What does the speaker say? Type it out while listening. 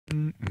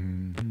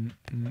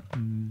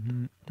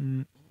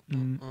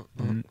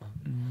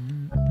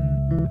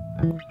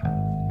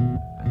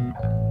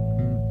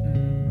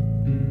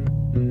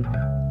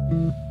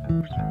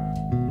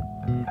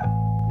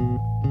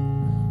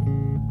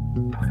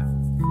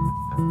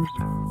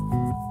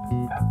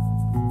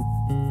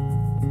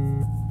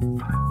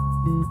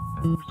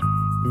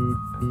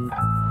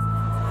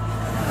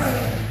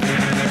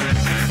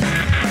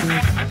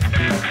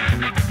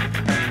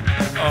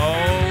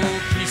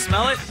Oh, can you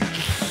smell it?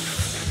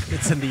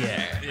 It's in the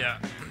air. Yeah.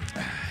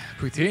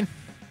 Poutine?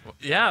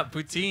 Yeah,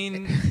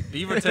 poutine,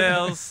 beaver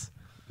tails,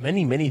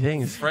 Many, many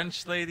things.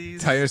 French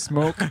ladies. Tire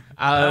smoke?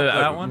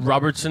 that one?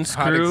 Robertson's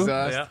Hot crew.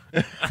 exhaust?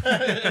 Yeah.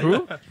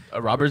 Who?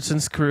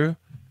 Robertson's crew.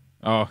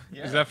 Oh,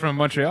 is that from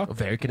Montreal?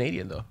 Very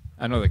Canadian, though.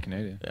 I know they're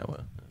Canadian. Yeah,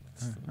 well.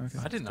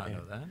 I did not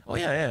know that. Oh,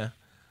 yeah, yeah.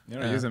 You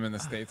don't use them in the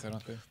States, I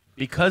don't think.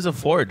 Because of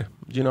Ford.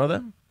 Do you know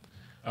that?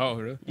 Oh,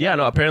 really? Yeah,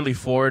 no, apparently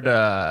Ford,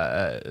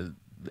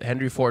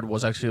 Henry Ford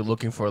was actually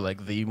looking for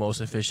like the most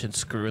efficient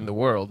screw in the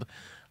world.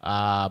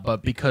 But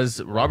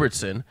because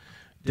Robertson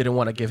didn't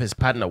want to give his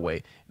patent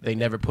away, they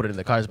never put it in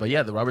the cars. But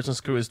yeah, the Robertson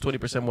screw is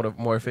 20%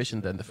 more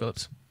efficient than the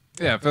Phillips.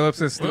 Yeah,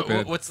 Phillips is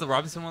stupid. What's the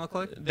Robinson one look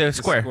like? They're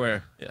square.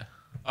 Square. Yeah.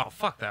 Oh,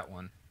 fuck that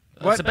one.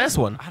 What's the best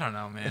one? I don't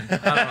know, man.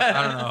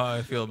 I don't know how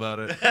I feel about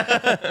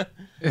it.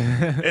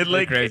 It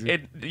like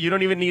crazy. you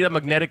don't even need a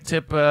magnetic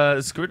tip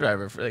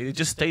screwdriver. It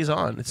just stays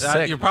on. It's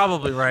sick. You're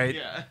probably right.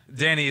 Yeah.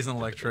 Danny is an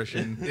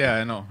electrician. Yeah,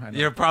 I know.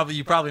 You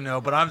probably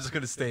know, but I'm just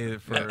gonna stay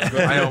it for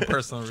my own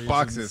personal reasons.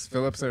 Boxes.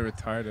 Phillips are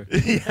retarded.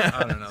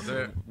 I don't know.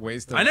 They're-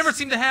 Waste of... I never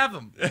seem to have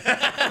them.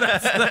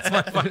 That's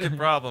my fucking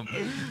problem.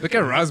 Look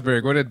at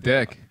Rosberg. What a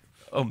dick.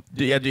 Oh,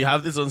 do you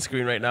have this on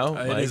screen right now?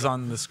 It is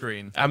on the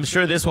screen. I'm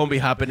sure this won't be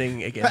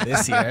happening again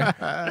this year.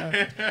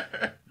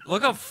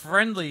 Look how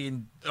friendly.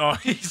 And, oh,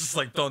 he's just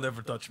like, don't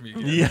ever touch me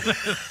again.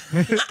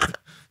 Yeah.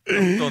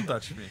 Don't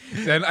touch me.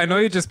 And I know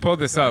you just pulled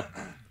this up.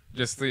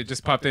 It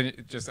just popped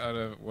in just out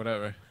of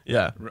whatever.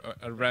 Yeah.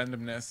 A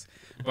randomness.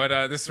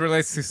 But this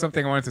relates to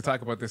something I wanted to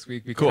talk about this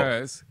week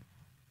because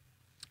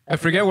I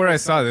forget where I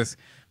saw this,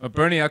 but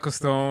Bernie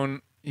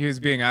Ecclestone, he was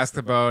being asked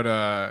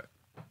about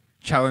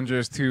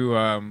challengers to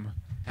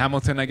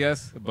Hamilton, I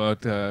guess,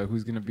 about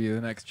who's going to be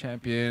the next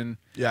champion.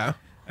 Yeah.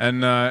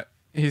 And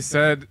he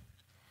said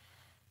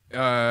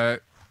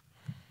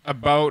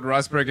about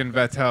Rosberg and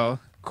Vettel,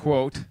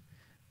 quote,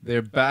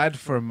 "They're bad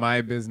for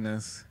my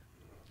business."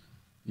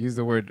 Use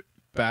the word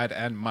bad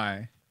and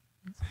my.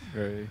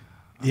 Very...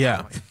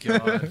 Yeah. Oh,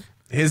 God.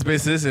 His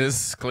business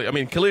is clear. I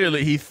mean,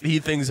 clearly he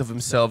thinks of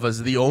himself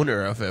as the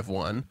owner of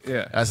F1.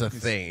 Yeah. As a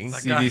thing.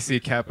 Like-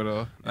 CDC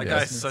capital. That Yes.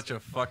 guy's such a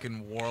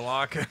fucking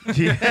warlock. Yeah.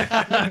 You know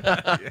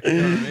what I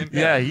mean?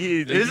 Yeah. This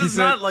he is said-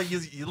 not like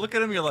you look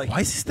at him, you're like,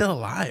 Why is he still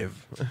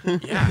alive?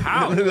 yeah,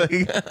 how? Like-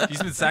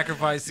 He's been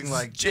sacrificing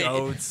like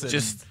goats and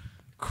just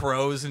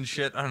crows and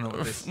shit. I don't know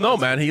what this. no,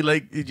 man. He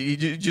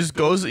just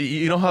goes.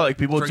 You know how like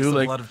people Drinks do the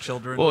like. blood of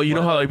children. Well, you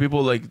know how whatever. like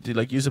people like do,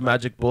 like use a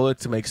magic bullet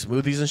to make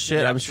smoothies and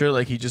shit. Yeah. I'm sure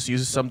like he just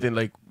uses something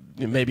like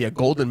maybe a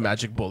golden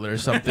magic bullet or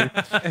something.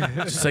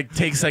 Just like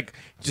takes like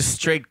just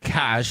straight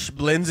cash,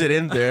 blends it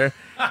in there,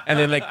 and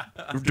then like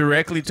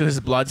directly to his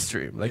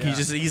bloodstream. Like Yeah.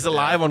 he's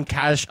alive on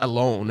cash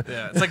alone.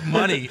 Yeah, it's like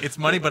money. It's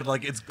money, but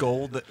like it's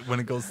gold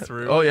when it goes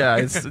through. Oh yeah,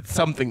 it's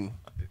something.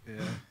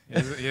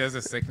 Yeah. He has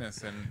a sickness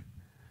and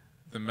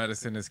the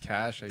medicine is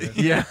cash, I guess.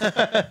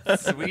 Yeah.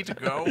 Sweet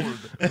gold.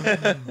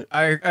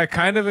 I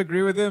kind of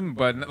agree with him,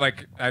 but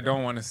like I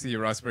don't want to see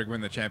Rosberg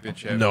win the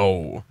championship.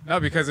 No.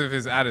 Not because of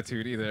his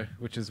attitude either,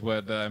 which is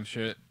what I'm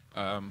sure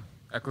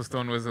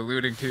Ecclestone was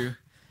alluding to.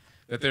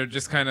 That they're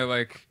just kind of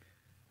like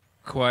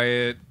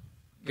quiet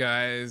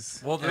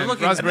guys. Well, they're and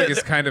looking- Rosberg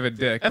is kind of a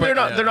dick. And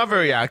but they're not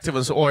very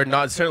active, or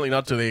not certainly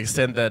not to the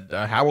extent that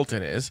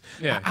Hamilton is.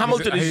 yeah,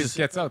 Hamilton he is just just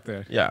gets out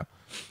there. yeah.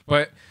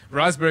 But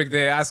Rosberg,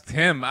 they asked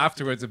him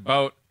afterwards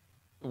about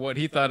what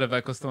he thought of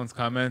Ecclestone's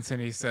comments, and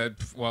he said,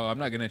 "Well, I'm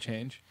not going to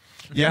change."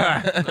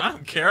 Yeah. I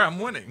don't care. I'm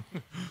winning.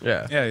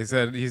 Yeah. Yeah, he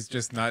said he's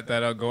just not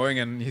that outgoing,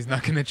 and he's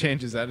not going to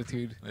change his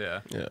attitude.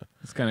 Yeah. Yeah.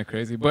 It's kind of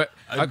crazy, but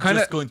I I'm kind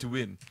just of going to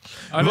win.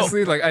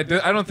 honestly like I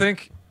don't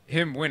think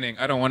him winning.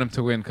 I don't want him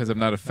to win because I'm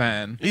not a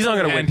fan. He's not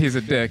gonna and win. He's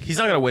a dick. He's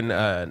not gonna win.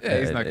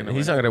 he's not gonna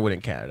He's win. not gonna win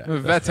in Canada.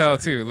 With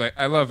Vettel too. Like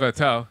I love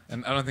Vettel,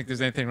 and I don't think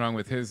there's anything wrong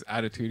with his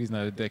attitude. He's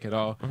not a dick at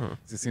all. Mm-hmm.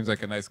 He seems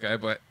like a nice guy,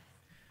 but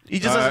He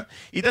just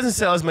he doesn't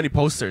sell as many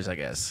posters, I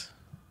guess.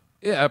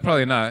 yeah,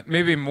 probably not.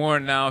 Maybe more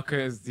now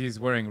because he's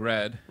wearing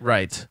red.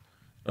 Right.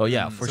 Oh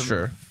yeah, for Some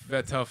sure.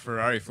 Vettel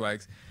Ferrari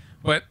flags,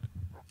 but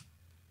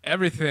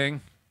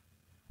everything,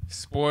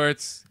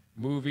 sports,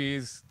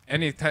 movies,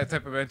 any type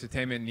of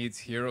entertainment needs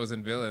heroes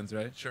and villains,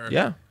 right? Sure.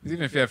 Yeah.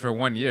 Even if you have for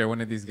 1 year, one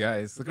of these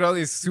guys. Look at all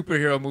these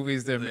superhero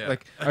movies. They're Yeah.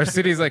 like our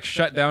city's like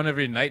shut down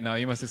every night now.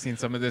 You must have seen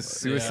some of this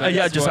Suicide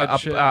Yeah, just Squad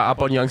shit.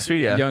 up on Young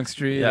Street. Yeah. Young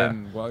Street Yeah.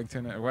 and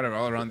Wellington or whatever,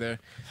 all around there.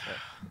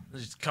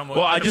 Just come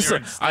Well, I come just here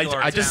and steal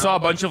our I just town. saw a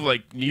bunch of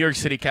like New York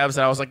City cabs,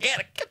 and I was like,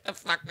 get the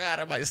fuck out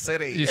of my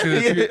city. Did you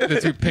see the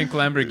two pink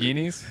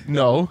Lamborghinis?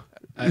 No.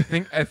 I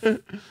think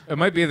it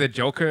might be the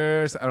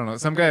Joker's. I don't know.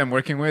 Some guy I'm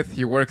working with.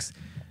 He works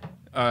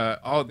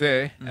all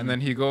day, and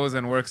then he goes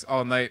and works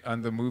all night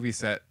on the movie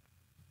set.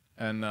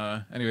 And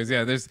anyways,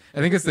 yeah, I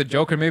think it's the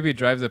Joker. Maybe he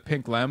drives a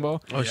pink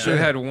Lambo. Oh, So shit. they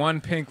had one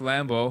pink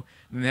Lambo,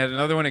 and they had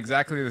another one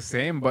exactly the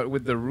same, but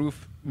with the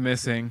roof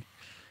missing.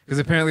 Because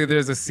apparently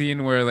there's a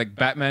scene where like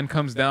Batman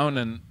comes down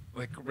and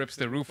like rips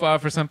the roof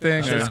off or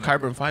something. So or- it's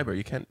carbon fiber.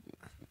 You can't.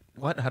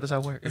 What? How does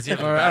that work? Is he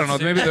or I don't know.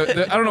 Maybe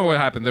I don't know what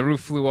happened. The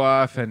roof flew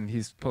off, and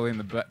he's pulling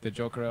the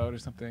Joker out or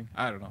something.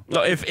 I don't know.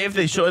 No, if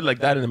they show it like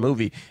that in the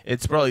movie,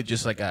 it's probably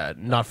just like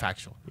not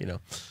factual, you know.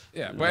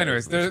 Yeah, but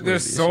anyways, there's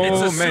movies. so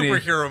It's a many.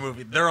 superhero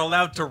movie. They're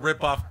allowed to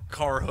rip off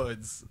car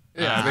hoods.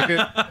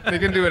 Yeah, they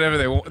can do whatever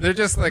they want. They're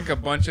just like a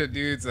bunch of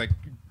dudes like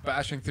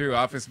bashing through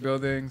office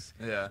buildings.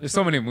 Yeah. There's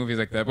so many movies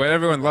like that, but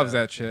everyone loves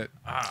that shit.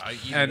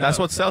 And Uh, That's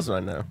what sells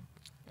right now.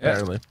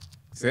 Apparently.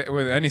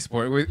 With any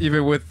sport,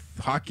 even with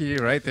hockey,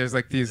 right? There's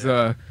like these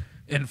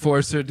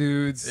enforcer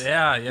dudes.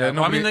 Yeah. Yeah, Well, I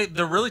nobody- mean,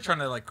 they're really trying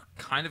to like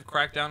kind of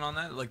crack down on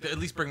that. Like at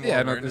least bring more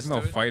Yeah, no, awareness there's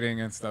no to it.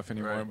 fighting and stuff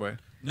anymore. Right. But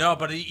No,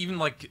 but even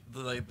like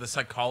the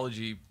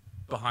psychology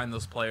behind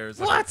those players.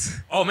 Like, what?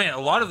 Oh man, a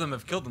lot of them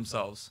have killed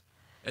themselves,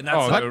 and that's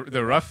Oh, like,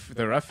 the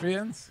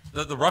ruffians?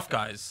 the rough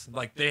guys.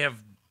 Like they have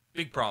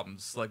big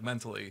problems, like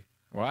mentally,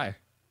 Why?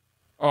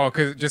 Oh,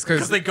 because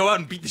because they go out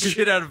and beat the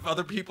shit out of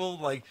other people.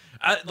 Like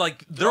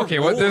their Okay,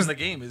 role what- there's- in the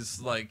game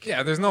is like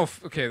yeah, there's no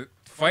okay.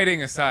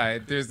 Fighting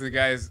aside, there's the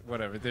guys.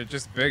 Whatever, they're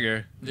just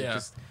bigger. Yeah.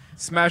 Just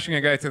smashing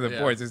a guy to the Yeah.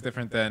 boards is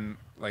different than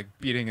like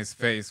beating his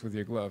face with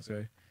your gloves,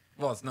 right?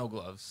 Well, it's no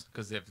gloves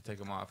because they have to take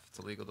them off. It's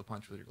illegal to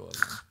punch with your gloves.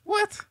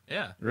 What?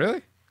 Yeah.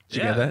 Really? Did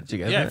you get that? Did you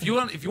get yeah. that? If you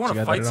want Did to you get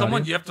that fight in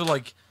someone, audio? you have to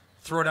like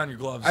throw down your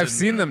gloves. I've and-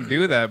 seen them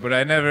do that, but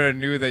I never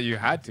knew that you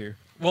had to.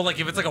 Well,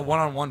 like if it's like a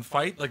one-on-one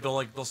fight, like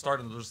they'll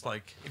start and they'll just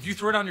like if you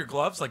throw down your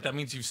gloves, like that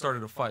means you've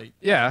started a fight.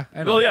 Yeah.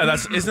 I know. Well, yeah,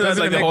 isn't that Doesn't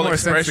like it the make whole more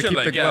sense to expression? keep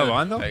Like, the glove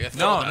on, though? like,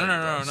 No.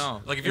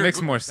 Like if It you're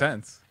makes more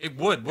sense it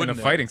would in a wouldn't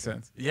it? fighting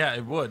sense. Yeah,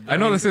 it would. I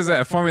know mean, this is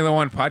a Formula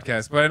One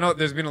podcast, but I know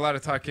there's been a lot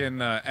of talk in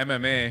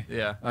MMA,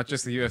 Yeah. not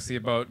just the UFC,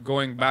 about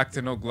going back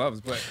to no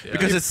gloves. But Yeah.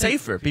 Because it's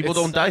safer. People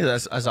It's- don't die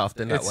as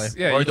often that way. it's-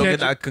 yeah, or you don't can't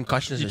get that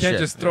concussions you and can't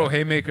shit. just throw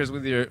haymakers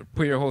with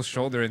put your whole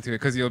shoulder into it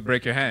because you'll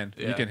break your hand.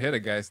 You Yeah. can hit a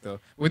guy still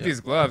with these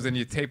gloves, and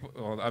you tape.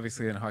 Well,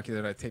 obviously in hockey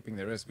they're not taping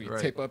their wrist, but you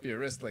Right. tape up your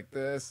wrist like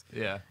this.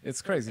 Yeah.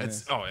 It's crazy.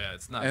 It's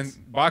it's nuts.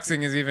 And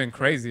boxing is even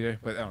crazier,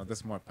 but I don't know, this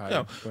is more power.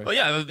 Yeah. But- Well,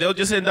 yeah, they'll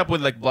just end up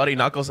with like bloody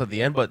knuckles at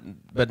the end, but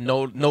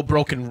no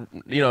broken.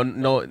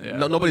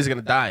 Nobody's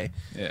gonna die.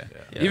 Yeah.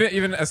 Yeah.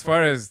 Even as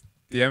far as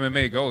the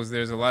MMA goes,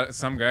 there's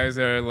some guys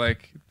that are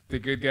like the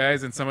good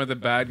guys and some are the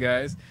bad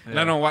guys. And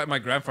I Yeah. don't know why my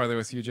grandfather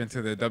was huge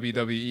into the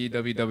WWE,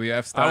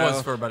 WWF style. I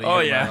was for about a Oh,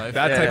 year yeah. of my life.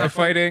 that type of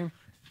fighting,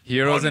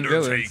 heroes and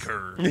villains.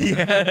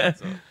 Yeah.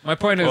 My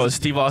point Oh, is,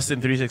 Steve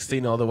Austin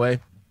 316 all the way.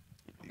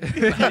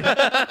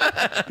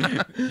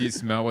 you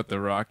smell what The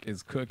Rock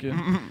is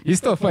cooking. He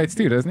still fights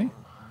too, doesn't he?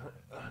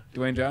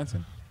 Dwayne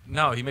Johnson.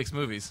 No, he makes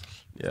movies.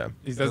 Yeah.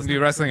 He doesn't do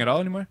wrestling at all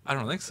anymore. I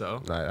don't think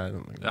so. I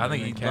don't think. I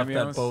think he left that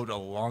Cameos? boat a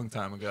long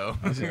time ago.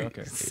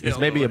 Okay. He's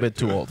maybe a bit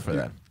too old for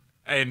that.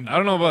 And I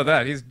don't know about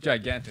that. He's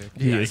gigantic.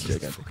 He yeah, is he's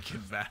gigantic.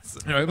 fucking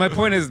massive. Anyway, my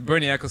point is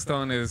Bernie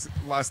Ecclestone is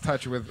lost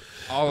touch with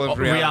all of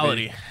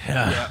reality.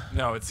 Yeah. Yeah,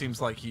 no, it seems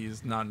like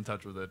he's not in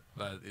touch with it.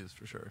 That is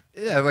for sure.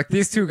 Yeah, like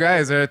these two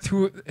guys are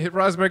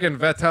Rosberg and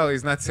Vettel.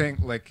 He's not saying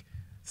like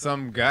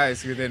some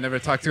guys who they never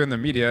talk to in the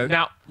media.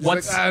 Now, He's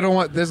what's like, I don't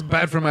want this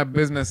bad for my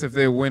business if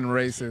they win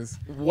races.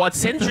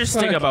 what's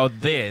interesting about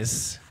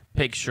this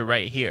picture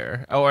right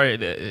here, or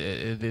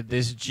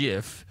this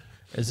GIF,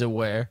 as it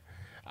were,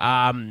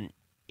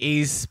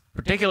 is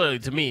particularly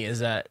to me is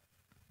that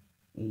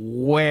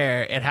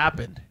where it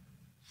happened.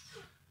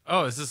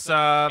 Oh, is this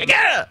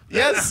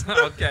Yes.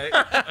 okay.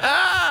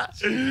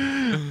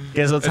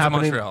 Guess what's It's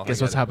happening? Montreal, I Guess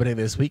get what's it. happening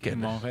this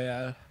weekend?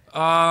 Montréal.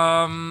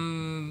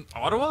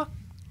 Ottawa?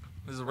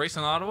 Is it a race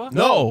in Ottawa?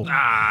 No.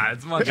 Ah,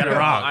 it's Montreal. it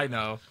wrong. I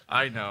know.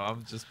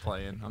 I'm just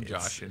playing. I'm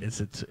joshing. It's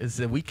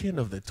the weekend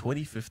of the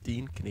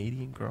 2015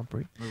 Canadian Grand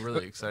Prix. We're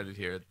really excited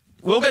here.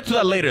 We'll get to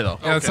that later, though.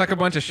 Yeah, let's talk a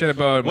bunch of shit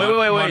about Wait.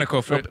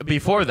 Monaco.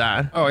 Before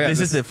that, Oh, yeah, this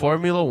is this- the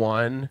Formula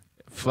One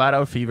Flat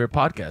Out Fever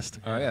podcast.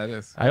 Oh yeah, it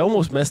is. I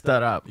almost messed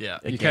that up. Yeah.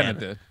 You again. kind of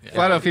did. Yeah.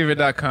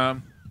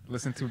 FlatOutFever.com.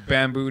 Listen to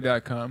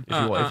Bamboo.com.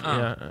 If you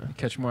want,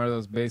 Catch more of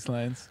those bass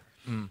lines.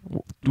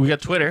 We got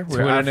Twitter.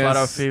 We're at Twitter, Flat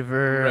Out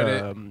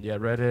Fever. Reddit.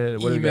 Reddit. What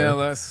do we Email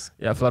got? us.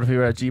 Yeah,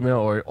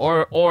 flatofever@gmail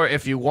or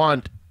if you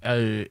want,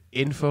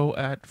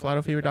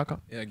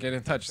 info@flatofever.com. Yeah, get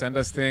in touch. Send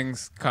us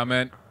things.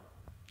 Comment.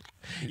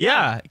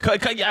 Yeah,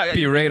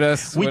 Berate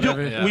us. we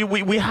whatever. do. Yeah.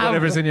 We have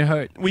Whatever's in your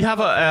heart. we have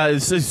a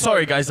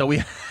sorry guys that we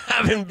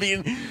haven't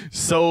been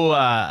so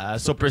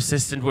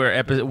persistent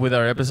with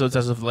our episodes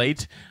as of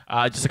late.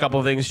 Just a couple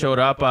of things showed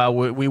up.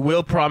 We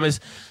will promise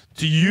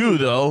to you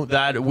though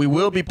that we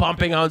will be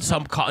pumping out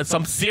some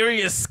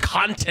serious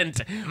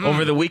content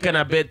over the weekend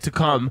a bit to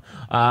come.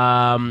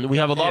 We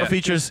have a lot of Yeah.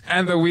 features.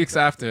 And the weeks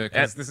after,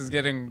 because And- this is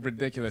getting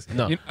ridiculous.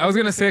 No. I was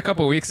gonna say a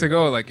couple weeks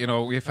ago, like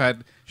we've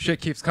had shit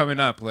keeps coming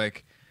up,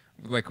 like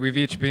like we've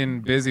each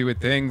been busy with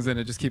things, and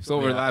it just keeps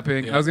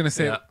overlapping. Yeah. I was gonna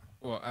say, Yeah.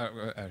 well,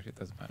 actually, it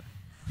doesn't matter.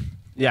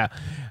 Yeah.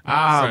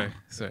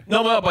 Sorry.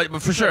 No,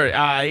 but for sure.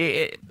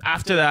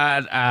 After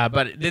that,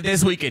 but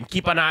this weekend,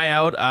 keep an eye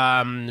out.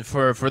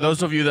 For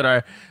those of you that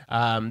are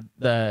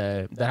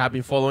that have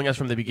been following us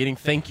from the beginning,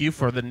 thank you.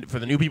 For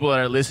the new people that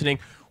are listening,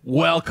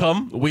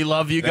 welcome. We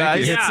love you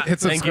guys. Hit Thank you.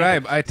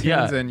 subscribe, iTunes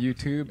Yeah. and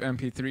YouTube,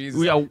 MP3s.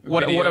 Yeah,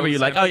 whatever you videos,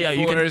 like. Oh yeah,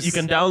 you MP4s.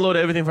 can download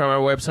everything from our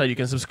website. You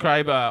can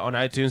subscribe on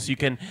iTunes. You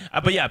can,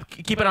 but yeah,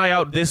 keep an eye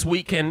out this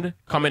weekend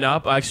coming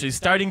up. Actually,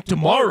 starting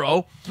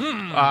tomorrow,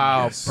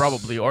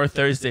 probably or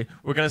Thursday,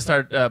 we're gonna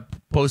start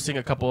posting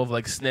a couple of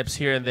like snips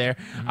here and there.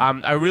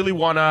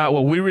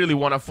 We really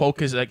wanna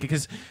focus, like,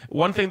 because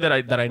one thing that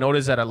I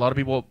noticed that a lot of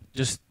people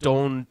just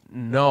don't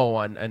know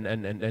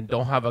and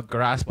don't have a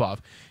grasp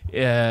of,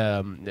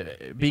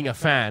 being a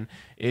fan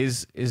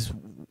is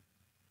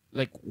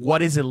like,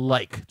 what is it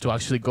like to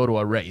actually go to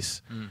a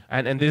race?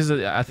 And this is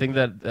a thing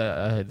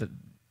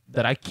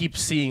that I keep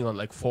seeing on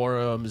like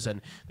forums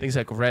and things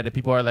like Reddit.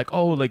 People are like,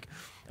 oh, like,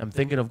 I'm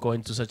thinking of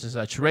going to such and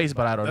such race,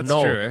 but I don't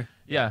know. That's true, eh?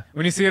 Yeah.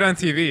 When you see it on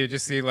TV, you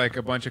just see like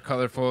a bunch of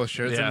colorful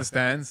shirts in the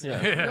stands.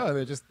 Yeah. Oh,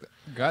 they just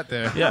got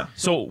there. Yeah.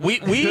 So we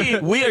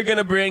are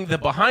gonna bring the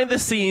behind the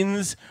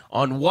scenes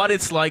on what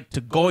it's like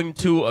to going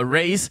to a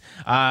race,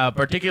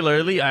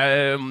 particularly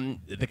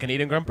the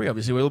Canadian Grand Prix.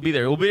 Obviously, we'll be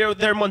there. We'll be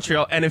there in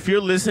Montreal. And if you're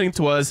listening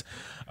to us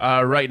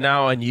right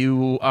now and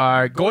you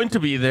are going to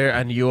be there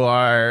and you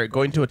are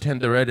going to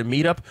attend the Reddit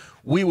meetup,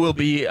 we will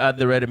be at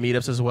the Reddit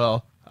meetups as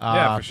well.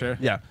 Yeah, for sure.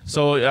 Yeah.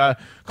 So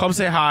come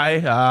say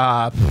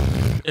hi.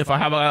 If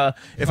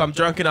I'm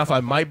drunk enough, I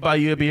might buy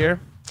you a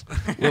beer.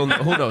 Well,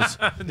 who knows?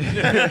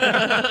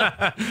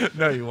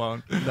 No, you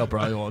won't. No,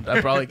 probably won't.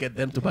 I'll probably get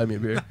them to buy me a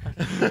beer.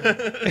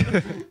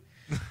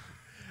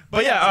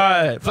 But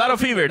yeah, Flat Out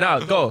Fever. Now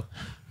go.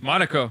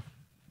 Monaco.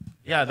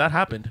 Yeah, that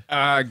happened.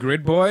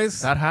 Grid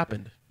Boys. That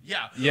happened.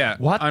 Yeah.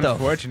 What the f-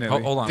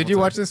 Unfortunately. Hold on, Did one you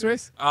watch second. this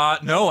race?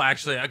 No,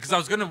 actually, because I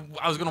was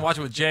gonna watch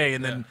it with Jay,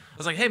 and then I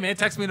was like, "Hey, man,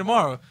 text me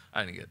tomorrow."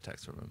 I didn't get a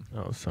text from him.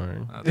 Oh, sorry.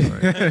 That's all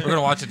right. We're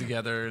gonna watch it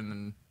together, and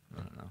then I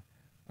don't know.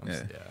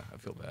 I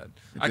feel bad.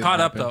 I didn't caught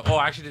up happen. though. Oh,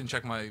 I actually didn't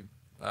check my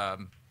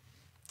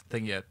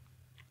thing yet.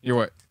 You're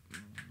what?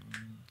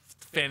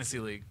 Fantasy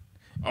League.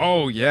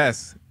 Oh,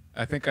 yes.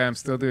 I think I am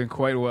still doing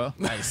quite well.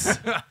 Nice.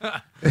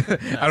 I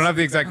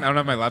don't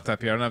have my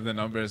laptop here. I don't have the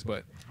numbers,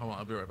 but Hold on,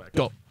 I'll be right back.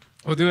 Go.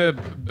 we'll do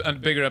a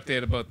bigger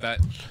update about that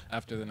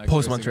after the next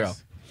Post racing Montreal.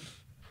 race.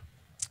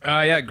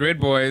 Yeah, Grid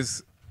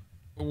Boys.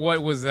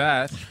 What was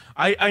that?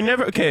 I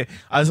never. Okay,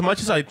 as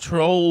much as I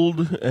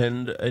trolled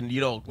and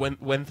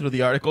went through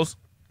the articles,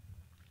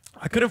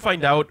 I couldn't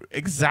find out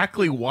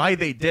exactly why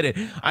they did it.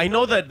 I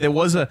know that there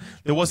was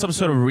some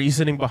sort of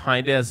reasoning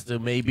behind it as to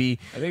maybe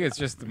I think it's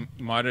just the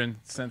modern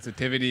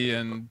sensitivity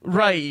and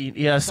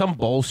some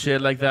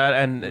bullshit like that.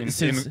 And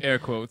since in air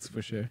quotes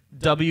for sure.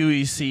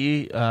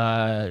 WEC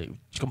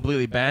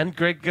completely banned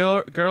grid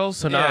girls,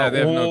 so now They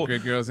have no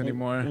grid girls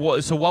anymore.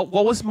 What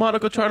was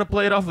Monaco trying to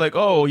play it off like?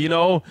 Oh,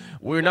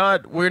 we're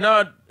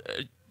not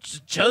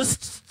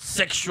just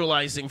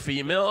sexualizing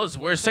females,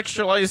 we're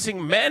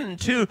sexualizing men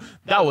too.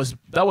 That was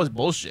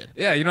bullshit.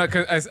 Yeah,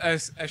 because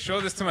I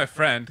showed this to my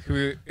friend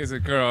who is a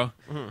girl,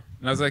 and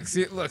I was like,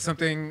 "See, look,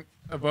 something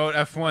about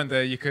F1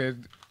 that you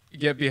could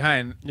get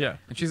behind." Yeah.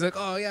 And she's like,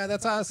 "Oh yeah,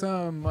 that's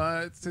awesome.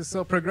 It's just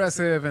so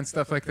progressive and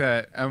stuff like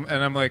that." And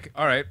I'm like,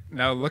 "All right,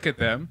 now look at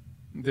them.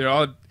 They're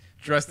all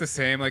dressed the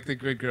same, like the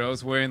grid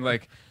girls, wearing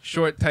like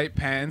short, tight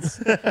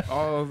pants,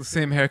 all the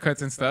same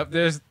haircuts and stuff.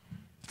 There's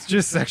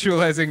just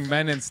sexualizing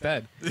men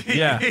instead."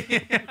 Yeah.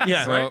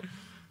 Yeah. So,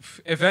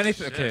 if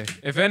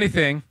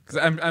anything, because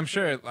I'm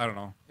sure, I don't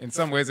know, in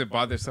some ways it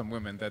bothers some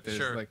women that there's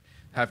like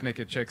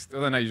half-naked chicks.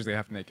 Well, they're not usually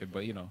half-naked,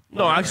 but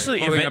No,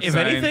 actually, if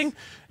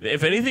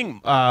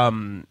anything,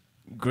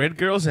 grid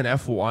girls in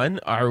F1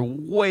 are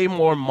way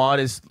more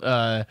modest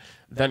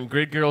than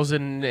grid girls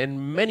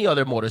in many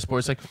other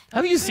motorsports. Like,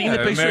 have you seen the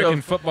picture American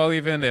of football?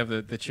 Even they have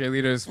the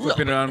cheerleaders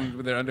flipping around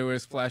with their underwear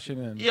flashing.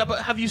 And Yeah,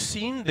 but have you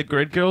seen the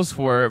grid girls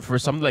for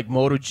something like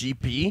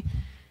MotoGP?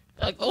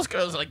 Like, those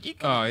girls, like, you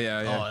can, oh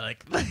yeah. oh,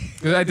 like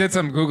 'Cause I did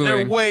some they're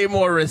googling. way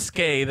more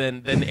risque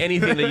than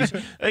anything that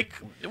you like.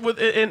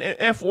 In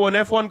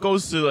F1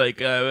 goes to like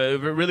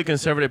really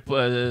conservative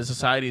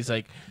societies,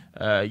 like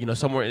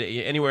somewhere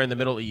anywhere in the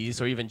Middle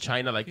East or even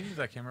China. Like, Can you use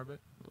that camera a bit?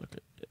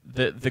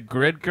 the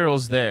grid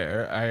girls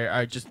there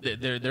are just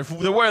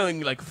they're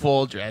wearing like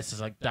full dresses,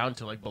 like down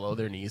to like below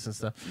their knees and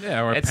stuff.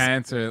 Yeah, or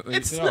pants, or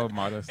it's they're all not-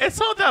 modest. It's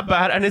not that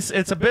bad, and it's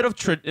a bit of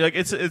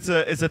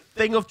it's a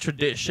thing of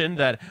tradition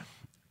that,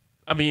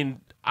 I mean,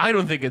 I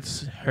don't think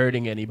it's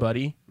hurting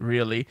anybody,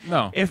 really.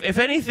 No. If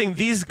anything,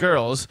 these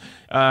girls,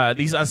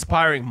 these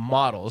aspiring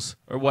models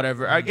or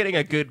whatever, are getting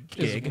a good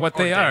gig. What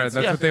they are.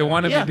 That's what they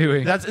want to be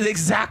doing. That's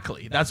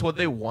what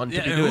they want to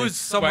be and doing. who's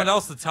someone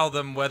else to tell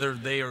them whether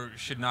they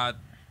should not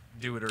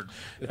do it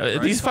or?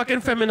 These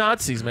fucking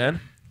feminazis, man.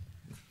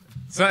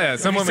 So yeah,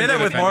 If you say that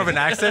with more of an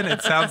accent,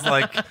 it sounds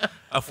like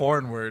a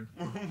foreign word.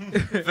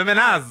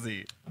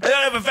 Feminazi. I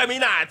don't have a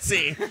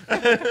feminazi.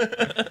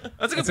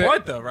 That's a good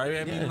point, though, right?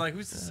 I mean, like,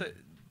 who's to say?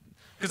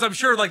 Because I'm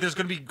sure, like, there's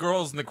gonna be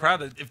girls in the crowd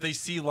that if they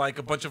see like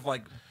a bunch of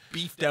like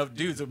beefed out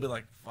dudes, they'll be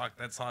like, "Fuck,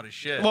 that's hot as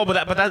shit." Well,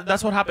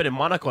 that's what happened in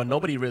Monaco, and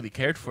nobody really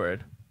cared for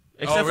it,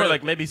 except for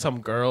like maybe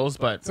some girls,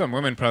 but Some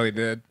women probably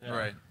did.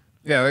 Right.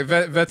 Yeah, like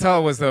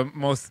Vettel was the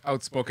most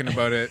outspoken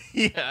about it.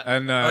 yeah.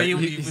 And he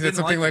he said didn't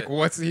something like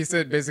like, he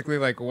said basically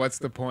like, what's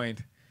the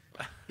point?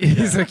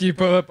 He's like, you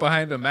pull up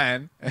behind a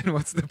man, and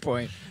what's the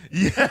point?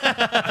 Yeah.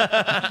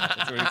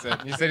 That's what he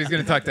said. He said he's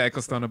going to talk to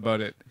Ecclestone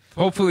about it.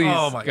 Hopefully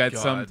he's my got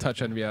God. some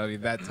touch on reality.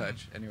 That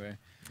touch, anyway.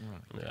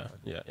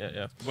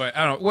 Yeah. But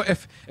I don't know. What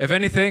if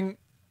anything,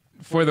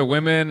 for the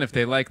women, if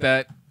they like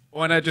that,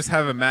 why not just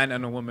have a man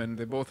and a woman?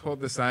 They both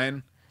hold the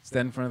sign,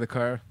 stand in front of the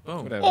car.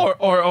 Boom. Whatever.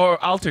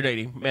 Or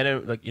alternating,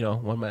 man, like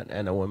one man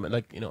and a woman,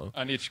 like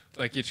On each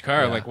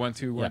car, Yeah. like 1,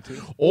 2, 1,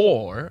 2.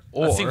 or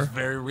That seems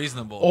very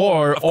reasonable.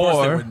 or- of course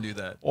they or- wouldn't do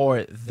that.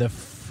 or the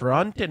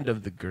front end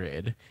of the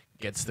grid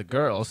gets the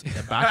girls,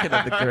 the back end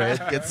of the grid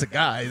gets the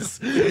guys.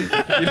 You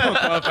don't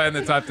qualify in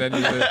the top 10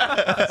 either.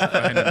 That's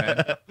behind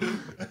a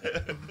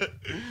man.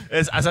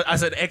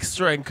 as an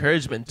extra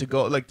encouragement to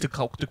go like to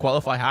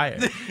qualify higher.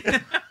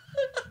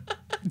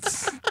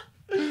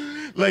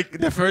 Like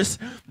the first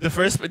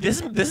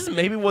this is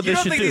maybe what You they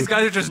don't should think do. these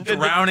guys are just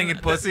drowning in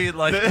pussy?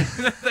 Like,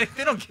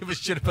 they don't give a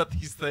shit about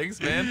these things,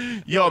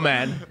 man. Yo,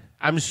 man,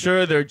 I'm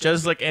sure they're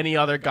just like any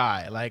other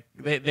guy. Like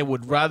they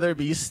would rather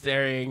be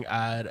staring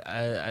at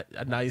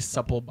a nice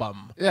supple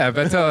bum. Yeah,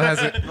 Vettel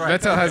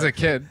has a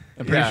kid.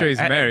 I'm pretty Yeah. sure he's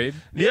married.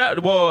 Yeah,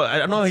 well, I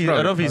don't know. I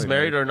don't know if he's probably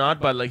married or not,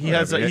 but like he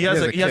has Whatever, a he he has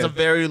has a a kid.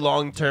 very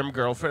long-term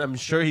girlfriend. I'm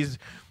sure he's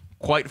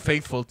quite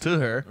faithful to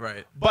her.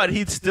 Right. But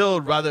he'd still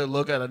rather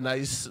look at a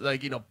nice,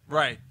 like,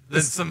 Right.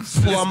 There's some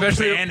plump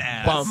especially man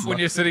ass. bum. When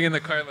you're sitting in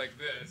the car like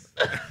this.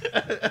 You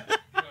know what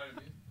I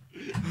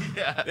mean?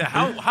 Yeah. Yeah,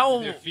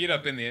 how Your feet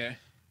up in the air.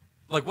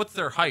 like what's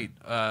their height?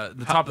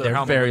 The top of their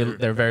They're helmet.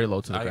 they're very low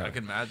to the I ground.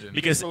 can imagine.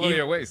 Because Below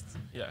your waist.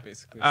 yeah.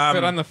 Basically. Um,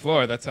 Sit on the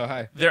floor. That's how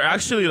high. They're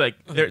actually like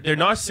they're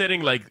not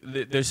sitting like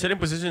their sitting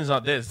position is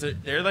not this.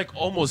 They're like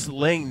almost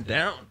laying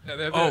down.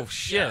 Yeah, Oh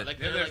shit! Yeah, like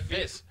they're like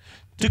this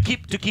to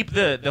keep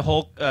the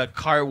whole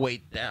car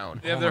weight down.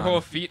 They have their whole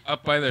feet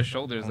up by their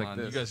shoulders Hold like on,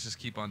 this. you guys just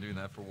keep on doing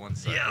that for 1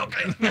 second. Yeah,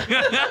 okay.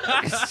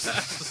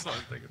 Just want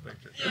to take a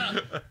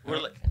picture. We're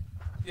like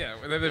Yeah,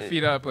 they have their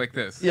feet up like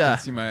this. Yeah. You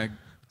can see my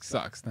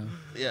socks now.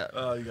 yeah.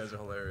 Oh, you guys are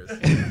hilarious.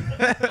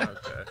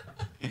 Okay.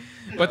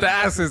 But the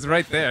ass is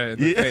right there. In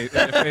the face,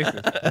 in the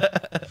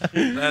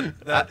faces.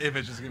 That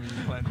image is gonna be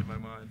implanted in my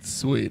mind.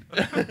 Sweet.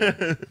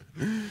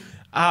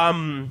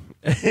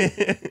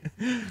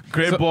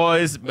 Great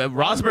boys.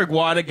 Rosberg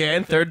won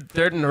again, third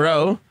in a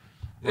row.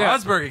 Yeah.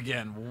 Rosberg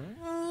again.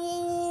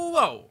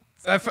 Whoa.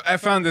 I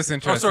found this Oh,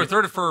 interesting. sorry,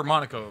 third for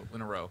Monaco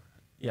in a row.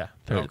 Yeah,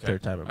 Okay.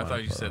 third time in I Monaco.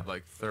 thought you said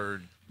like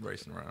third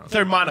race in a row.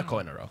 third Monaco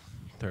in a row.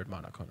 Third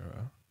Monaco in a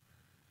row.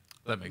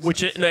 That makes Which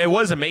sense. it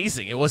was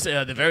amazing. It was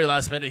the very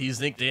last minute he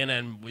sneaked in,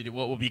 and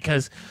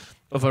because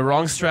of a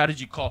wrong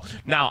strategy call.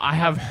 Now I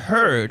have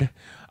heard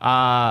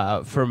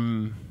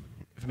from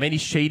many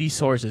shady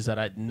sources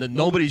that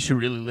nobody should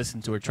really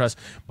listen to or trust,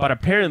 but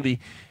apparently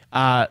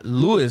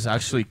Lewis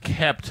actually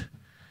kept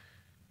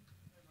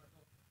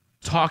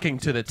talking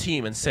to the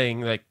team and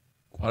saying like,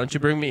 "Why don't you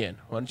bring me in?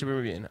 Why don't you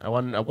bring me in? I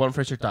want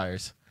fresher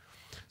tires."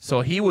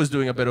 So he was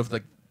doing a bit of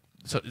like.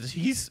 So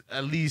he's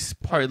at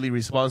least partly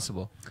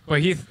responsible.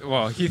 But he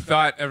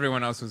thought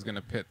everyone else was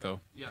gonna pit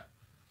though. Yeah.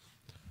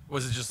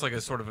 Was it just like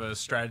a sort of a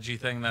strategy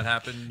thing that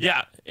happened?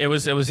 Yeah, it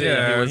was.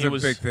 Yeah, it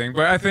was a big thing.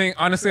 But I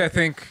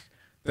think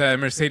that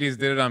Mercedes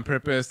did it on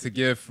purpose to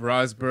give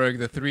Rosberg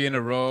the 3 in a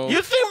row.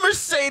 You think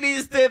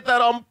Mercedes did that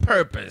on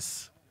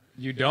purpose?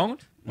 You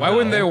don't? Why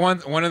wouldn't they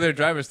want one of their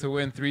drivers to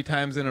win 3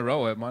 times in a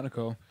row at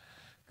Monaco?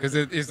 Because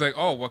it's like,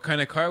 oh, what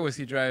kind of car was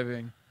he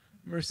driving?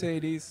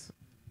 Mercedes.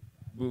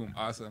 Boom,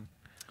 awesome.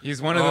 He's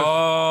one of the.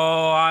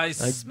 Oh, I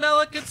smell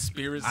a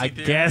conspiracy I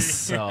theory. guess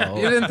so.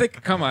 You didn't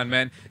think? Come on,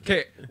 man.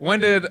 Okay, when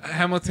did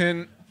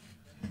Hamilton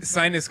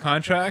sign his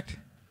contract?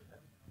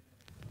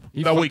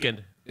 The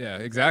weekend. Yeah,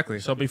 exactly.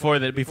 So before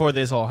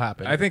this all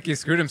happened, I think he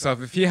screwed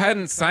himself. If he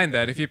hadn't signed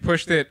that, if he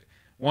pushed it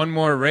one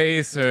more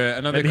race or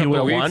another maybe he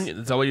couple would of have weeks,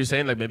 won. Is that what you're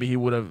saying? Like maybe he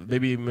would have.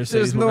 Maybe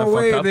Mercedes there's would no have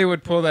way fucked up. they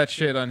would pull that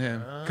shit on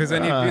him. Because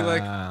then he'd be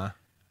like,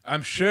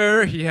 I'm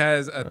sure he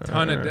has a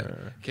ton of.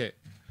 Okay.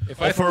 If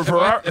I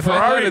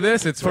thought of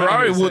this, it's funny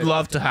Ferrari to would say.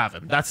 love to have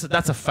him. That's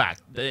a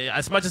fact.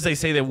 As much as they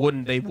say they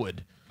wouldn't, they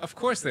would. Of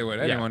course they would.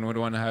 Yeah. Anyone would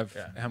want to have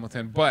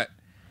Hamilton, but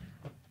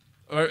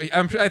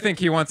I think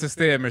he wants to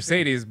stay at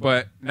Mercedes.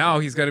 But now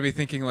he's got to be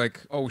thinking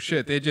like, oh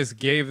shit, they just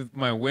gave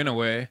my win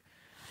away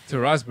to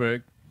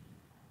Rosberg.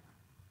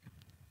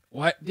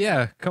 What?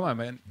 Yeah, come on,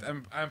 man.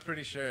 I'm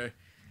pretty sure.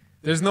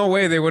 There's no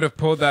way they would have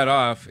pulled that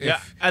off. If, Yeah.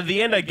 At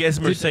the end, I guess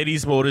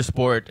Mercedes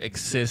Motorsport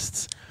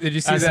exists Did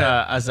you see as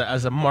that?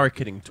 as a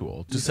marketing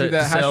tool to You see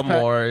that sell hashtag?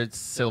 more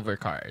silver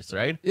cars,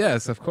 right?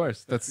 Yes, of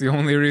course. That's the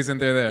only reason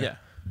they're there. Yeah.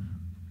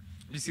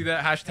 You see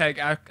that hashtag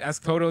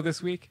Ask Toto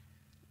this week?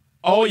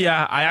 Oh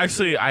yeah, I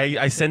sent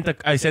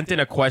in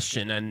a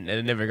question and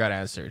it never got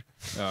answered.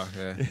 Oh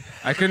yeah,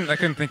 I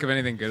couldn't think of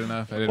anything good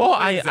enough. I didn't. Well,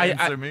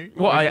 Answer me.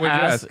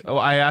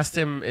 I asked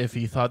him if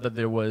he thought that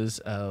there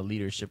was a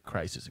leadership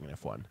crisis in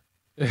F1,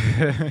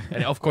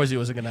 and of course he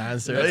wasn't going to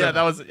answer.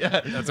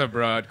 That's a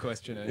broad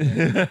question. I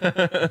think.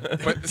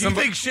 But Do you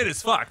think shit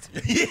is fucked?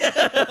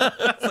 Yeah,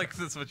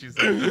 that's what you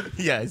said.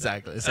 yeah,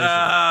 exactly.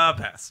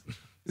 Pass.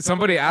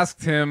 Somebody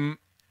asked him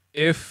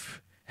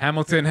if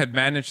Hamilton had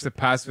managed to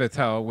pass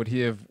Vettel, would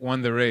he have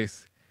won the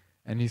race?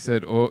 And he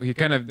said, oh, he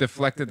kind of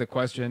deflected the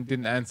question,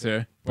 didn't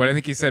answer. But I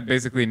think he said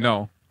basically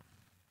no.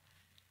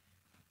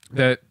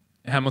 That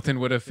Hamilton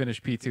would have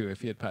finished P2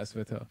 if he had passed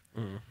Vettel.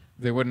 Mm.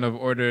 They wouldn't have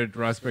ordered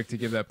Rosberg to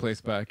give that place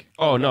back.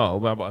 Oh no,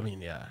 well, I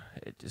mean, yeah,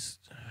 it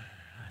just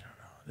I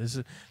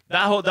don't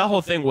know. That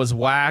whole thing was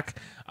whack.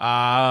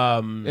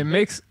 It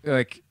makes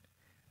like,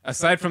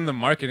 aside from the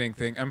marketing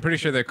thing, I'm pretty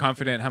sure they're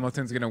confident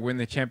Hamilton's going to win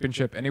the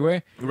championship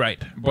anyway.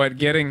 Right. But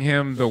getting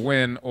him the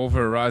win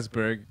over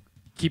Rosberg,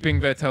 keeping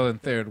Vettel in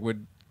third,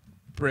 would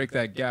break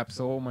that gap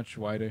so much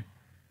wider.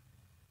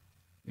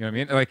 You know what I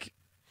mean? Like,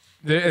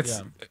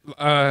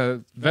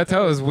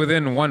 Vettel is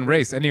within one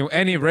race.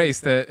 Any race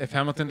that if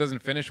Hamilton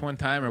doesn't finish one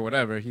time or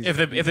whatever, if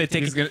they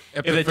take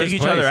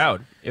each other out,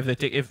 if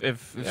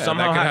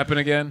somehow that could happen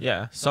again.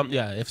 Yeah,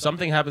 if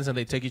something happens and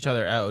they take each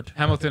other out,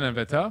 Hamilton and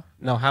Vettel.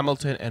 No,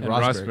 Hamilton and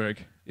Rosberg.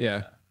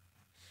 Yeah,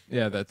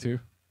 that too.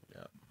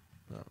 Yeah.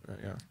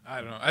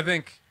 I don't know. I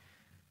think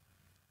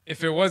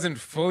if it wasn't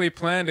fully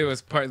planned, it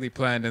was partly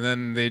planned, and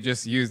then they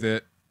just used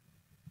it.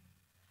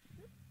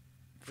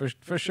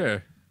 For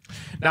sure.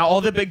 Now,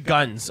 all the big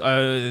guns.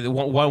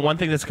 One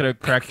thing that's kind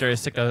of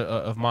characteristic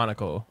of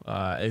Monaco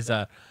is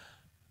that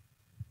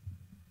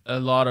a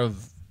lot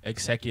of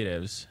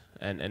executives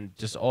and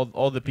just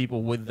all the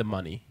people with the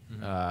money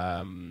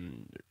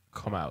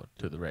come out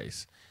to the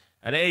race,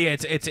 and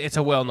it's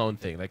a well known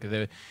thing. Like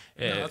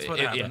that's what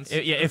happens.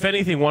 If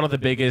anything, one of the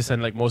biggest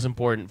and like most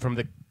important from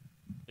the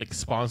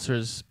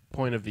sponsors'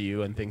 point of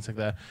view and things like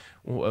that,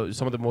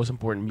 some of the most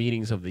important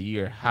meetings of the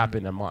year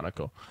happen in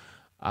Monaco.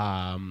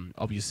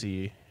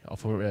 Obviously.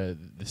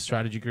 The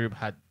strategy group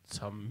had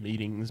some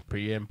meetings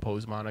pre and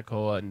post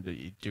Monaco,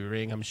 and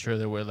during, I'm sure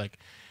there were like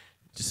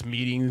just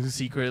meetings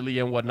secretly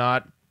and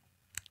whatnot.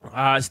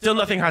 Still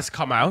nothing has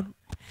come out.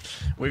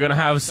 We're gonna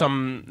have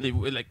some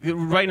like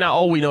right now.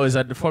 All we know is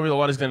that the Formula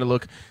One is gonna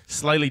look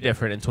slightly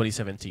different in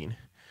 2017.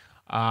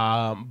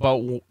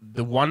 But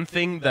the one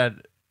thing that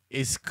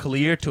is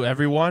clear to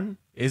everyone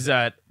is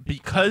that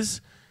because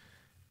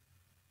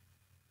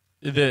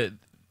the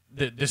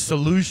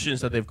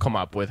solutions that they've come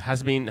up with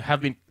have been,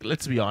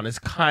 let's be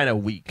honest, kind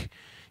of weak.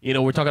 You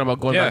know, we're talking about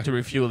going back to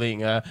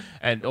refueling and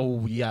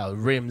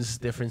rims,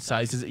 different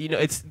sizes. You know,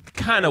 it's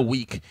kind of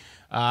weak.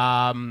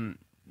 The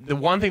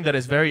one thing that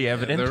is very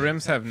evident, the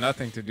rims have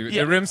nothing to do.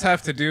 Yeah. The rims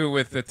have to do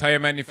with the tire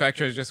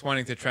manufacturers just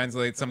wanting to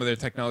translate some of their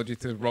technology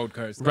to road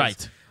cars.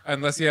 Right.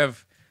 Unless you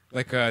have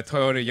like a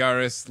Toyota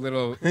Yaris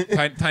little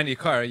tiny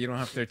car, you don't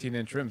have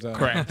 13-inch rims on.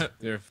 Correct.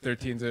 They're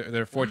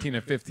 14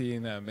 and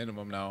 15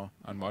 minimum now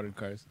on modern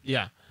cars.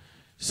 Yeah.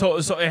 So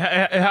it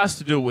has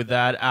to do with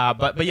that.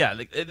 But yeah,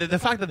 like, the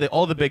fact that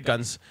all the big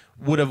guns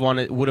would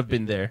have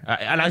been there.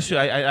 And actually,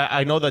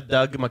 I know that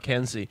Doug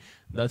McKenzie,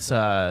 that's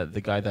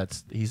the guy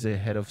he's the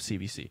head of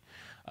CBC.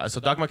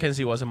 So Doug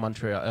McKenzie was in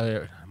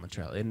Montreal,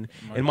 in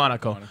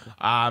Monaco.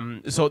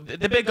 So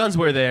the big guns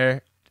were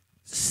there.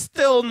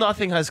 Still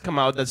nothing has come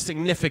out that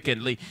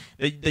significantly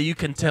that you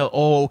can tell,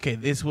 oh, okay,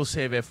 this will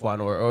save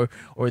F1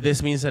 or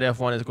this means that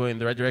F1 is going in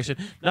the right direction.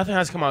 Nothing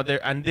has come out there,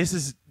 and this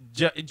is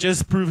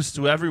just proves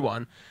to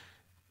everyone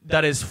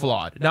that is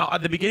flawed. Now,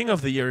 at the beginning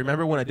of the year,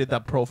 remember when I did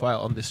that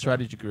profile on the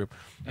strategy group,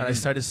 and I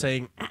started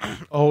saying,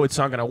 oh, it's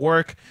not going to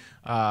work,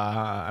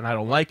 and I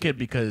don't like it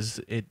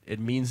because it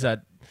means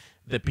that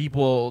the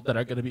people that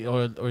are going to be,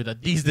 or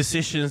that these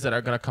decisions that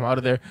are going to come out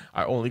of there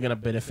are only going to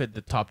benefit the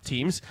top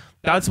teams.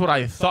 That's what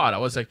I thought. I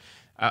was like,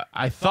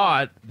 I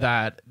thought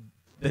that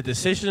the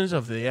decisions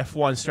of the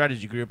F1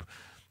 strategy group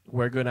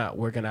we're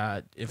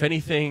gonna, if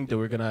anything, they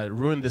were gonna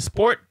ruin the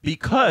sport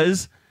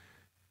because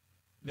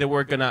they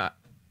were gonna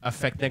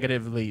affect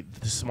negatively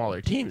the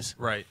smaller teams.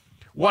 Right.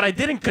 What I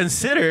didn't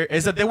consider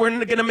is that they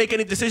weren't gonna make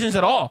any decisions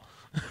at all,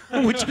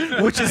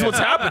 which is what's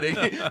happening.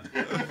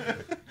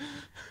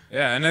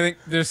 Yeah, and I think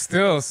there's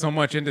still so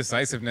much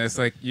indecisiveness.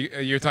 Like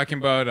you're talking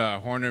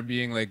about Horner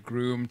being like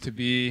groomed to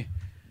be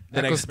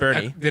the next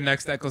Bernie, the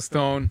next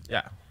Ecclestone.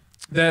 Yeah.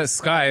 The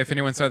Sky, if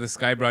anyone saw the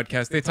Sky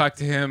broadcast, they talked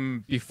to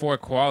him before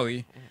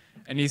quali,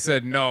 and he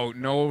said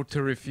no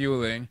to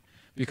refueling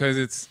because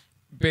it's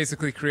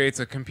basically creates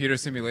a computer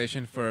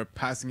simulation for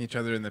passing each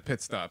other in the pit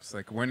stops.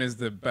 Like when is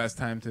the best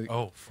time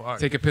to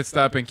take a pit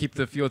stop and keep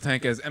the fuel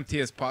tank as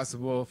empty as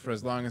possible for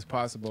as long as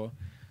possible.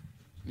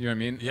 You know what I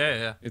mean?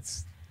 Yeah.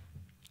 It's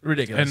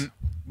ridiculous.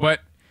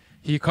 But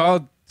he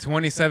called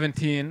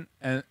 2017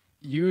 and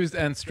used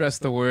and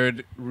stressed the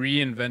word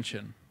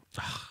reinvention.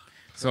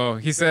 So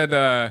he said,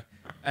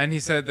 and he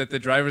said that the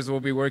drivers will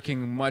be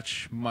working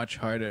much, much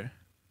harder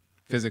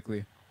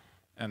physically.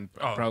 and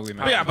Oh, probably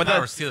power- not. Yeah, but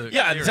power that, steering,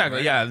 yeah, exactly.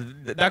 right? Yeah,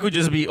 that could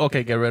just be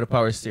okay. Get rid of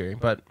power steering,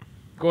 but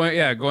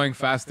going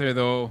faster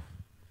though.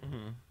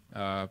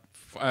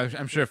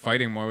 I'm sure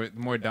fighting more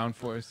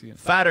downforce. You know.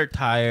 fatter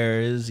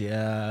tires.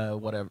 Yeah,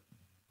 whatever.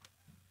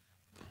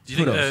 Do you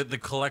Who think knows? the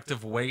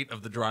collective weight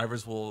of the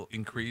drivers will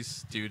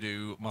increase due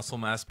to muscle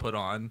mass put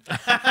on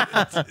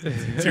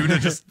due to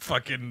just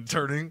fucking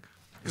turning?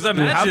 Because I would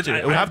have imagine, to.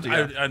 It would have to,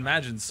 yeah. I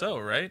imagine so,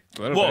 right?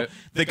 A little Well, bit.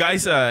 the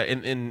guys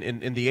in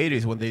the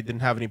 80s when they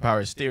didn't have any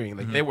power steering,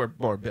 like they were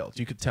more built.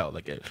 You could tell,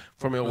 like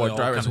Formula Well, One they all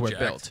drivers kinda were jacked.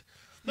 built.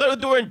 No,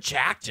 they weren't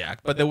jack,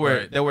 but they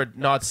were Right.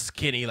 not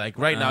skinny. Like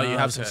right now, you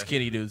have some okay.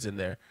 skinny dudes in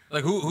there.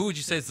 Like who would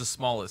you say is the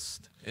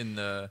smallest in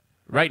the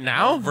Right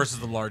now, versus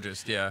the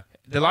largest? Yeah,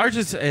 the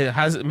largest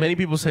has many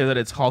people say that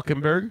it's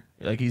Hulkenberg.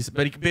 Like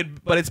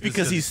but it's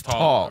because he's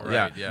tall. right,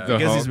 Yeah, yeah. The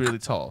because he's Hulk. really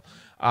tall.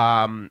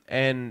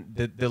 And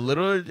the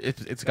little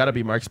it's got to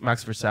be Max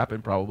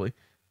Verstappen probably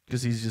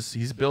because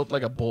he's built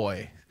like a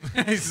boy.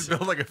 he's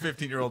built like a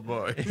 15-year-old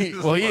boy.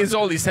 Well, he is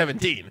only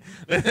 17.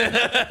 So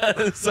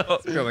I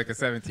feel like a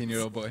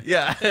 17-year-old boy.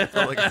 yeah.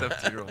 built like a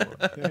 17-year-old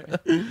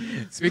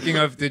boy. Speaking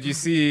of, did you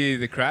see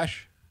the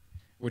crash?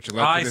 Which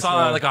led to I this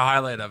saw one? like a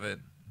highlight of it,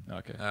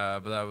 Okay.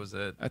 but that was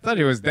it. I thought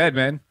he was dead,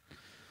 man.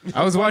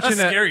 I was watching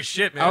That's it. scary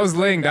shit, man. I was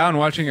laying down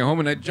watching it home,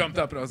 and I jumped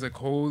up, and I was like,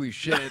 "Holy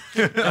shit!"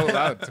 out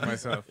loud to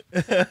myself.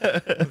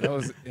 That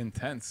was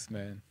intense,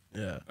 man.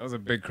 Yeah. That was a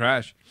big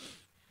crash.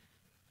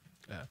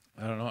 Yeah.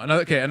 I don't know.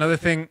 Another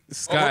thing. Oh,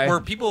 Sky. were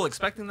people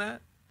expecting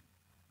that?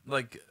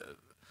 Like,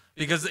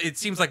 because it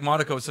seems like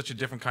Monaco is such a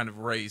different kind of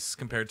race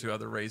compared to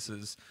other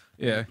races.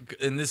 Yeah.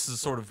 And this is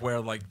sort of where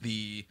like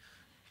the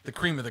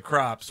cream of the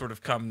crop sort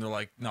of come. They're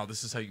like, no,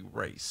 this is how you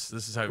race.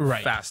 This is how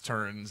Right. fast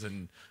turns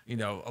and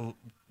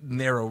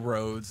narrow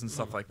roads and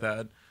stuff like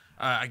that.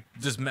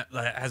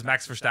 Has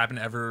Max Verstappen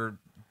ever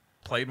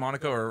played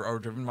Monaco or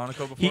driven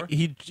Monaco before?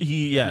 He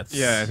yes.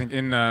 Yeah, I think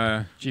in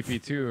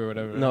GP2 or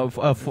whatever. No,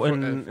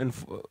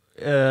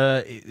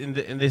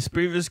 in this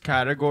previous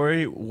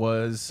category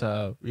was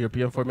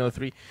European Formula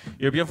 3.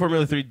 European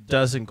Formula 3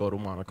 doesn't go to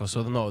Monaco,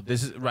 so no,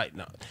 this is right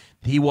now.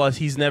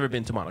 He's never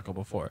been to Monaco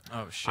before.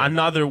 Oh shit!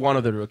 Another one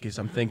of the rookies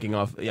I'm thinking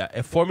of. Yeah,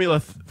 a Formula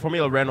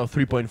Renault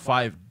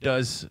 3.5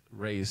 does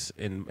race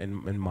in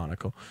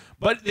Monaco,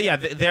 but yeah,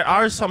 there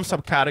are some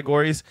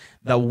subcategories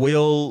that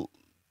will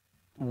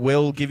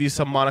give you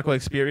some Monaco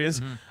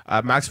experience.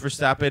 Max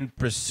Verstappen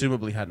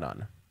presumably had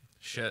none.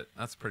 Shit,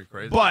 that's pretty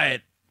crazy.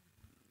 But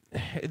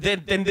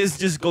then this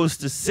just goes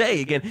to say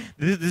again,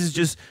 this is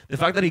just the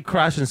fact that he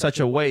crashed in such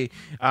a way.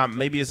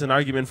 Maybe it's an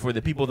argument for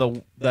the people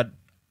that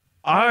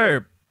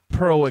are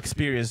pro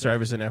experienced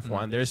drivers in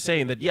F1. They're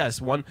saying that yes,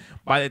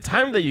 by the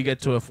time that you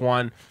get to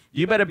F1,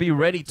 you better be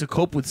ready to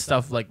cope with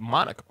stuff like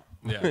Monaco.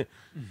 Yeah.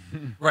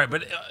 Right,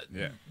 but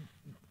Yeah.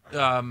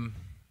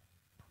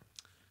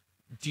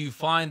 do you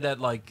find that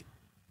like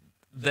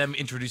them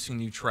introducing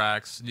new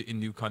tracks in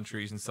new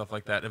countries and stuff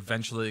like that,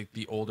 eventually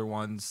the older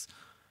ones,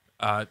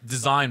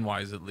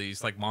 design-wise at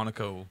least, like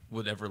Monaco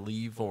would ever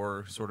leave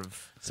or sort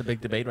of? It's a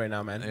big debate right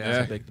now, man. Yeah.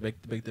 It's a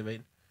big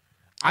debate.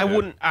 I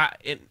wouldn't.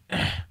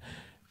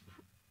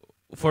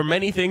 For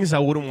many things, I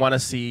wouldn't want to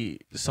see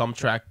some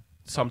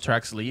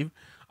tracks leave.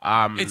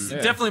 It's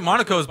definitely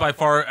Monaco is by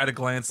far at a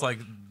glance like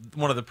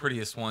one of the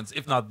prettiest ones,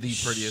 if not the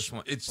prettiest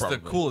one. It's Probably,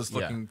 the coolest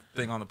looking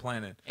thing on the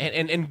planet.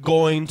 And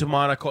going to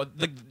Monaco,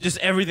 just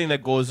everything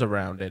that goes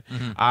around it.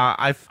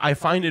 I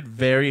find it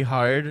very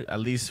hard,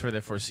 at least for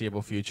the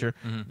foreseeable future,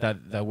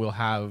 that we'll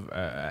have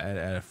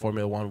a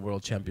Formula One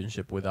World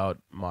Championship without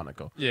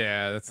Monaco.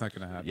 Yeah, that's not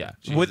gonna happen. Yeah,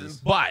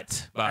 Jesus.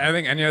 but I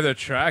think any other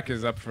track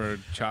is up for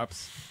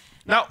chops.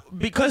 now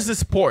because the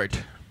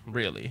sport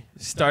really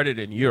started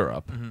in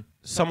Europe,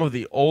 some of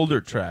the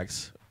older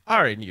tracks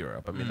are in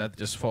Europe. I mean, that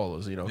just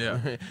follows,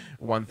 Yeah.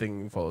 one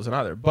thing follows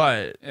another.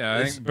 But Yeah,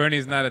 I think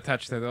Bernie's not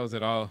attached to those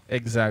at all.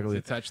 exactly.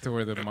 He's attached to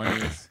where the money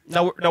is.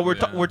 Now we're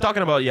Yeah. we're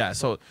talking about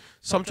so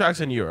some tracks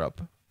in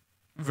Europe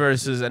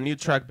versus a new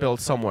track built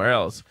somewhere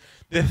else.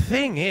 The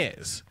thing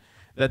is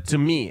that to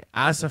me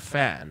as a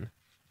fan,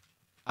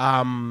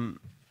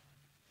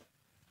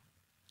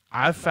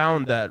 I've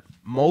found that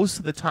most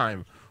of the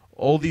time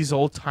all these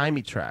old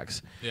timey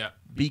tracks, Yeah.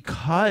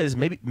 because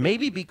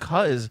maybe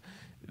because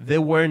they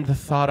weren't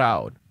thought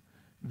out.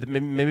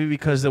 Maybe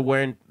because they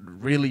weren't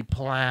really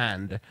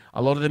planned.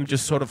 A lot of them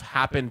just sort of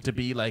happened to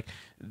be like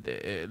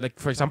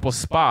for example,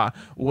 Spa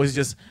was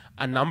just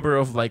a number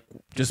of like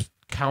just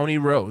county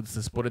roads.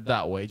 Let's put it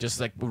that way. Just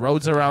like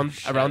roads around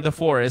the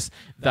forest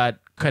that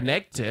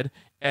connected.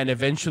 And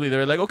eventually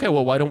they're like, okay,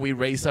 well, why don't we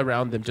race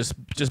around them? Just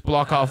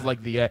block off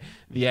like the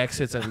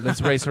exits and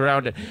let's race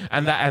around it.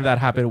 And that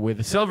happened with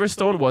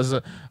Silverstone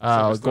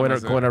was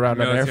going around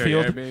an military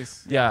airfield.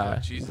 airbase. Yeah,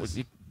 Oh, Jesus.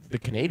 the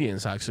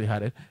Canadians actually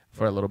had it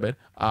for a little bit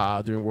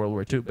during World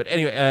War II. But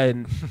anyway,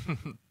 and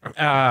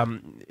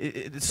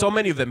so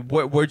many of them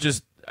were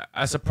just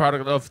as a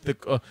product of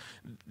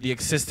the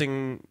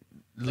existing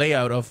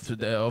layout of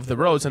the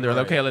roads, and they were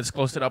like, Right. okay, let's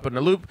close it up in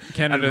a loop. and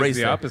Canada's race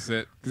the there.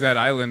 opposite. 'Cause that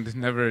island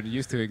never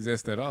used to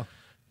exist at all.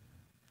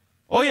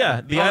 Oh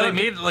yeah, the Oh, island.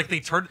 they made like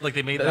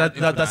they made that.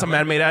 That's a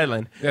man-made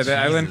island. Yeah, the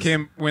island Jesus.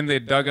 came when they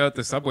dug out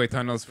the subway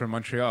tunnels from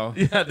Montreal.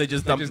 Yeah, they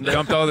just They dumped. just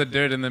dumped all the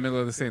dirt in the middle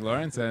of the St.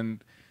 Lawrence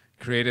and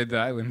created the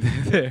island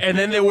there. And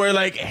then they were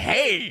like,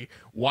 "Hey,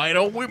 why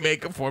don't we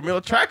make a Formula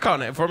One track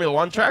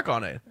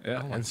on it?"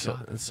 Yeah, And so,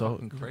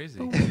 Fucking crazy.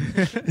 it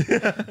was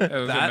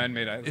a That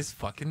man-made island. is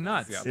fucking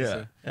nuts.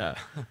 Yeah. yeah.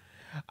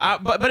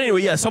 But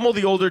anyway, yeah, some of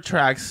the older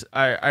tracks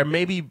are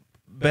maybe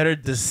better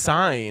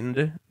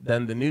designed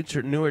than the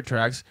newer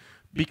tracks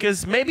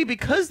because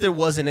there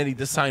wasn't any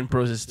design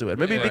process to it.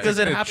 Maybe Yeah, because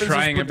it they're happens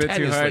trying a bit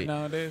too hard spontaneously.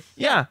 nowadays.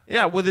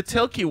 Yeah, with the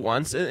Tilke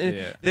ones,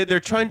 Yeah. they're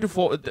trying to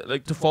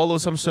follow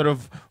some sort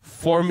of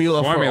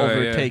formula for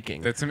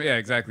overtaking. Yeah,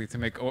 exactly. To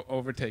make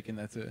overtaking,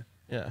 that's it.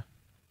 Yeah.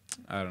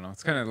 I don't know.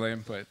 It's kind of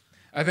lame, but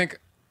I think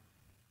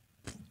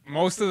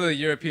most of the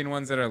European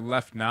ones that are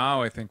left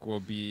now, I think, will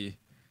be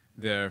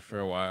there for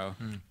a while.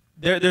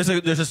 There's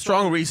a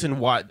strong reason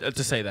why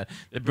to say that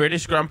the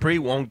British Grand Prix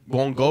won't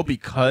go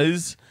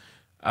because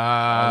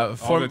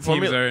All the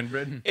teams are in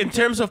Britain. in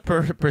terms of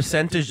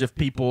percentage of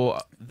people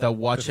that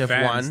watch The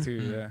fans F1 too,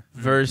 yeah.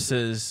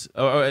 versus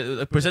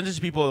percentage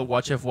of people that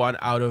watch F1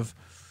 out of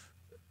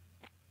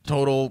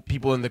total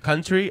people in the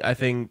country, I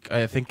think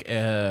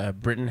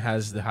Britain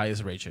has the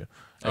highest ratio.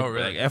 Oh,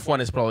 really? Like F1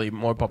 is probably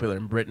more popular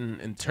in Britain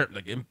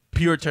in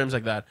pure terms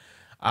like that,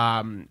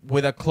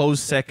 with a close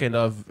second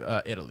of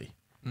Italy.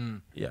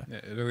 Yeah. Yeah,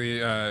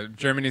 Italy,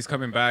 Germany's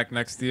coming back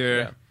next year.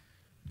 Yeah.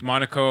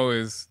 Monaco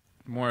is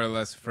more or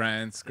less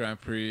France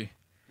Grand Prix.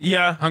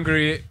 Yeah.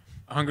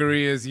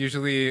 Hungary is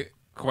usually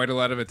quite a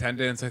lot of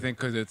attendance, I think,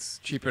 because it's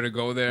cheaper to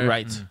go there.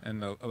 Right.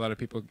 And a lot of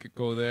people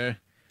go there.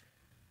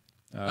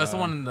 That's the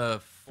one in the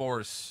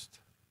forest.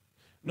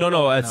 No,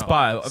 it's No.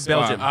 Spa, Spa.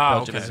 Belgium. Ah,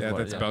 Belgium okay. is Yeah, what-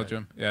 that's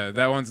Belgium. Yeah,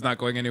 that one's not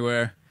going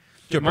anywhere.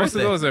 Your Most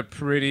birthday. of those are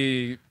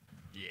pretty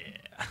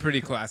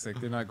classic.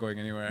 They're not going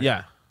anywhere.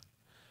 Yeah.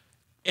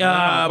 but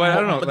I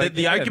don't know, but like,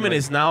 the yeah, argument like-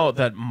 is now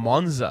that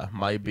Monza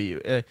might be.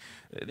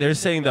 They're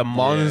saying that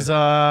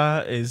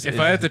Monza is. If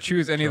I had to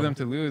choose any of them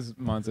to lose,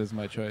 Monza is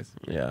my choice.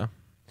 yeah,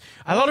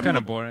 a lot of Kind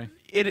people. of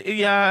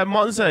boring.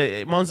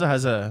 Monza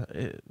has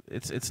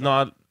it's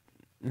not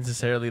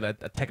necessarily like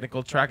a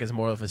technical track. It's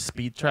more of a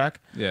speed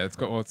track. Yeah, it's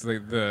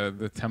like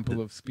the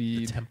temple of The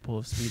speed. temple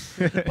of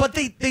speed. But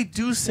they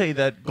do say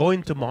that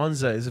going to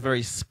Monza is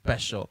very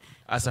special.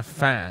 As a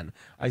fan,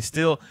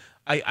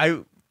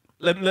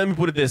 let me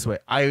put it this way.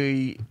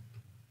 I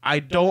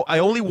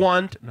only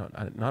want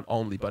not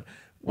only, but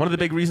one of the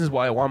big reasons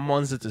why I want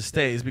Monza to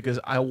stay is because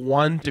I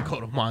want to go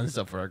to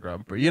Monza for a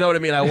Grand Prix. You know what I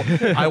mean?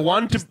 I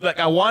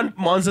want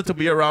Monza to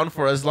be around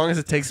for as long as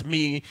it takes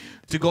me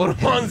to go to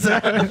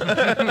Monza.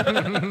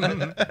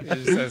 You're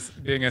just as,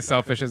 being as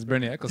selfish as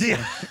Bernie Ecclestone.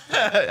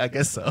 Yeah, I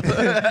guess so.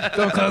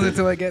 Don't close it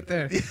till I get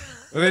there.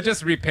 Well, they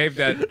just repaved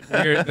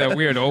that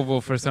weird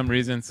oval for some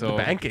reason. So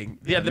Banking.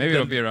 Yeah, maybe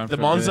it'll be around the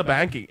for a Monza bit.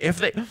 banking. If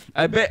they,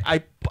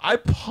 I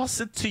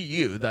posit to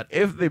you that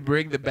if they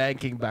bring the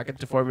banking back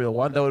into Formula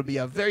One, that would be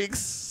a very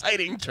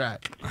exciting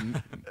track.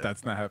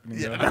 That's not happening.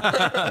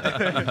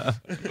 Yeah,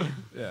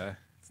 yeah,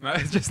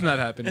 it's just not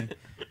happening.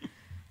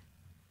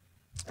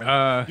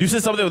 You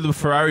said something with the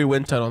Ferrari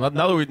wind tunnel.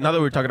 Now that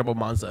we're talking about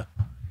Monza.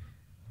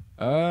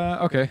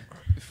 Okay.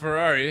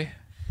 Ferrari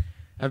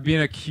have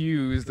been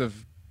accused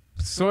of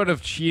sort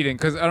of cheating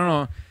because I don't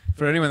know.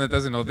 For anyone that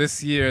doesn't know,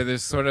 this year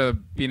there's sort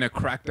of been a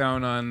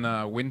crackdown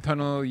on wind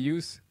tunnel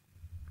use,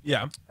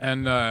 Yeah.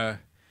 and I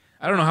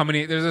don't know how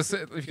many.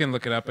 If you can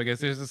look it up, I guess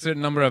there's a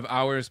certain number of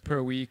hours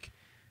per week,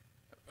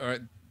 or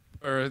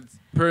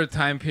per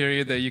time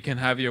period that you can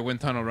have your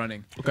wind tunnel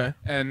running. Okay.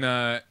 And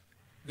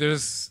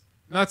there's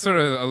not sort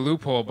of a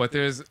loophole, but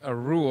there's a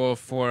rule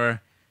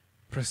for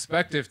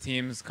prospective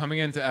teams coming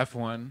into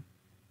F1.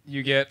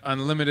 You get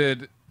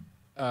unlimited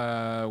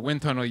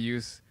wind tunnel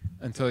use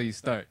until you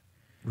start.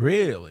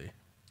 Really?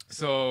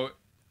 So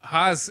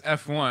Haas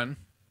F1,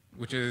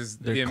 which is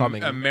They're the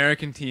coming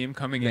American team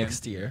coming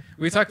Next in. year.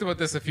 We talked about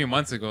this a few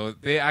months ago.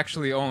 They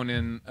actually own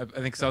in, I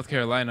think, South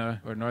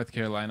Carolina or North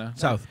Carolina.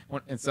 South.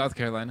 In South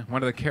Carolina,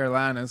 one of the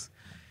Carolinas.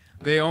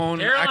 They own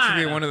Carolina.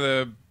 actually one of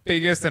the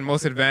biggest and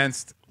most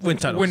advanced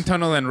Wind tunnels. wind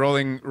tunnel and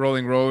rolling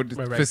road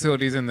Right.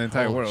 facilities in the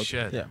entire Holy world.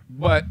 shit. Yeah.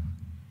 But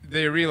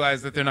they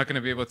realized that they're not going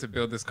to be able to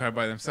build this car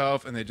by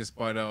themselves, and they just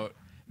bought out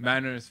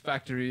Mannor's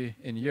factory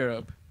in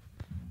Europe.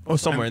 Or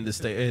somewhere in the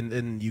state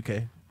in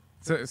UK.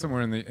 So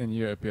somewhere in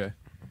Europe, yeah.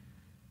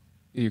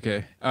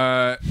 UK.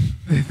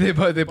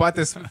 They bought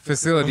this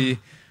facility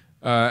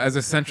as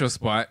a central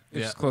spot,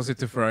 which is closer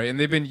to Ferrari, and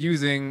they've been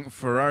using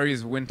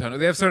Ferrari's wind tunnel.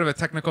 They have sort of a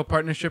technical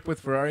partnership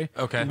with Ferrari.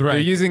 Okay. Right. They're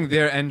using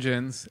their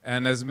engines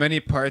and as many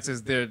parts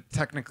as they're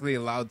technically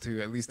allowed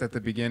to, at least at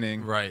the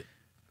beginning, Right.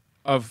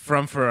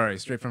 from Ferrari,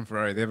 straight from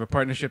Ferrari. They have a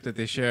partnership that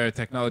they share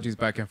technologies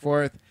back and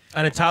forth.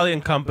 An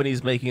Italian company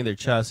is making their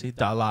chassis,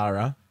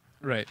 Dallara.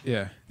 Right.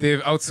 Yeah. They've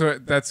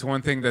outsourced. That's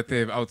one thing that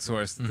they've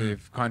outsourced.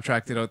 They've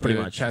contracted out Pretty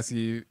the much.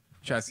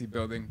 chassis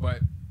building, but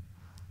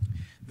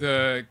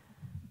the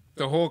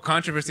whole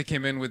controversy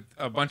came in with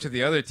a bunch of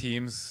the other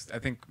teams. I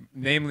think,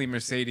 namely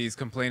Mercedes,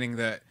 complaining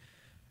that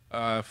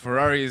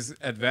Ferrari's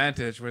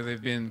advantage, where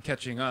they've been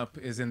catching up,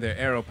 is in their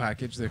aero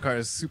package. Their car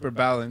is super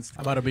balanced.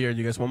 I'm out of beer. Do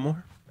you guys want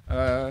more?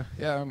 Yeah,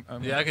 Yeah,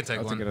 I can take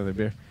I'll one. take another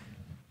beer.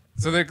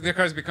 So their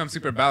cars become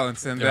super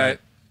balanced, and Right.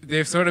 that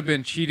they've sort of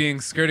been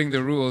cheating, skirting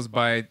the rules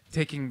by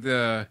taking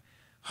the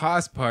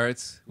Haas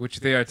parts, which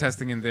they are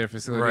testing in their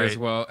facility as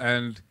Right. well,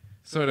 and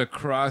sort of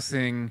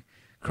crossing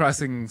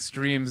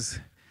streams,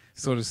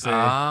 so to say.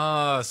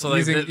 So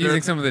like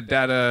using some of the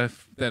data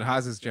that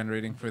Haas is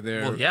generating for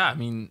their... Well, yeah. I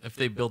mean, if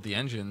they build the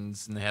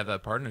engines and they have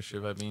that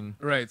partnership, I mean,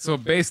 Right, so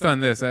based on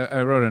this,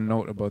 I wrote a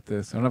note about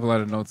this. I don't have a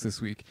lot of notes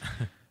this week.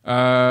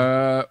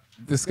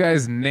 This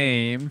guy's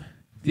name...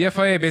 The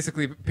FIA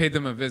basically paid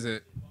them a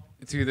visit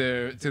to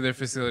their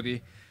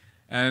facility,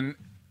 and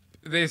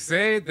they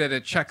say that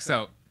it checks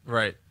out.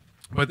 right.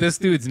 But this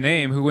dude's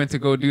name, who went to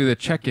go do the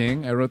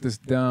checking, I wrote this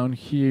down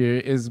here,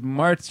 is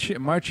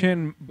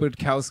Marcin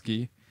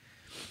Budkowski.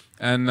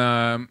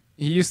 And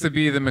he used to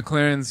be the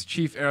McLaren's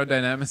chief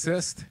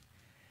aerodynamicist,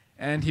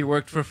 and he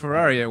worked for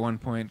Ferrari at one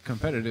point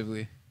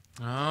competitively.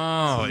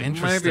 Oh, So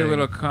interesting. Might be a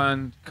little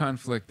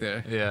conflict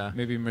there. Yeah.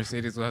 Maybe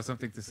Mercedes will have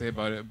something to say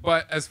about it.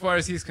 But as far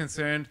as he's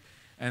concerned,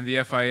 and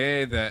the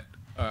FIA, that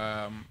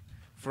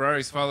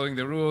Ferrari's following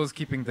the rules,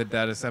 keeping the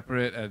data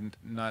separate, and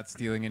not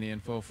stealing any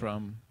info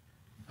from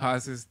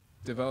Haas's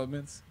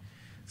developments.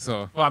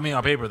 So Well, I mean,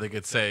 on paper they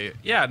could say,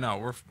 "Yeah, no,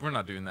 we're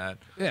not doing that."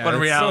 Yeah, but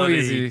in it's so reality,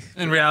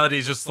 easy.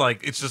 it's just like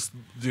it's just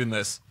doing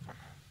this.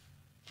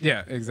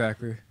 yeah,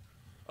 exactly.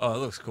 Oh, it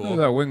looks Oh, cool.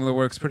 that winglet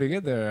works pretty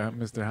good there,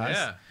 Mr. Haas.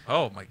 Yeah.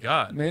 Oh my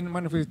God. Man,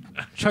 mind if we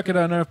chuck it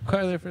on our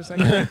car there for a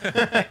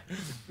second?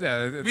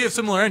 Yeah. We have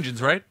similar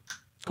engines, right?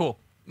 Cool.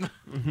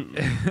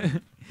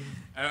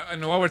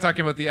 And while we're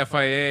talking about the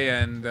FIA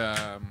and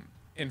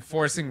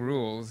enforcing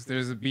rules,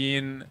 there's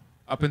been,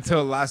 up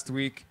until last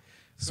week,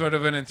 sort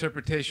of an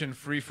interpretation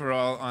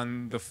free-for-all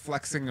on the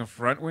flexing of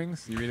front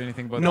wings. You read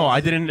anything about that? No,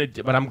 I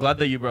didn't. But I'm glad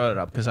that you brought it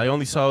up because I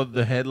only saw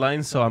the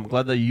headlines, so I'm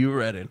glad that you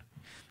read it.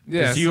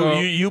 Yeah, 'Cause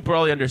you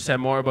probably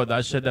understand more about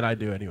that shit than I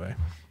do anyway.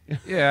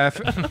 yeah.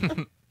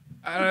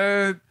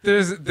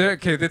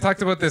 Okay, they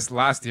talked about this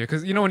last year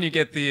because you know when you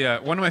get the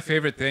one of my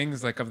favorite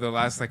things like of the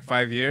last like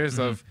 5 years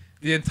of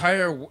the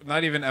entire,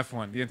 not even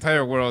F1, the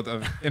entire world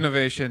of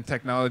innovation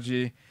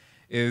technology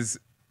is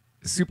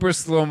super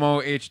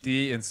slow-mo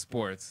HD in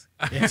sports.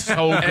 It's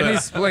so good. Any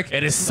like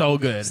It is so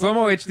good.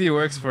 slow-mo HD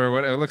works for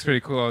what it looks pretty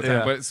cool all the time,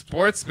 Yeah. but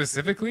sports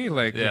specifically,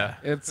 like Yeah.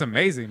 it's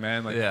amazing,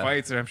 man. Like Yeah.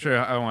 fights, or I'm sure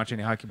I don't watch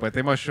any hockey, but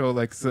they must show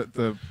like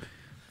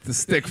the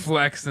stick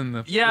flex and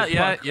the Yeah, the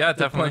yeah, puck. yeah,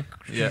 definitely.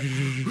 Yeah.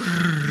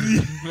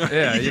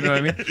 Yeah, you know what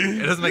I mean.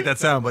 It doesn't make that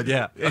sound, but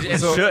yeah. It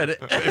So- should.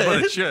 But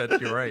it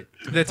should. You're right.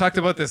 They talked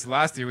about this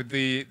last year with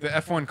the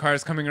F1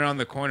 cars coming around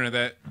the corner,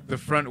 that the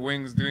front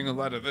wings doing a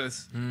lot of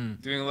this,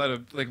 doing a lot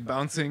of like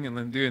bouncing and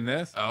then doing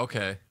this Oh,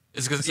 okay.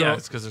 It's because So-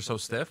 it's because they're so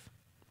stiff.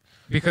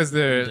 because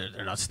They're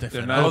not stiff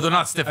they're enough. not Oh, they're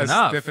not stiff as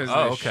enough. stiff as Oh,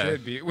 they okay.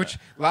 should be. Which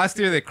last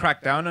year they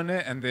cracked down on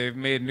it and they've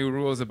made new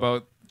rules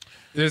about.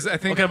 There's I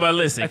think Okay, but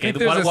listen, I okay, think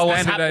there's a what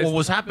standardized-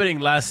 was happening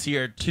last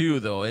year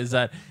too, though, is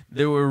that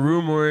there were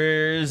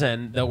rumors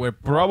and that were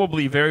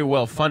probably very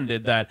well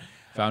funded that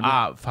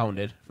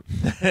founded.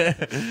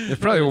 They're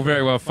probably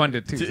very well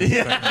funded too.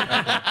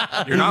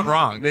 You're not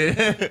wrong.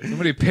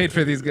 Somebody paid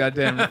for these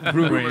goddamn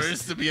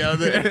rumors. to be out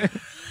there.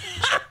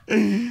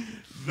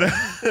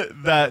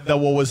 that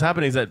what was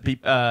happening is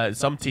that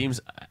some teams,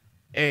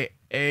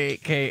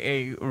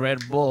 aka Red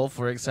Bull,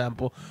 for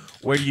example,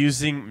 were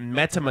using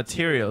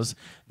metamaterials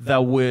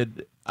that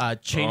would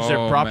change Oh, their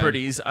man.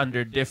 properties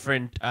under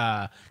different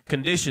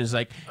conditions.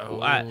 Like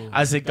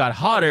as it got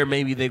hotter,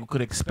 maybe they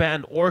could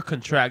expand or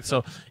contract.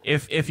 So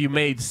if you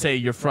made, say,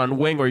 your front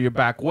wing or your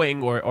back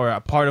wing or a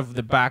part of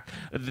the back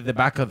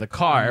of the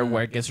car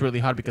where it gets really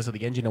hot because of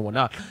the engine and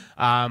whatnot.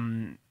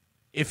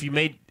 If you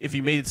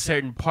made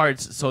certain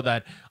parts so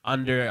that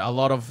under a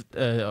lot of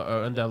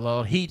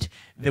heat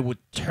they would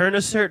turn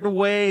a certain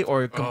way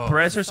or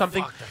compress or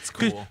something. fuck, that's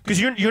cool. Because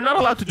you're not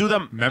allowed to do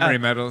them. Memory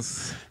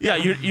metals. Yeah,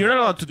 you're not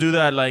allowed to do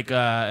that like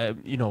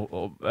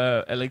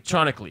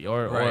electronically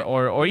or Right.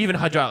 or even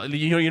hydraulic.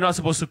 You're not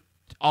supposed to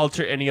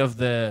alter any of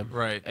the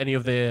Right.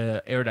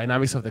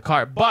 aerodynamics of the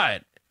car,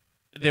 but.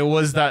 There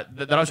was that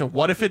option.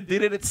 What if it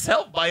did it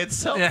itself by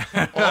itself,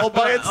 all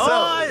by itself?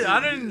 Oh, I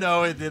didn't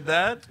know it did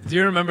that. Do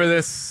you remember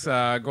this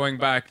going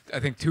back, I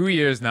think 2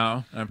 years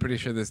now? I'm pretty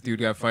sure this dude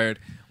got fired.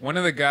 One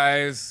of the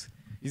guys,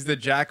 he's the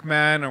jack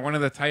man or one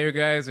of the tire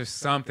guys or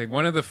something.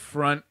 One of the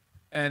front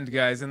end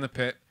guys in the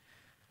pit.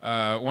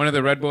 One of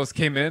the Red Bulls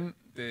came in,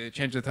 they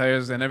changed the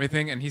tires and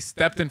everything, and he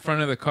stepped in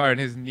front of the car and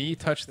his knee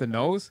touched the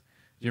nose.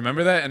 Do you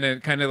remember that? And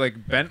it kind of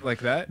like bent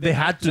like that. They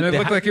had to. And it they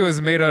looked had- like it was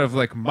made out of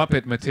like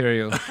Muppet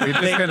material. They just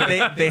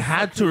kinda- they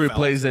had to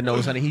replace the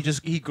nose, and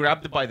he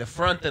grabbed it by the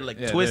front and like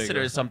Yeah, there twisted you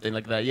it go. or something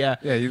like that. Yeah,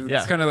 yeah, he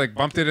just kind of like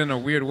bumped it in a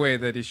weird way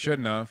that he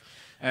shouldn't have.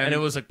 and it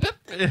was like,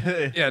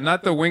 Yeah,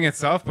 not the wing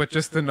itself, but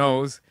just the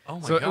nose. Oh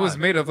my so it was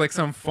God. made of like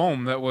some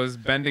foam that was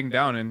bending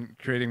down and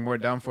creating more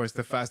downforce.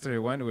 The faster it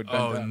went, it would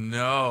bend Oh down.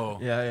 no.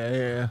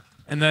 yeah.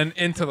 And then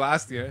into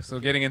last year,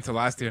 so getting into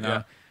last year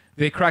now,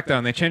 they cracked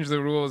down. They changed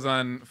the rules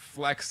on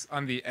flex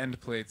on the end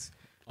plates.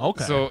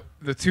 Okay. So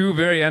the two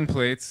very end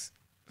plates,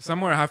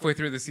 somewhere halfway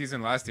through the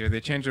season last year, they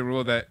changed the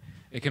rule that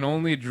it can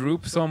only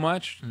droop so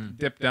much,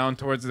 dip down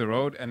towards the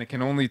road, and it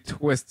can only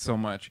twist so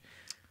much.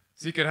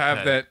 So you could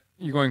have that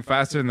you're going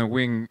faster than the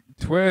wing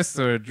twists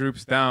or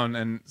droops down,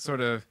 and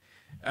sort of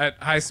at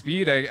high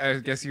speed, I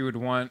guess you would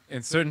want,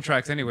 in certain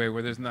tracks anyway,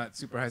 where there's not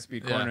super high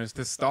speed corners,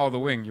 to stall the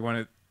wing. You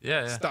want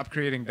to stop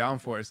creating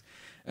downforce.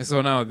 And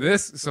so now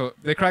so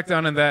they cracked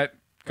down on that,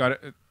 got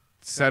it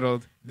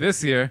settled.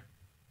 This year,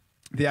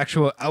 the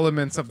actual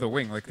elements of the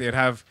wing, like they'd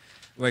have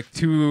like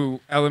two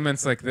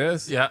elements like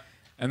this. Yeah.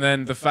 And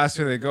then the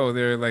faster they go,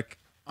 they're like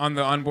on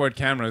the onboard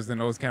cameras, the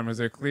nose cameras,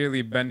 they're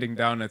clearly bending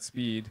down at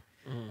speed.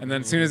 And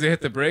then as soon as they hit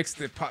the brakes,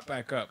 they pop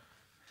back up.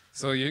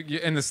 So you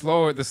in the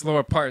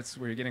slower parts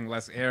where you're getting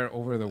less air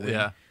over the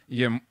wing,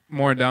 you get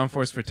more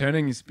downforce for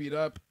turning. You speed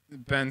up,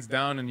 it bends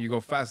down, and you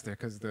go faster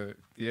because the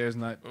air is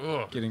not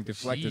getting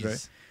deflected,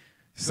 right?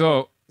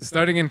 So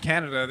starting in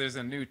Canada, there's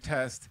a new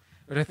test,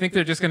 but I think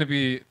they're just going to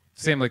be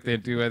same like they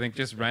do. I think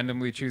just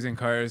randomly choosing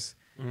cars.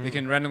 They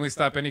can randomly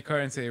stop any car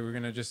and say, we're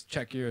going to just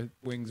check your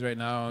wings right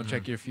now,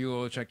 check your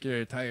fuel, check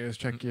your tires,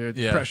 check your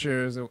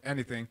pressures, or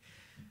anything.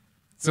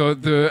 So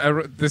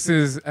this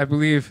is, I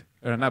believe,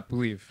 or not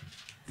believe,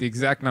 the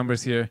exact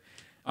numbers here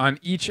on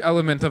each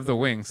element of the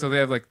wing. So they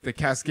have like the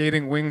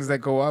cascading wings that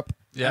go up,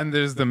 and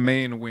there's the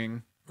main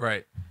wing.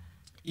 Right.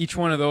 Each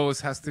one of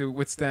those has to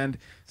withstand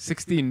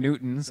 60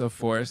 newtons of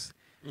force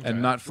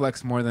and not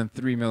flex more than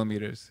 3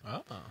 millimeters.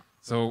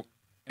 So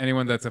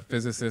anyone that's a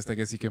physicist, I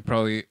guess you can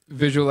probably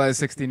visualize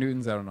 60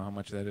 newtons. I don't know how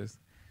much that is.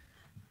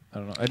 I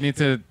don't know. I'd need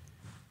to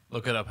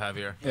look it up,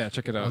 Javier. Yeah,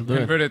 check it out.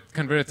 Convert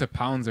it to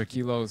pounds or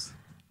kilos.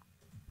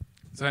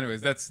 So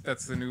anyways, that's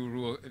the new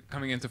rule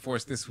coming into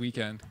force this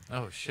weekend.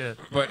 Oh shit!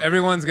 But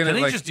everyone's gonna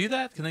Can they just do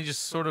that? Can they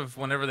just sort of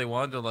whenever they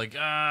want to like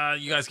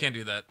you guys can't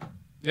do that?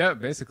 Yeah,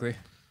 basically,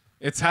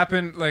 it's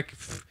happened like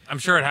I'm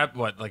sure it happened.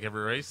 What, like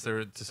every race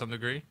or to some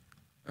degree?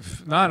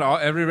 Not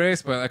every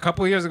race, but a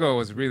couple of years ago it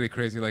was really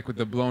crazy. Like with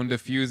the blown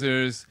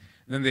diffusers,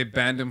 then they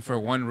banned them for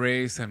one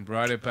race and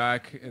brought it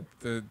back.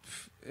 It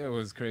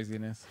was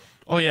craziness.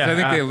 Oh yeah, so I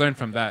think they learned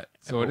from that.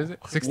 So what is it?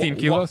 16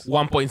 kilos?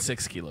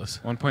 1.6 kilos.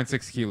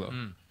 1.6 kilo.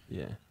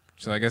 Yeah.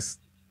 So I guess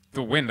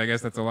the wind, I guess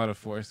that's a lot of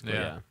force.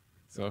 Yeah.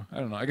 So I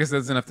don't know. I guess that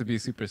doesn't have to be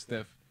super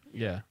stiff.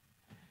 Yeah.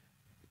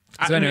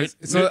 So anyways,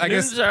 I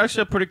guess newtons are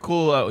actually a pretty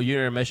cool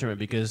unit of measurement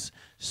because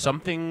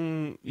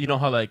something, you know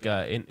how like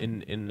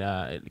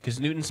because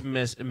newtons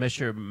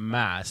measure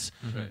mass,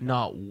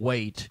 not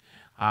weight,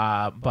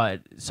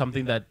 but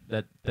something that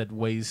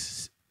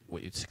weighs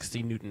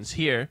 16 newtons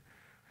here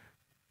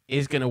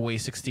is gonna weigh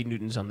 16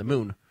 newtons on the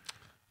moon.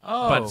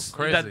 Oh, but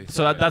crazy!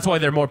 That's why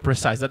they're more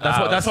precise.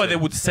 That's why they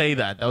would say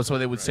that. That's why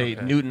they would say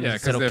newtons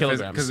instead of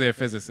kilograms. Because they're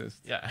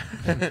physicists. Yeah,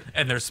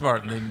 and they're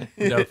smart and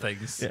they know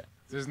things. Yeah.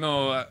 There's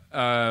no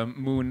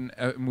moon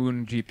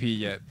GP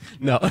yet.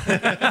 No.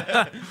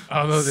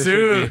 Although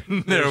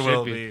soon there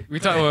will be.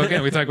 We talked about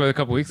it a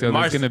couple weeks ago.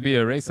 There's going to be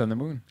a race on the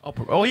moon.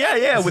 Oh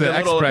yeah, with the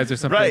X Prize or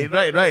something.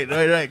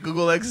 Right.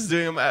 Google X is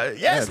doing them.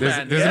 Yes,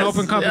 man. There's an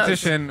open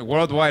competition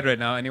worldwide right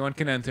now. Anyone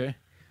can enter.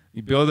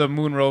 You build a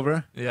moon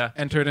rover. Yeah.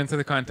 Enter it into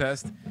the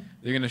contest.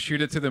 You're going to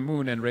shoot it to the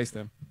moon and race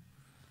them.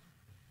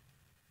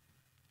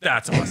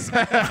 That's awesome.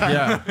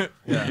 Yeah.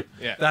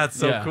 That's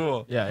so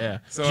cool. Yeah.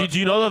 So, do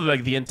you know that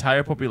like the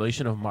entire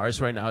population of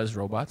Mars right now is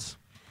robots?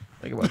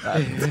 Think about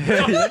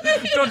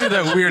that. Don't do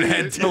that weird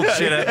head tilt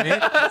shit at me.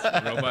 It's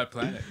a robot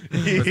planet.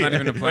 It's not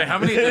even a planet.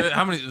 Wait,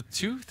 how many?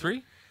 2,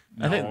 3?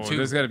 No, I think 2.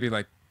 There's got to be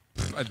like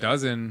a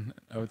dozen.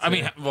 I would say. I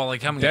mean, well,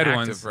 like how many dead active,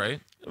 ones,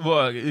 right?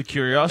 Well,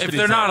 curiosity. If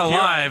they're not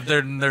alive,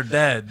 they're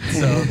dead.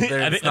 So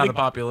it's not a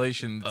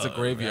population; it's a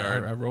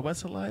graveyard. Are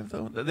robots alive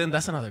though? Then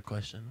that's another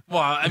question.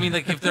 Well, I mean,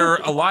 like if they're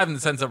alive in the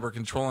sense that we're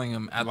controlling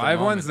them at live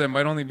the ones, there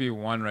might only be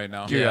one right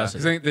now. Curiosity.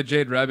 Because I think the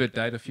Jade Rabbit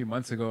died a few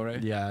months ago,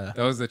 right? Yeah,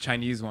 that was the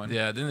Chinese one.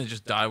 Yeah, didn't it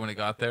just die when it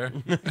got there?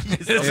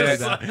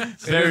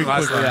 Very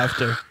quickly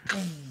after.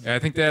 Yeah, I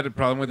think they had a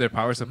problem with their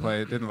power supply.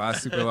 It didn't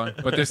last super long.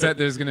 But they said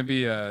there's going to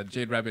be a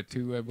Jade Rabbit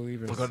 2, I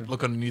believe.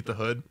 Look underneath the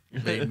hood.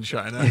 Made in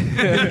China.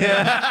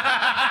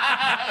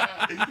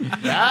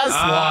 That's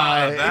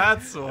why.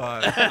 That's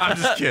why. I'm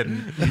just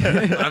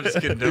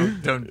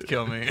kidding. Don't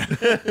kill me.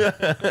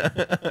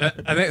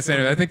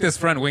 I think this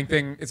front wing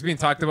thing, it's been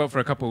talked about for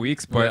a couple of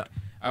weeks, but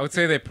I would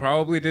say they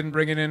probably didn't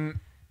bring it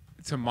in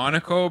to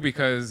Monaco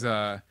because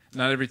not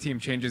every team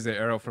changes their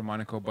aero for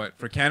Monaco. But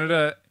for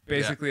Canada,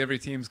 basically every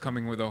team's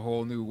coming with a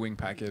whole new wing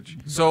package.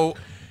 So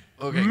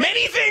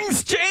many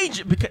things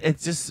change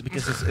because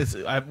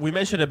we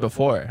mentioned it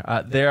before.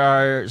 There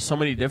are so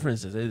many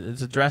differences.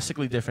 It's a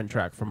drastically different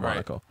track from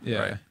Monaco. Yeah,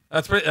 right.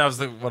 That was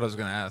what I was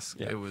going to ask.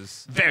 Yeah. It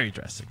was very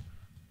drastic.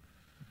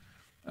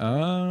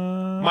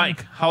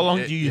 Mike, how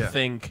long do you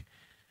think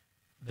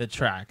the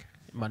track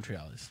in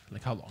Montreal is?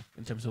 Like how long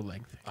in terms of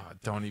length?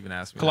 Don't even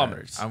ask me.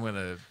 Kilometers. That. I'm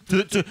gonna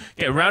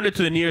round it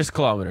to the nearest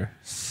kilometer.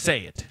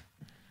 Say it.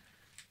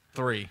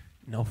 3.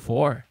 No,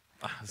 4.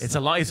 It's a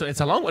long. It's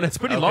a long one. It's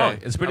pretty Okay. long.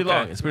 It's pretty Okay.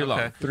 long. It's pretty long.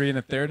 Okay. 3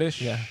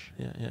 1/3ish. Yeah.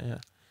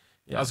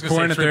 I was Four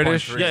going and to a say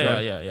third-ish.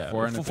 3.3. Yeah.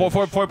 4 and a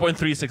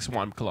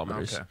 4.361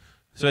 kilometers. Okay.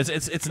 So it's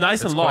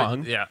nice and It's quite-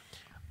 long. yeah.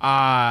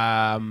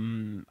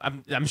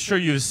 I'm sure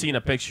you've seen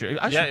a picture.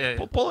 Actually,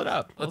 Yeah. Pull it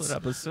up.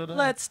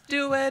 Let's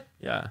do it.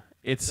 Yeah.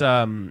 It's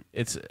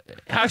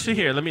actually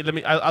here. Let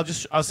me.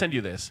 I'll send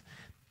you this.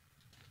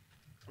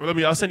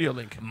 I'll send you a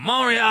link.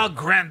 Montréal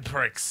Grand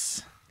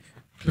Prix.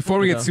 Before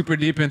we Yeah. get super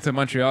deep into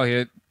Montreal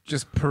here,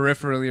 just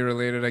peripherally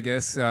related, I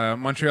guess.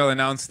 Montreal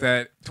announced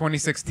that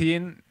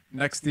 2016,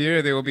 next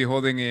year, they will be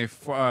holding a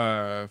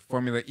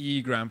Formula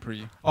E Grand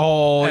Prix.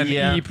 Oh An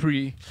yeah, E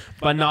Prix,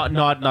 but not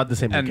the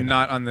same and weekend.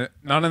 not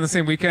on the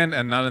same weekend,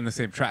 and not on the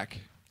same track.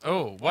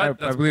 Oh, I what?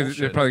 That's believe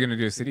bullshit. they're probably going to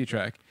do a city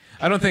track.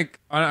 I don't think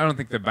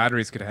the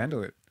batteries could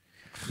handle it.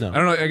 No. I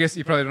don't know. I guess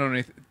you probably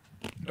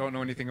don't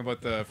know anything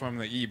about the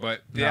Formula E,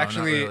 but they No, not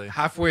actually really.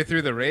 halfway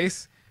through the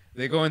race,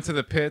 they go into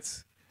the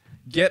pits,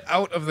 get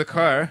out of the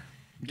car,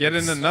 get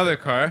in another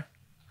car,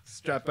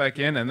 strap back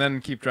in, and then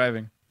keep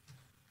driving.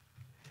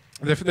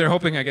 They're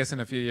hoping, I guess, in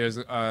a few years,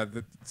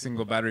 the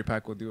single battery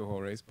pack will do a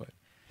whole race. But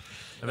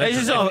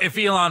It's just- if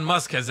Elon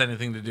Musk has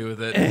anything to do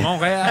with it,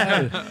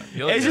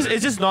 You'll it's get it.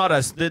 just not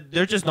as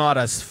they're just not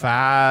as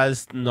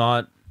fast.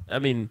 I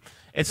mean,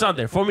 it's not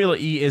there. Formula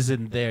E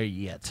isn't there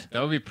yet.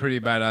 that would be pretty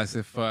badass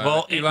if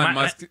Well, Elon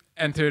Musk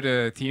entered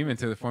a team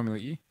into the Formula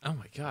E. Oh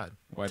my God,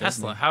 Why doesn't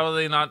Tesla. he? How are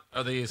they not?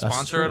 Are they a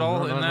sponsor That's at all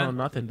no, in that? No,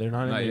 nothing. They're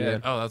not, Not in there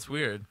yet. Oh, that's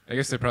weird. I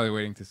guess they're probably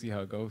waiting to see how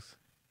it goes.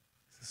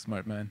 He's a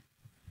smart man.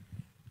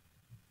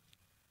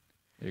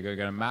 There you go.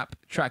 Got a map,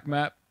 track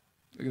map.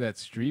 Look at that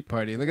street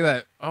party. Look at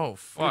that. Oh Look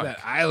fuck, at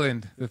that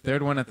island. The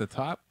third one at the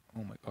top.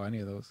 Oh my god, any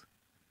of those.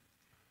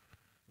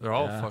 they're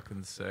all Yeah.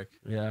 fucking sick.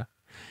 Yeah.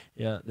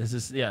 This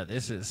is.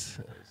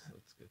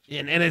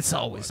 And it's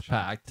always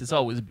packed. It's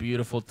always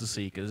beautiful to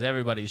see because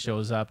everybody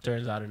shows up,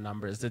 turns out in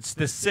numbers. It's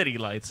the city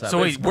lights up.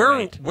 So It's wait, where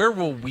great.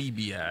 will we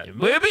be at?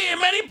 We'll be in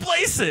many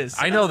places.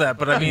 I know that,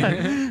 but I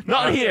mean,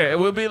 Not here. It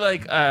will be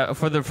like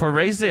for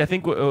race day. I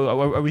think.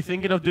 Are we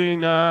thinking of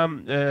doing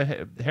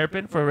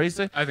hairpin for race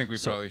day? I think we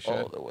probably should.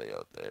 All the way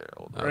out there.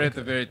 Right at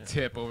the very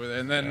tip over there,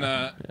 and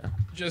then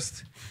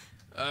just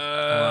hold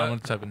on, I'm gonna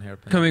type in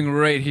hairpin. coming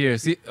right here.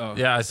 See? Oh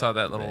Yeah, I saw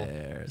that little.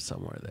 There,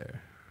 somewhere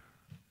there.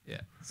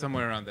 yeah,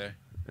 somewhere around there.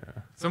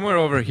 Somewhere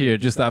over here,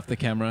 just off the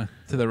camera,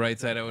 to the right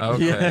side. I would.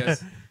 Okay.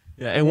 guess.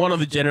 Yeah, in one of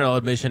the general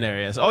admission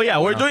areas. Oh yeah,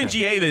 we're doing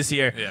GA this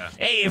year. Yeah.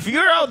 Hey, if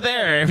you're out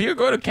there, if you're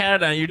going to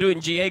Canada and you're doing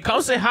GA,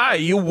 come say hi.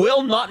 You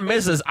will not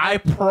miss us. I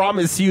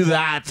promise you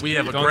that. We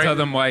have a Don't great. tell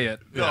them why yet.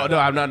 No,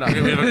 I'm not.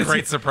 We have a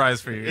great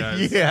surprise for you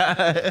guys.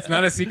 Yeah. It's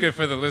not a secret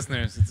for the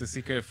listeners. It's a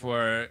secret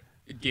for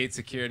gate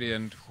security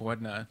and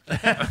whatnot.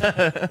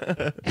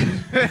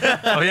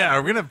 Oh yeah,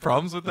 are we gonna have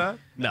problems with that?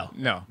 No,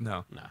 No,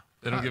 No,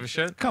 they don't give a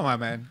shit. come on,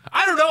 man.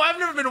 I don't know. I've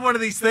never been to one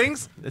of these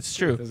things. it's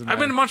true. Doesn't I've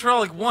been to matter. Montreal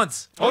like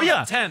once. Oh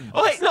yeah, 10.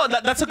 Oh hey, no,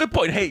 that's a good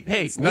point. Hey,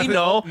 we nothing-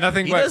 know.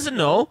 nothing He but- doesn't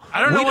know.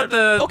 I don't know We what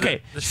the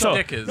so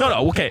shtick is.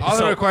 no. Okay, All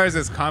so it requires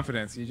is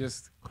confidence. You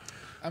just,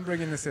 I'm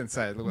bringing this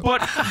inside. Look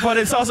what- but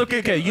it's also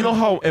okay. You know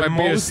how My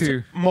beers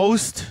too.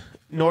 most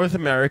North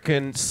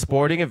American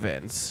sporting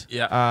events,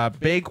 Yeah.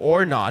 big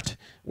or not,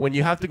 when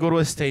you have to go to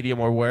a stadium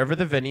or wherever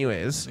the venue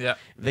is, Yeah.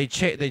 they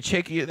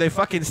check you. They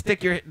fucking stick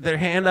their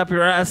hand up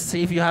your ass,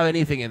 see if you have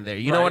anything in there.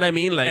 You know Right. what I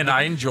mean? Like, And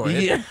I enjoy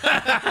it. Yeah.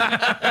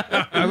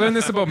 I learned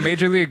this about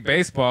Major League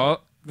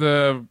Baseball.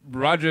 The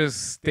Rogers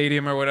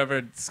Stadium or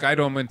whatever,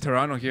 Skydome in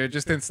Toronto here,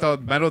 just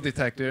installed metal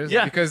detectors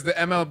Yeah. because the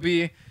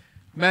MLB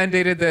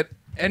mandated that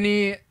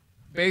any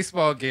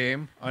baseball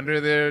game under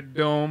their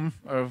dome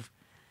of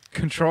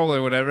control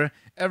or whatever,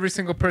 every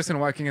single person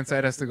walking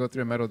inside has to go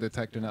through a metal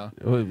detector now.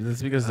 Well,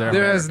 that's because they're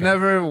There has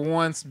American. never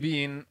once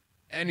been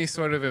any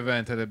sort of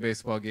event at a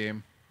baseball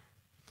game,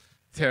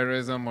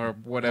 terrorism or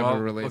whatever Well,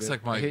 related. looks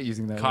like I my hate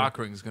using that cock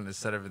ring's gonna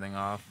set everything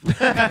off. No,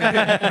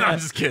 I'm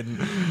just kidding.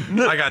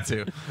 I got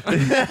to.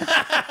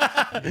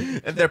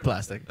 And they're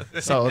plastic.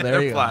 So there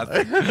They're you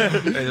plastic.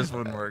 They just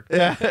wouldn't work. go.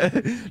 Yeah.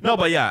 No,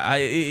 but yeah,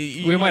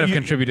 We might have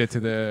contributed to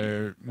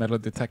the metal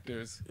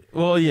detectors.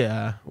 Well,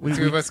 yeah, we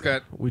Two of us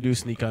got. we do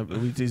sneak up.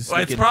 We do. Well, sneak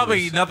it's into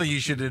probably this. nothing you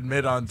should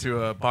admit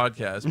onto a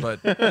podcast, but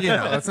you No,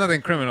 know, that's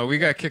nothing criminal. We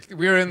got kicked.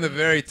 We were in the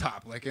very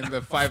top, like in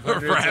the 500s,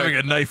 for having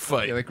like, a knife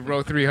fight. yeah, like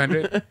row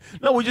 300.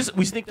 No, we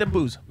sneak them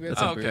booze. We had Oh,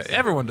 some okay, booze.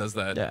 everyone does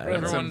that. Yeah, We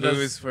had everyone some does.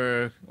 booze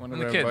for one of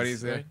the our kids,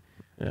 buddies there. right?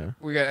 Yeah.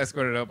 We got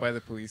escorted out by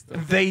the police. Though.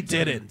 They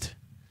didn't.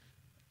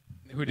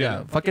 Who did?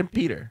 Yeah, fucking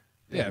Peter.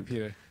 Yeah,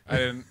 Peter. I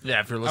didn't. Yeah,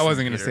 if you're listening, I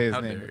wasn't gonna Peter, say his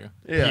how name. dare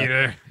you.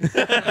 Yeah.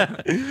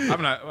 Peter.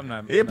 I'm not. I'm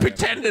not. He I'm not-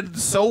 pretended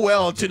so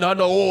well to not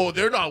know. Oh,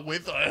 they're not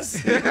with us.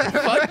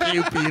 Fuck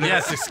you, Peter.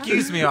 Yes,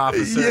 excuse me,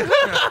 officer.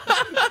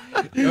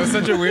 It was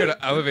such a weird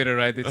elevator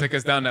ride. They took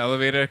us down the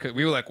elevator. 'Cause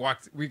we were like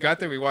we got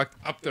there. We walked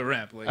up the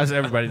ramp. Like, As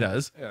everybody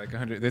does. yeah, like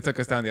 100. They took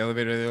us down the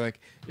elevator. They're like,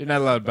 you're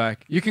not allowed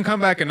back. You can come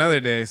back another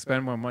day,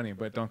 spend more money,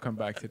 but don't come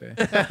back today.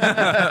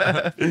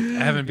 I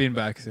haven't been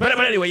back since. But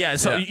anyway, yeah.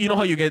 So you know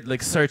how you get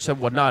like searched and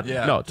whatnot.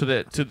 Yeah. No, to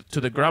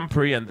the Grand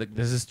Prix, and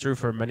this is true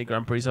for many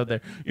Grand Prix out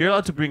there. You're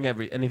allowed to bring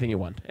anything you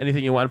want.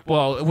 Anything you want.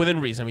 Well, within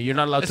reason. I mean, you're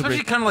not allowed Especially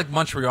to bring. kind of like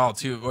Montreal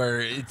too,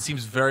 where it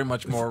seems very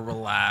much more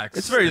relaxed.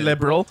 It's very and-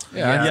 liberal.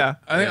 Yeah.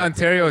 I think Yeah.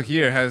 Ontario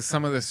here has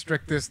some of the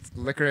strictest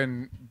liquor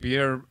and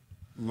beer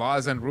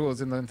laws and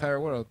rules in the entire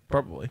world.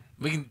 Probably.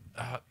 We can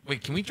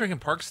wait. Can we drink in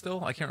parks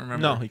still? I can't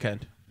remember. No, you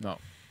can't. No.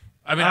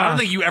 I mean, I don't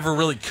think you ever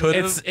really could.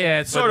 It's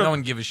but sort of. no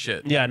one give a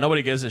shit. Yeah,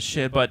 nobody gives a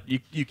shit, but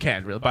you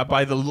can't really.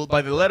 By the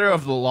letter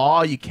of the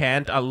law, you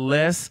can't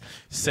unless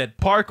said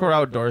park or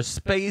outdoor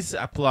space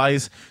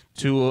applies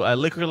to a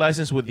liquor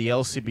license with the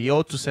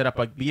LCBO to set up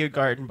a beer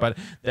garden. But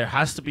there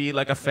has to be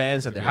like a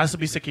fence and there has to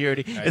be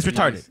security. It's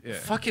retarded. Yeah.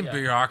 Fucking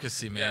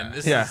bureaucracy, man. Yeah.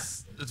 This Yeah.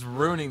 is it's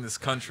ruining this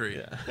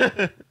country.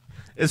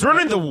 It's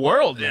ruining the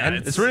world, Yeah, man.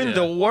 it's- It's ruining yeah.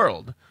 the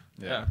world.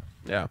 Yeah.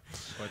 Yeah.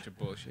 Bunch of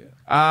bullshit.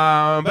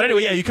 But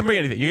anyway, yeah, you can bring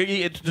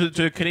anything.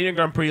 To Canadian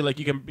Grand Prix, like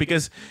you can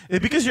because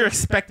you're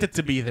expected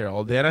to be there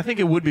all day, and I think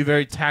it would be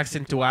very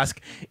taxing to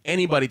ask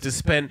anybody to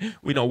spend,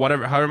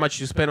 however much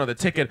you spend on the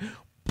ticket,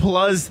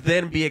 plus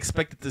then be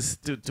expected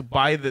to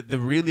buy the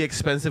really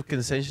expensive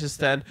concession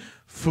stand,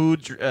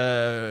 food,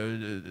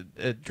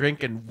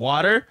 drink, and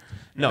water.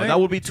 No, I think- that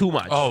would be too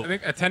much. Oh. I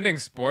think attending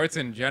sports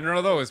in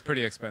general though is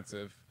pretty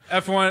expensive.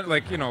 F1,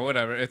 like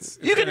whatever. It's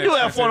you can kinda do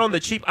expensive. F1 on the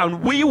cheap,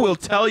 and we will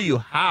tell you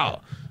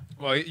how.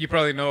 Well, you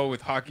probably know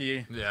with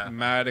hockey, Yeah.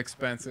 mad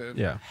expensive.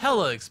 Yeah.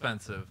 Hella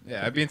expensive.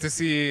 Yeah, I've been to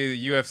see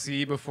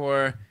UFC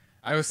before.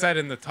 I was sat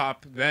in the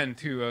top then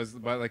too. I was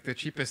about like the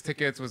cheapest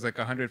tickets was like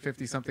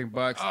 150 something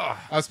bucks. Oh.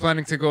 I was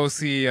planning to go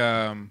see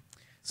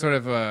sort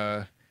of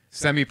a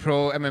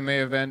semi-pro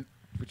MMA event,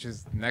 which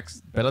is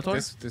next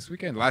Bellator? this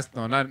weekend. Not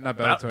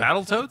Bellator.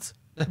 Battletoads?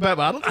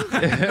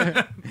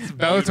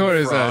 Bellator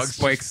is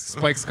Frogs.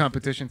 Spike's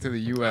competition to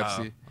the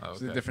UFC. Oh,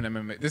 It's a okay. different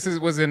MMA. This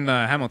was in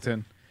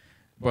Hamilton,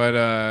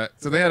 but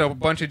so they had a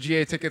bunch of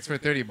GA tickets for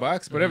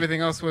 $30, but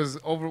everything else was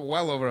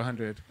well over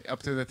 100,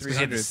 up to the Because you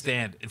had to 300.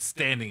 stand. And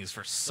standing is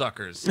for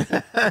suckers.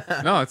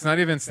 No, it's not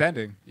even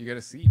standing. You get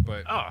a seat,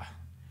 but Oh,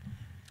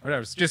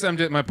 whatever. It's just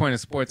my point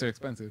is sports are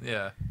expensive.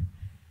 yeah.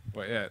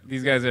 But yeah,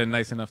 these guys are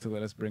nice enough to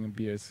let us bring them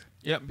beers.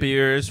 Yeah,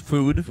 beers,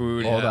 food,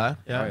 Food, all yeah. that.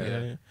 Yeah, Oh, yeah, yeah.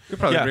 yeah. Could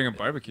probably Yeah. bring a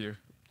barbecue.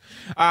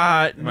 No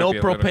Might be a little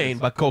propane,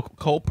 bit. but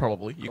coal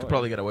probably. You Coal, could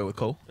probably get away with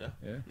coal. Yeah.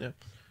 Yeah,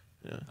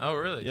 Oh,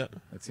 really? Yeah.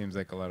 that seems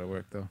like a lot of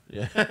work though.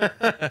 Yeah.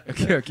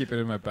 Okay, I'll keep it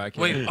in my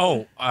backyard.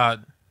 Wait.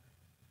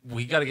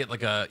 We got to get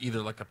like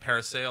either like a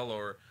parasail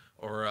or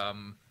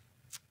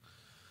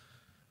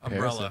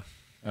umbrella.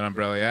 An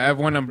umbrella. Yeah, I have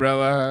one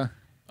umbrella.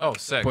 Oh,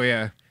 sick. But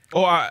yeah,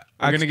 Oh, I'm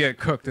gonna get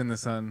cooked in the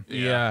sun.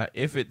 Yeah.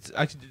 If it's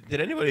actually,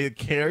 did anybody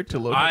care to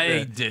look I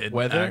at the did,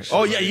 weather? actually.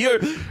 Oh yeah,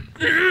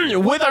 you're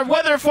with our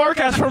weather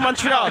forecast for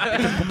Montreal.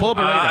 Pull up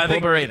a radar. I Pull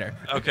think- up a radar.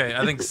 Okay,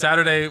 I think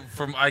Saturday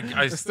from I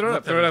Just throw it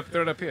up,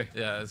 throw it up here.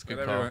 Yeah, it's a good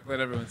Let call.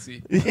 everyone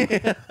see.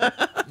 The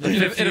It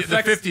 50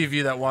 affects- 50 of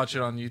you that watch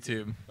it on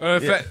YouTube.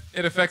 Well,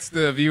 it affects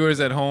the viewers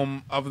at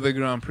home of the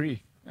Grand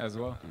Prix as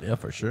well. Yeah,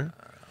 for sure.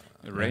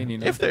 The rain, you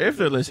know. If they're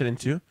listening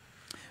to.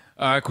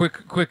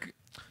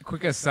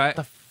 Quick aside.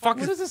 The fuck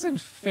What is is this in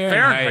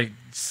Fahrenheit?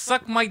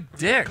 Suck my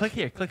dick. Click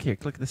here.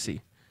 Click the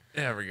C.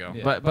 There we go.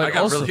 Yeah. But I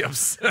got also, really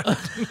upset.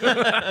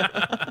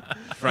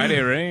 Friday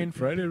rain.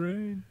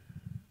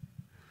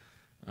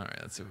 All right,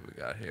 let's see what we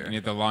got You here.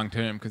 need the long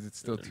term because it's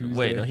still Tuesday.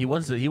 wait, no, he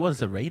wants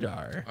the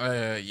radar.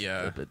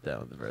 Yeah, A bit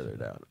down, further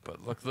down.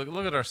 but look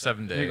at our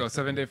 7 day. There you go.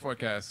 7-day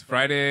forecast.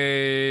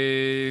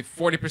 Friday,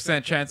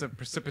 40% chance of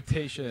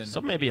precipitation.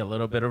 So maybe a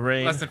little bit of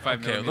rain. Less than 5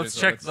 Okay,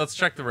 millimeters. let's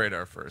check the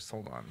radar first.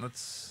 Hold on.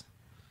 Let's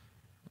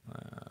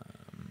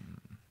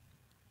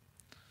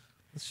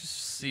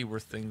just see where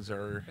things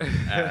are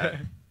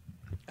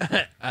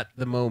at. At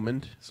the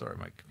moment. Sorry,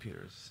 my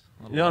computer's.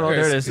 a little No, loud.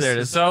 there it is. There it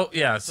is. So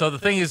yeah, so the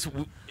thing is,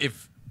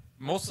 if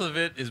most of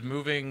it is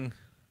moving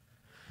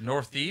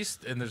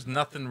northeast, and there's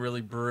nothing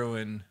really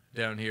brewing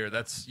down here,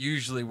 that's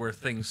usually where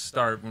things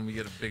start when we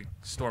get a big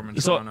storm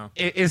in So Toronto.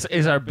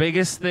 is our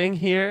biggest thing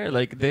here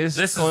like this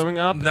This coming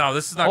is, up? No,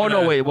 this is not. Oh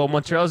gonna, no, wait. Well,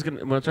 Montreal's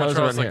Montreal's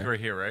around like here. right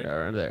here, right? Yeah,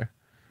 around there.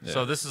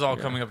 So this is all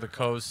coming up the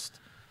coast.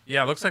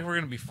 Yeah, it looks like we're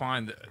gonna be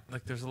fine.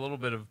 Like there's a little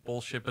bit of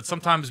bullshit, but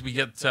sometimes we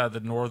get the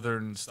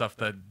northern stuff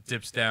that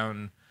dips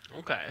down.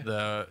 Okay.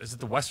 Is it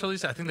the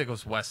westerlies? I think that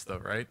goes west though,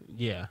 right?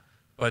 Yeah.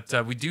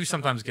 But we do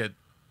sometimes get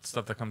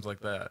stuff that comes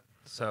like that.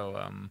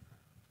 So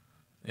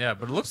yeah,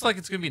 but it looks like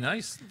it's gonna be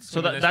nice. It's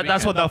So gonna be a that's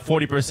nice what that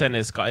 40%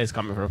 is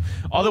coming from.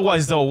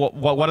 Otherwise, though,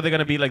 what are they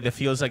gonna be like? The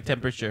feels like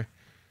temperature.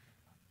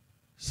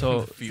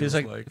 So Feels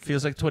like.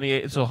 feels like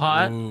 28. So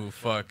hot. weekend. Ooh,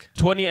 fuck.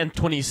 20 and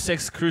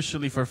 26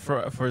 crucially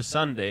for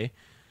Sunday.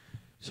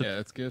 So yeah,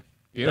 that's good.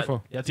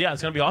 Beautiful. Yeah,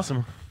 it's gonna be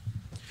awesome.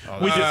 Oh,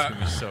 We that's just-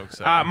 gonna be so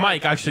exciting.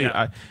 Mike, actually,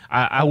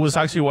 I was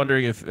actually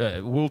wondering if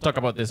we'll talk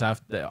about this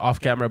after off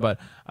camera, but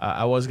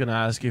I was gonna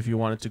ask if you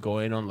wanted to go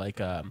in on like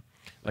a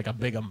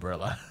big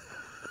umbrella.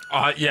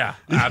 Yeah,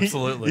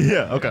 absolutely.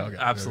 Okay.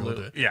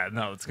 Absolutely. Yeah,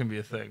 no, it's gonna be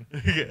a thing.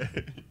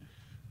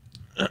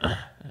 I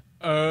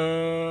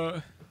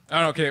don't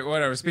know. Okay,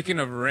 whatever. Speaking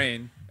of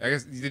rain, I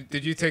guess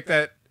did you take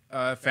that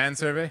fan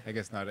survey? I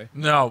guess not. Eh?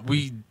 No,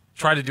 we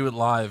tried to do it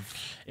live.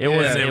 It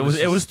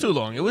Yeah, was too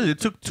long. It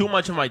took too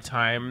much of my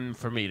time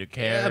for me to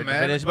care. Yeah, to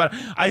man. finish, but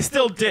I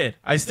still did.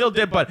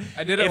 But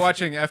I did it if-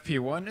 watching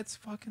FP1. It's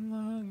fucking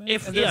long, man.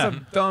 If- And there's yeah.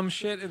 some dumb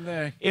shit in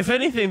there. If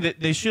anything,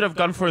 they should have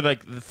gone for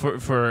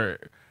for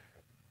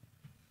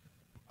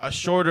a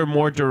shorter,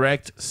 more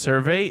direct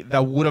survey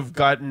that would have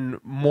gotten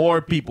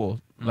more people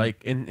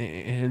like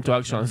into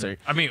action on Saturday.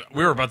 I mean,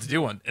 we were about to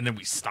do one, and then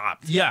we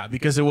stopped. Yeah,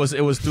 because it was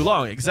too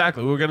long.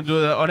 Exactly, we were gonna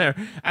do that on air,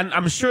 and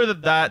I'm sure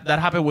that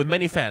happened with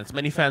many fans.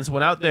 Many fans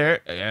went out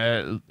there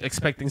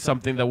expecting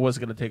something that was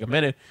gonna take a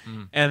minute,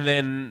 and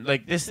then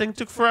like this thing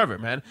took forever,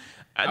 man.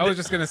 I was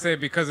just gonna say,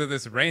 because of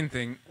this rain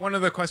thing, one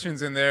of the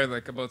questions in there,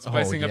 like about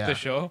spicing up yeah. the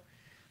show,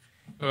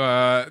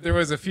 there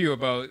was a few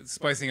about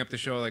spicing up the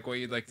show, like what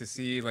you'd like to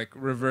see. Like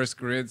reverse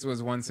grids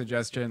was one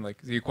suggestion.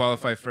 Like, do you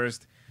qualify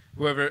first?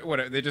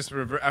 Whatever, they just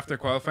after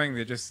qualifying,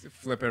 they just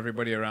flip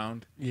everybody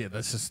around. Yeah,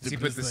 that's just So you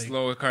put the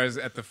slow cars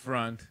at the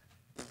front.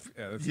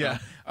 Yeah, that's dumb.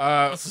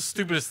 That's the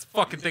stupidest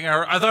fucking thing I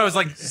heard. I thought it was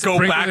like go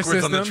Sprinkler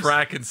backwards on the systems?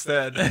 track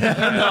instead.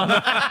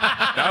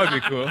 That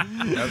would be cool.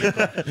 That'd be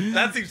cool.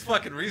 That seems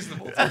fucking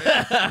reasonable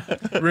to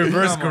me.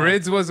 Reverse Come on.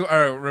 grids was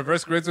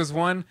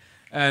one,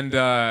 and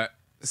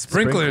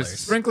sprinkler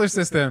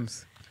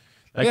systems.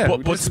 like Yeah, we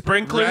put just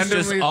sprinklers just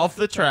randomly- off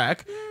the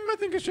track. I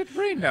think it should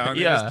rain now.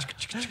 Yeah.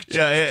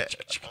 Yeah.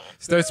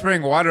 Start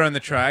spraying water on the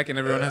track, and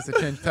everyone has to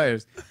change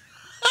tires.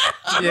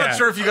 I'm not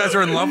sure if you guys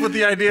are in love with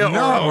the idea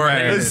No, or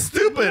man. hate It's it.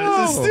 stupid. It's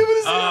the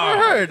stupidest thing I've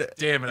ever heard.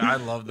 Damn it! I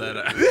love that.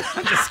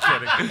 I'm just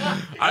kidding.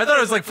 I thought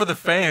it was like for the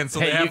fans, so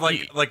Hey, they have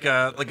you- like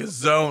a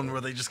zone where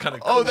they just kind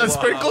of. Oh, the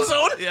sprinkle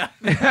zone?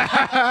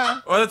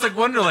 Yeah. Or that's like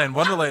Wonderland.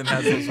 Wonderland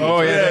has those.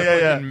 Oh yeah, Yeah,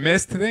 that yeah, fucking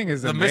mist thing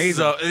is The mist amazing.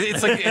 zone.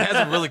 It's like it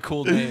has a really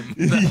cool name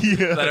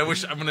that I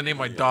wish I'm gonna name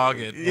my dog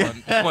it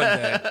one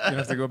day. You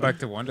have to go back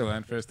to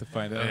Wonderland first to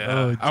find out.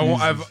 Yeah.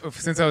 Oh,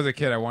 Since I was a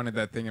kid, I wanted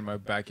that thing in my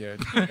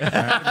backyard, in my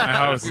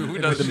house, Who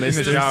in does the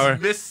it shower.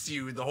 miss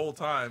you the whole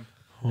time?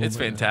 It's A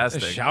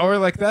fantastic. shower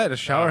like that, a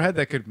shower head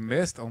that could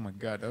mist. Oh my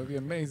god, that would be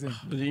amazing.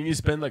 But then you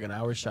spend like an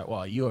hour shower.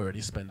 Well, you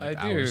already spend like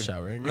I do. hours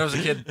showering. When I was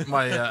a kid,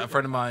 my a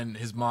friend of mine,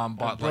 his mom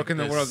bought Broken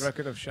like the this world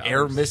record of showers.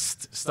 air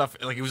mist stuff.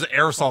 Like it was an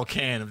aerosol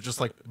can of just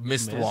like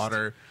mist Mist.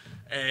 water.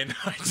 And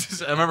I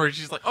remember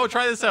she's like, "Oh,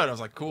 try this out." I was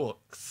like, "Cool."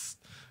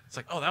 It's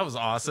like, "Oh, that was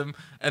awesome."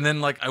 And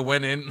then like I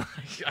went in,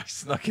 I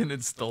snuck in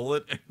and stole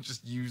it and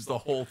just used the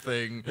whole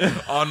thing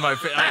on my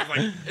face. I was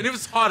like, and it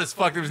was hot as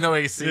fuck. There was no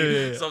AC,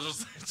 Yeah. so I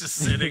was just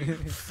sitting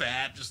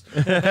fat, just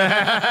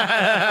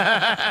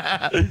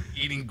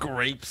eating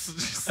grapes,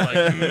 just like.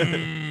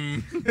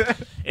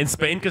 In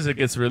Spain, because it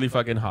gets really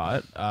fucking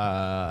hot,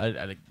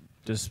 I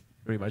just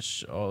pretty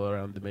much all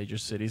around the major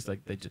cities,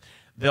 like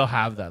they'll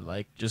have that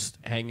like just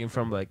hanging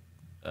from like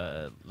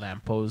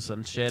lampposts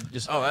and shit.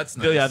 Just Oh, that's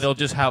nice. they'll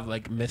just have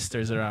like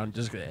misters around.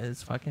 Just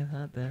it's fucking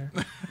hot there.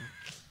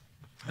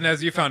 And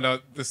as you found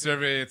out, the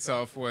survey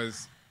itself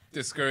was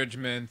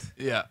discouragement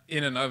Yeah.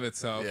 in and of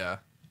itself. Yeah.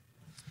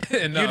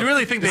 Enough. You'd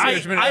really think they-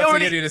 discouragement I enough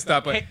already- to get you to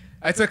stop. But Hey.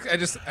 I took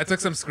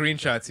some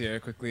screenshots here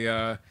quickly.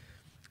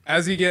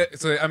 As you get,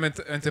 so I'm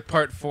into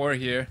part 4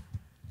 here.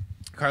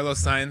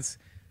 Carlos Sainz,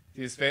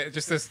 just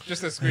a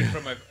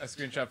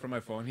screenshot from my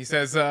phone. He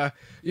says,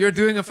 "You're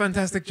doing a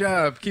fantastic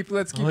job.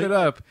 Let's keep it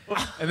up."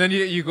 And then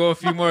you go a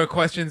few more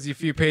questions, a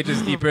few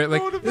pages deeper.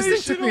 Like this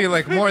thing took me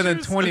like more than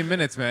 20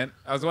 minutes, man.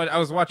 I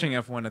was watching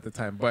F1 at the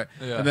time, but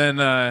Yeah. and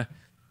then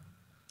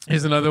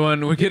here's another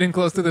one. We're getting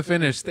close to the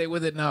finish. Stay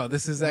with it now.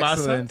 This is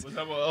excellent.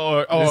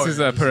 This is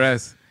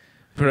Perez.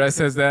 Perez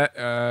says that.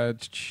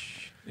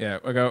 Yeah,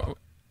 I go.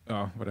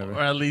 Oh, whatever.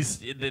 Or at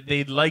least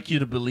they'd like you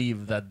to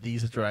believe that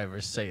these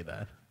drivers say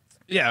that.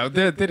 Yeah,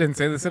 they didn't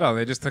say this at all.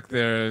 They just took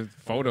their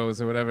photos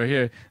or whatever.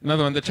 Here,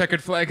 another one. The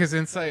checkered flag is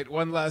in sight.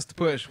 One last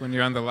push when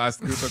you're on the last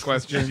group of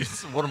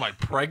questions. What am I,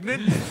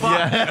 pregnant?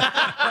 Fuck.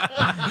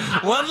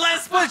 One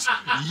last push.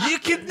 You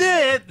can do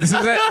it. This is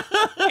at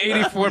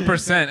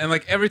 84%, and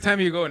like every time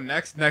you go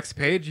next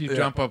page, you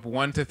jump up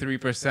 1 to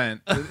 3%.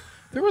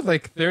 There was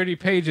like 30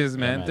 pages,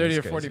 man, man, 30 or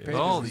it's 40 crazy. pages.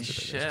 Holy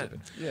shit.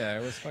 Yeah,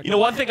 it was fucking. You know,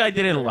 one thing I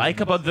didn't like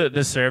about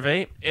the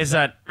survey is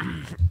that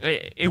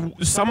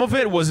some of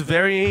it was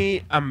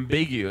very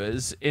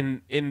ambiguous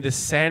in the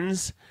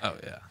sense Oh,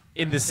 yeah.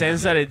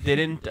 that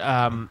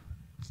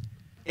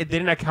it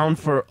didn't account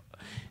for.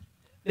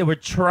 They were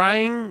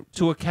trying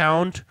to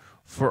account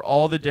for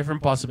all the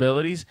different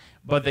possibilities,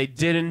 but they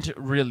didn't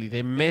really.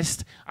 They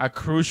missed a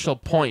crucial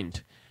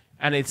point,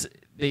 and it's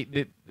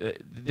they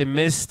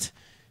missed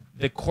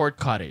the cord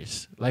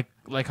cutters, like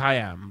I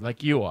am,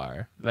 like you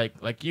are,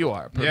 like you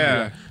are.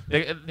 Yeah.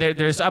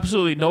 There's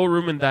absolutely no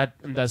room in that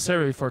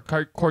survey for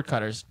cord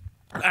cutters.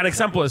 An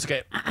example is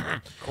okay.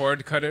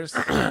 Cord cutters.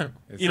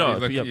 You know,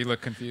 you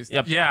look confused.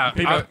 Yep. Yeah,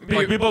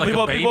 People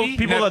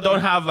that don't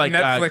have like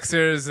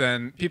Netflixers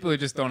and people who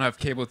just don't have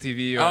cable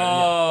TV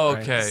or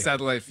okay.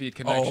 satellite feed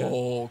connection.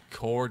 Oh,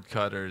 cord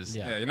cutters.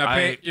 Yeah. You're not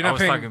paying. You're I not was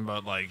paying. talking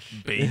about like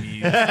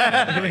babies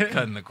and, like,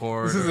 cutting the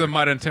cord. This is a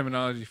modern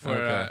terminology for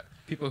Okay.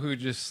 people who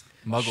just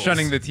Muggles.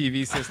 shunning the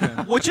TV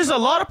system. which is a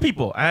lot of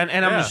people, and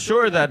Yeah. I'm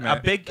sure that Yeah.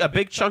 a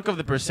big chunk of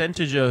the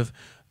percentage of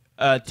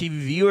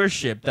TV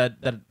viewership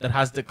that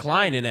has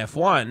declined in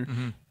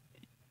F1,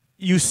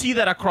 you see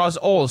that across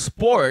all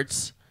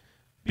sports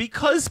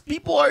because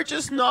people are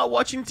just not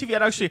watching TV.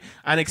 And actually,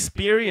 an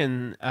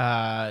Experian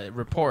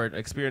report.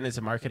 Experian is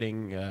a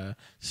marketing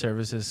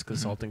services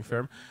consulting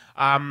firm.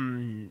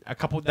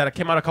 That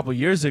came out a couple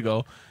years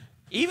ago.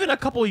 Even a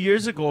couple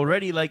years ago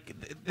already, like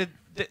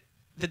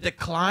the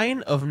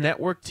decline of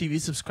network TV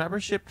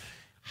subscribership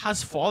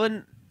has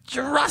fallen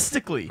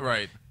drastically.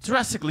 Right.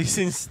 Drastically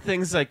since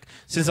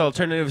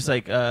alternatives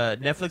like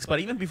Netflix, but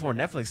even before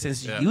Netflix,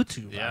 since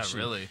YouTube. Yeah, actually.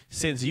 really.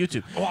 Since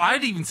YouTube. Well,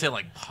 I'd even say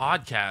like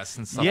podcasts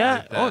and stuff Yeah.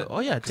 like that. Oh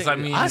yeah. 'Cause I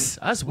mean, us,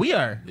 we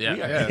are. Yeah.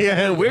 We are. Yeah.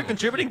 Yeah, we're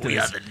contributing to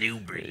this. the new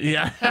breed.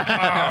 Yeah.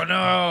 Oh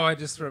no! I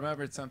just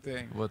remembered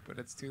something. What? But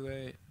it's too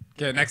late.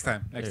 Okay, next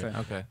time. Next time.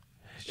 Okay.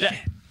 Yeah.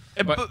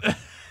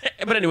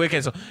 But anyway,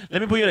 okay, so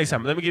let me give you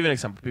an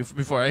example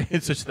before I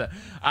switch to that.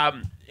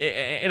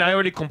 And I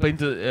already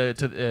complained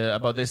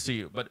about this to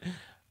you, but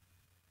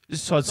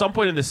so at some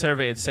point in the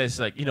survey it says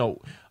like, you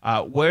know,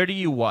 where do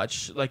you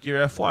watch like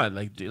your F1?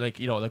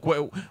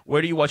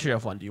 Where do you watch your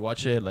F1? Do you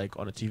watch it like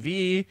on a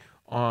TV,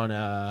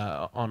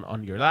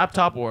 on your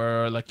laptop,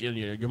 or like in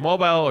your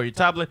mobile or your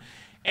tablet?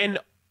 And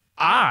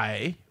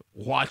I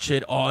watch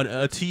it on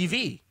a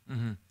TV.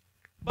 Mm-hmm.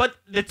 But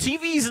the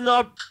TV is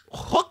not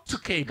hooked to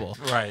cable.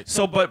 Right.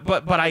 So, but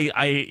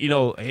I you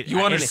know... You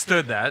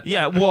understood that.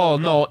 Yeah, well,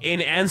 no, in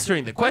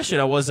answering the question,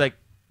 I was like,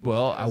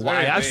 well, I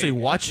very actually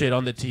vague. watch it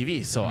on the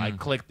TV. So I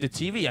clicked the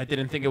TV. I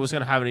didn't think it was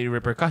going to have any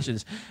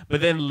repercussions.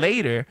 But then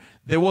later,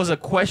 there was a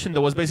question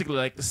that was basically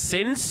like,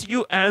 since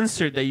you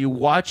answered that you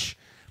watch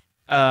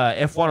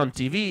F1 on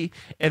TV,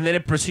 and then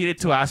it proceeded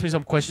to ask me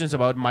some questions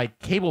about my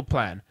cable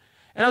plan.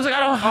 And I was like, I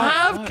don't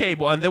have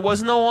cable. And there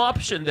was no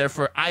option there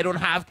for I don't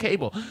have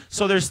cable.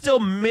 So they're still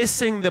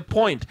missing the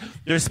point.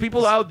 There's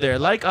people out there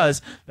like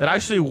us that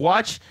actually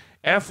watch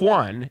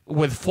F1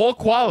 with full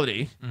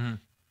quality,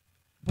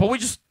 but we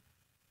just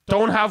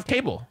don't have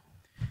cable.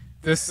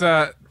 This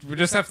we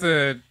just have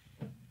to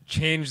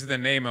change the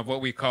name of what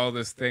we call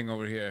this thing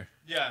over here.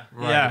 Yeah.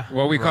 Right. Yeah.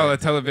 What we call a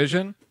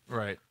television.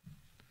 Right.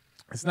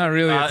 It's not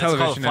really a It's called a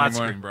television flat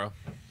anymore. screen, bro.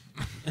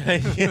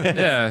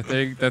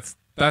 Yeah,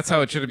 that's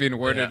how it should have been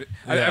worded.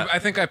 Yeah. I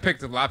think I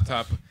picked a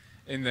laptop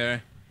in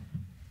there,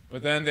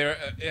 but then they're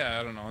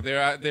I don't know.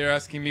 They're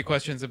asking me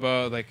questions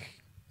about like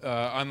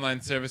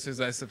online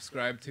services I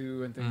subscribe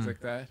to and things like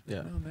that.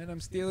 Yeah. No, man, I'm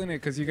stealing it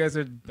because you guys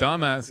are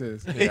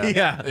dumbasses.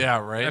 Yeah. Yeah,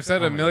 right. I've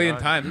said Oh a my million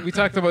God. times. We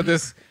talked about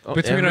this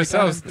between every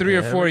ourselves time. 3 or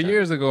Every 4 time.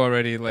 years ago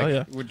already. Like,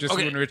 yeah. just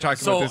Okay, when we were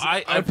talking so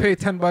about this, I've pay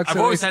 $10. I've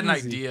always had an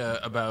easy. idea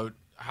about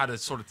how to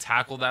sort of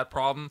tackle that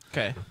problem.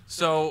 Okay.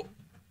 So,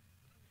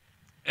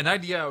 an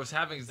idea I was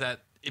having is that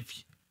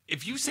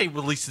if you say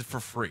release it for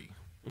free,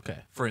 Okay.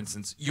 for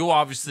instance, you'll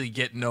obviously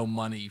get no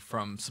money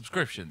from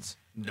subscriptions.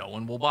 No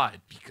one will buy it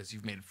because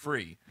you've made it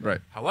free.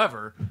 Right.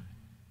 However,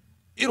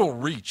 it'll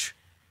reach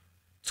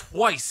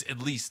twice at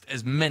least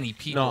as many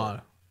people.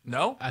 No.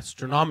 No?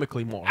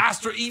 Astronomically more.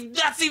 That's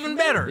even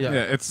better. Yeah.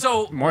 Yeah, it's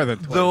So more than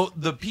twice.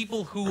 the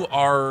people who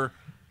are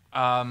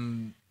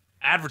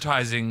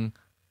advertising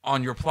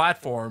on your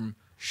platform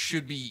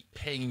should be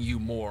paying you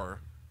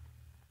more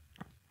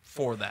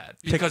for that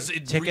because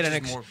take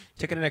it more.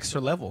 take it an extra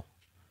level.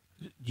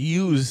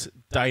 Use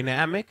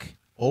dynamic,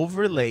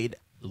 overlaid,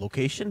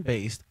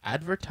 location-based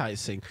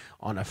advertising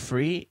on a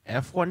free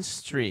F1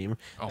 stream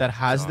that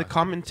has the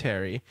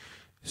commentary,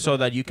 so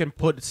that you can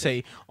put,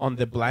 say, on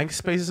the blank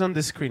spaces on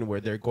the screen where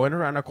they're going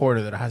around a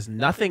corner that has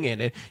nothing in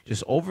it,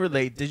 just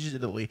overlay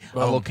digitally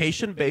a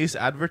location-based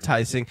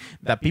advertising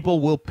that people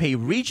will pay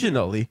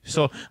regionally.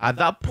 So at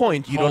that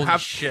point, you don't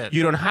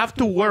have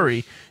to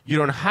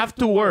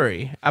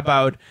worry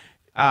about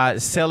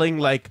selling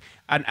like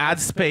an ad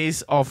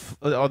space on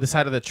the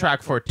side of the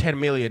track for $10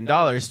 million to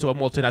a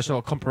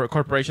multinational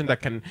corporation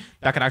that can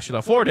actually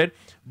afford it,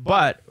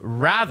 but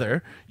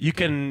rather you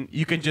can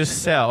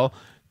just sell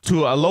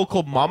to a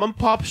local mom and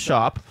pop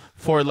shop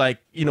for like,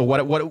 you know, what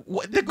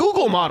the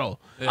Google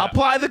model. Yeah.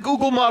 Apply the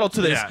Google model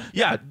to this.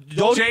 Yeah.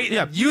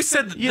 Jay, you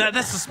said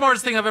that's the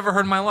smartest thing I've ever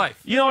heard in my life.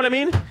 You know what I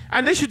mean?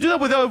 And they should do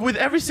that with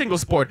every single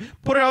sport.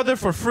 Put it out there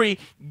for free.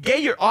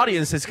 Get your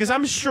audiences, because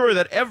I'm sure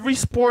that every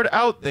sport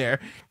out there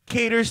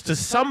caters to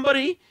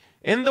somebody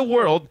in the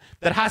world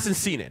that hasn't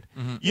seen it.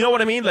 Mm-hmm. You know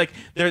what I mean? Like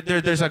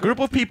there's a group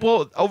of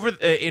people over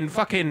in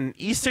fucking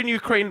Eastern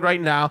Ukraine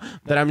right now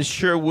that I'm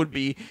sure would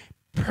be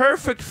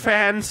perfect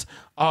fans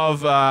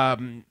of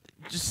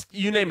just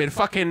you name it,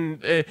 fucking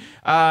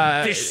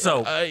Dish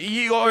soap.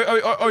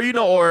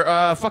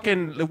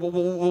 Fucking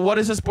what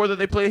is the sport that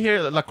they play here?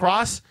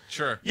 Lacrosse.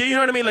 Sure. Yeah, you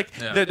know what I mean. Like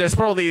Yeah. there's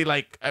probably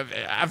like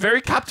a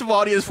very captive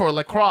audience for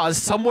lacrosse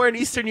somewhere in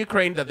eastern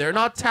Ukraine that they're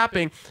not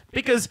tapping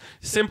because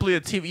simply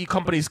the TV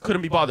companies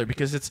couldn't be bothered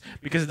because it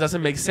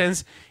doesn't make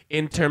sense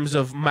in terms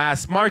of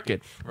mass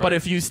market. But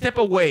if you step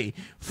away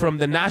from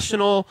the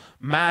national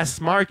mass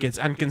markets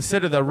and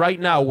consider that right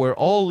now we're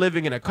all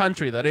living in a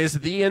country that is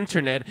the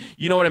internet,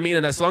 you know what I mean?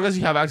 And as long as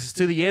you have access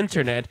to the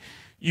internet,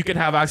 you can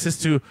have access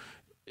to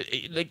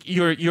like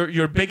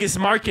your biggest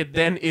market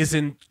then is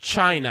in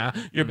China,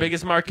 your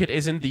biggest market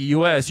is in the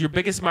US, your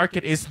biggest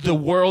market is the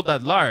world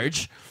at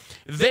large.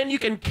 Then you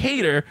can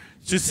cater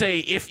to say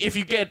if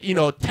you get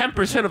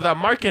 10% of that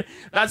market,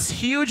 that's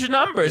huge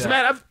numbers.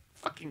 Man, I'm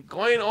fucking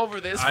going over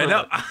this. I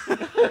know.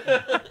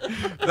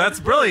 That's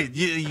brilliant.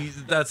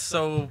 That's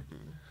so.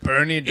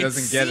 Bernie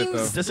doesn't get it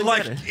though. Doesn't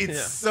Like get it.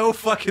 it's so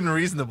fucking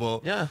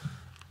reasonable. Yeah.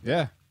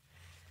 Yeah.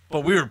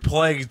 But we were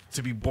plagued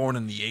to be born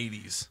in the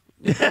 80s.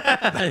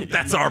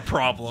 That's our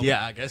problem.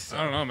 Yeah, I guess so.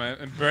 I don't know, man.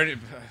 And Bernie.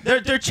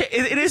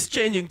 It is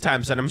changing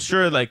times, and I'm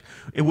sure like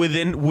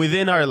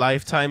within our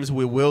lifetimes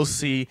we will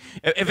see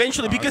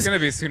eventually It's because gonna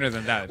be sooner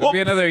than that. It'll be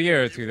another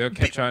year or two. They'll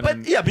catch on.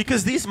 But yeah,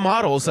 because these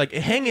models like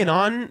hanging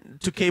on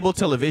to cable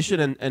television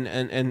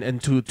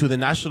and to the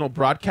national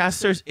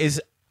broadcasters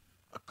is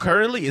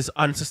currently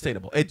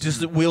unsustainable. It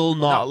just will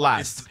not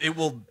last. It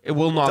will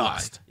not die.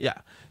 last. Yeah.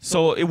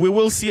 So we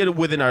will see it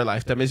within our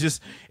lifetime. It's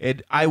just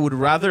I would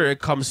rather it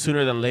come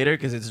sooner than later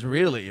because it's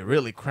really,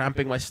 really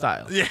cramping my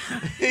style. Yeah.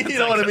 You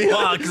know what I mean?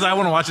 Well, because I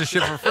want to watch this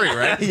shit for free,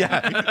 right?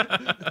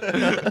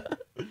 Yeah.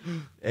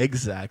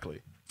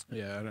 Exactly.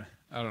 Yeah,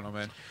 I don't know,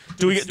 man.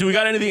 Do we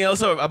got anything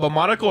else about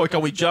Monaco, or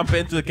can we jump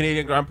into the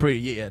Canadian Grand Prix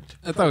yet?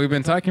 I thought we've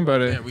been talking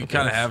about it. Yeah, we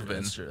kind of have been.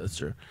 That's true. That's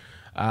true.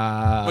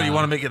 What do you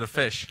want to make it a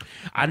fish?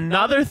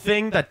 Another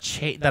thing that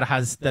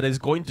is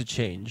going to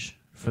change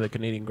for the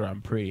Canadian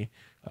Grand Prix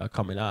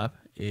coming up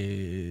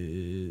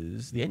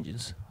is the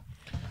engines.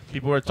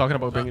 People were talking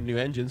about bringing new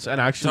engines,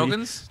 and actually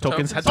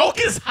tokens have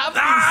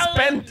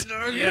been spent.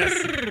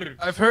 Yes.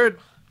 I've heard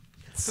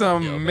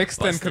some mixed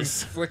and bust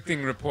this.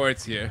 conflicting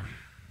reports here.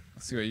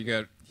 Let's see what you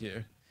got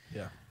here.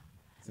 Yeah.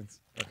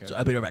 Okay. So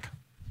I'll be right back.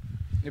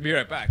 You'll be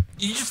right back.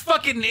 You just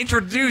fucking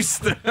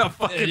introduced the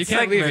fucking You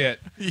can't leave segment. yet.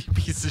 You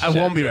piece of I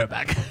shit. won't be right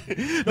back.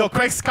 No,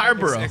 Craig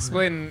Scarborough.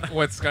 Explain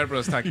what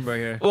Scarborough's talking about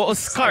here. Well,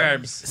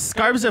 Scarbs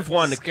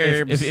F1.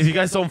 Scarbs. If you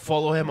guys don't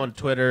follow him on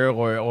Twitter,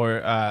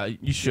 or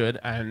you should,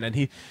 and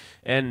he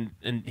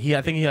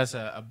I think he has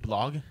a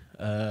blog.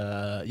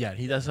 Yeah,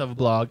 he does have a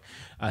blog.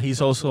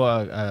 He's also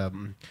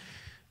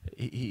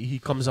he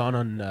comes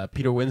on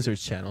Peter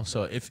Windsor's channel.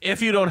 So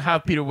if you don't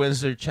have Peter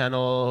Windsor's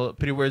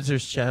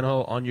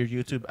channel on your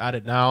YouTube, add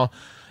it now.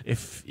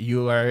 If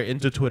you are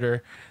into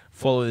Twitter,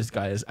 follow this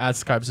guy. Is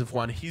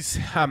 @ScarbsF1.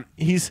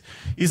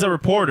 He's a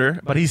reporter,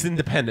 but he's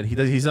independent.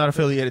 He's not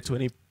affiliated to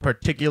any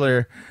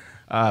particular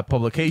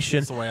publication.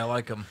 That's the way I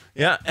like him.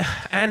 Yeah,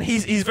 and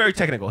he's very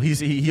technical.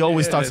 He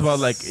always talks about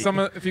like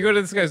if you go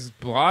to this guy's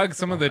blog,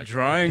 some of the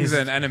drawings His-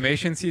 and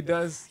animations he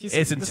does, It's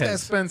this guy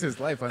intense. spends his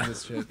life on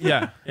this shit.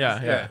 yeah.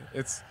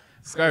 It's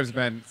Scarves,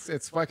 man.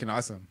 It's fucking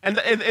awesome. And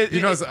He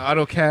knows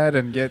AutoCAD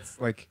and gets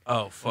like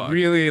Oh fuck.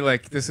 really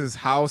like this is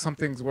how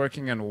something's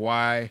working and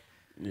why,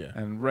 yeah.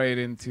 and right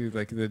into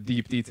like the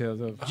deep details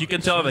of. You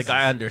can tell the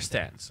guy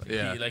understands. Like,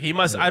 Yeah. he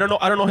must. I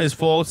don't know his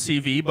full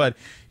CV, but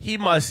he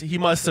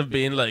must have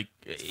been like.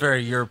 It's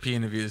very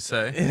European of you to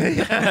say.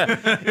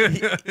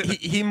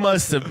 he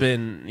must have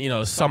been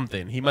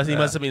something. He must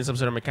have been some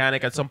sort of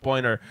mechanic at some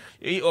point or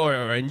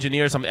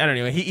engineer or something. I don't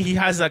know. He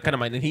has that kind of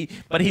mind, and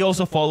he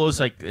also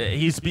follows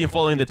he's been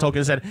following the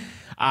tokens that.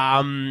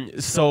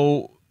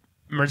 So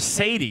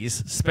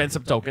Mercedes spent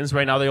some tokens.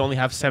 Right now they only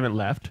have 7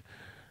 left.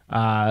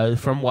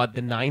 From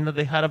the 9 that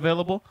they had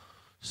available.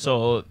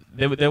 So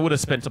they would have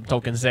spent some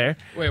tokens there.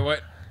 Wait,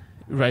 what?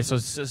 Right, so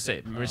it's just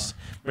say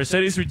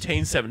Mercedes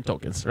retained 7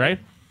 tokens, right?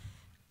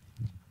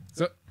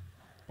 So,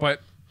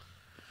 but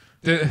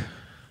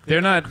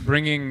they're not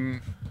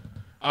bringing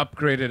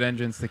upgraded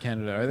engines to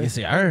Canada, are they? Yes,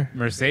 they are.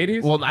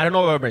 Mercedes? Well, I don't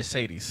know about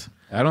Mercedes.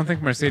 I don't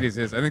think Mercedes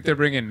is. I think they're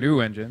bringing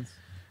new engines.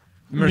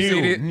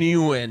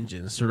 New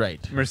engines,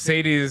 right?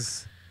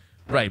 Mercedes.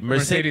 Right,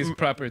 Mercedes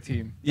proper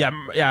team. Yeah.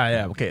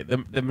 Okay,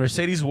 the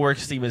Mercedes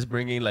Works team is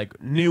bringing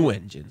new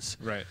engines.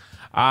 Right.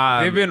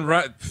 Um,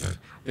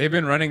 They've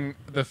been running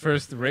the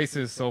first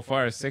races so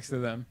far, 6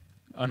 of them,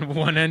 on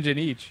 1 engine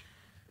each.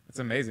 It's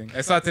amazing.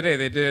 I saw today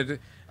they did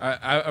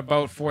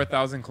about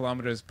 4,000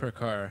 kilometers per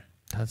car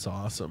That's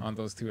awesome. on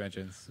those 2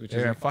 engines, which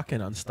They're is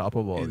fucking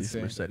unstoppable. These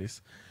insane.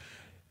 Mercedes.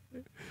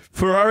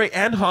 Ferrari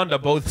and Honda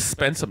both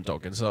spent some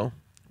tokens, though.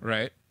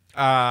 right.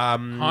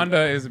 Um,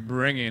 Honda is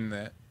bringing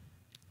that.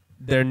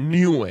 their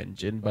new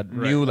engine, but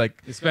new They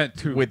spent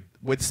 2.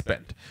 with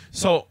spent.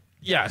 So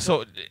yeah,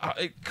 so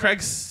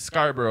Craig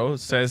Scarborough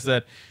says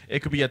that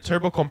it could be a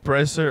turbo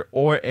compressor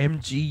or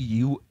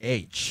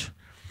MGUH.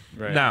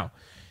 right. Now,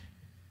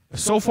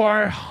 so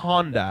far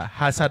Honda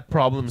has had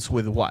problems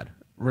with what?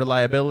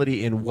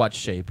 reliability in what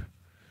shape?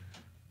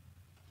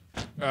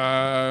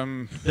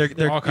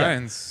 They're all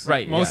kinds.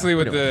 Right. Mostly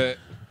with pretty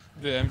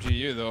the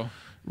MGU though.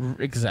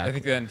 exactly. I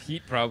think then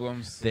heat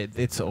problems.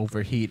 It's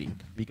overheating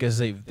because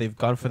they've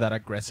gone for that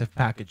aggressive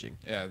packaging.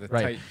 Yeah, the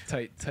Right.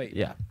 tight.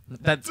 Yeah,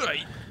 that's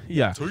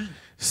yeah.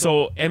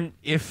 So and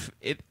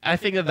I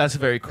think that's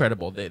very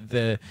credible.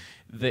 The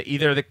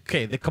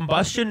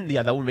combustion,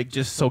 yeah, that would make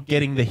just so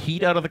getting the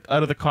heat out of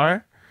the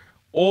car,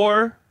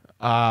 or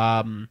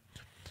the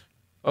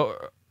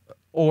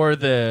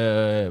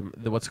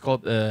what's it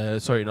called? They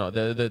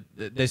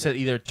said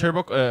either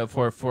turbo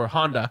for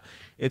Honda,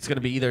 it's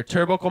gonna be either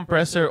turbo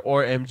compressor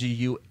or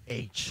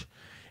MGU-H.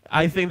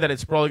 I think that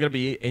it's probably gonna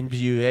be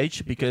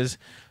MGU-H because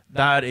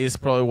that is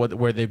probably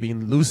where they've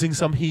been losing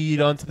some heat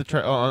onto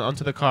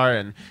the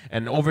car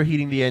and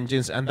overheating the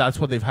engines, and that's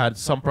what they've had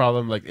some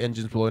problem, like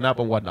engines blowing up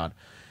and whatnot.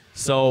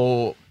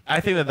 So I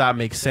think that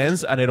makes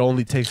sense, and it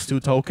only takes 2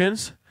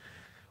 tokens.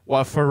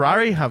 What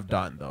Ferrari have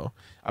done, though,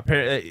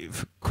 apparently,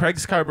 Craig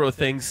Scarborough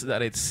thinks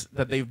that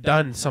they've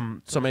done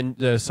some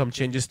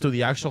changes to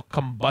the actual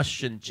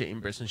combustion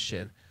chambers and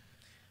shit.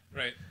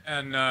 Right.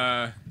 And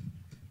no,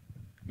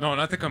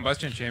 not the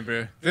combustion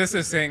chamber. This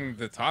is saying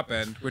the top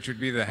end, which would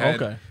be the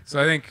head. Okay. So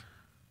I think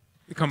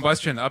the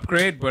combustion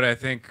upgrade, but I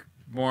think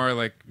more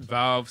like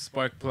valve,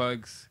 spark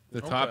plugs, the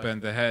top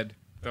end, the head.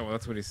 Oh, well,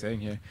 that's what he's saying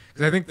here.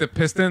 Because I think the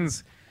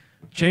pistons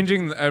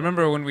changing. I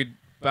remember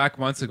back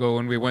months ago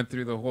when we went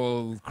through the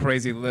whole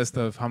crazy list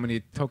of how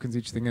many tokens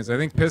each thing is. I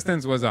think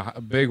pistons was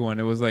a big one.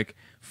 It was like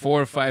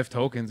 4 or 5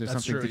 tokens or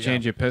something to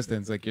change your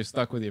pistons. Like you're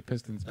stuck with your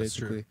pistons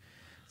basically.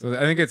 So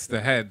I think it's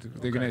the head.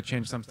 They're gonna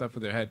change some stuff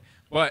with their head.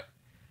 But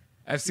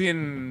I've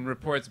seen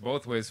reports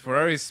both ways.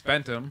 Ferrari's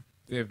spent them.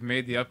 They've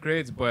made the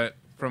upgrades, but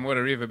from what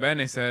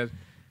Arrivabene said,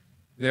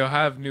 they'll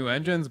have new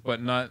engines,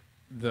 but not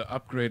the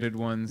upgraded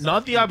ones.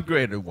 Not the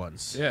upgraded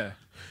ones. Yeah.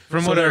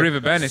 From what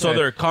Arrivabene said. So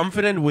they're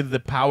confident with the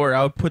power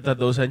output that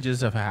those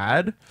engines have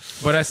had.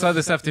 But I saw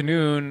this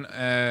afternoon.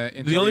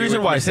 The only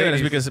reason why I say that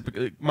is because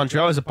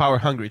Montreal is a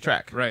power-hungry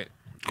track. Right.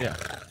 Yeah.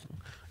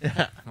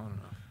 Yeah.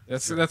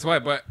 That's why.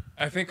 But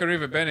I think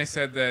Arrivabene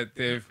said that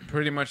they've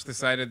pretty much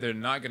decided they're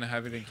not going to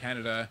have it in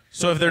Canada.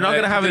 So if they're not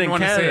going to have it in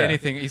Canada, he didn't want to say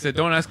anything. He said,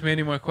 "Don't ask me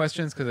any more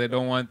questions because I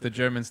don't want the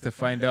Germans to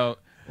find out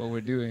what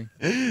we're doing."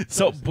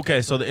 So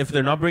if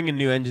they're not bringing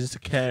new engines to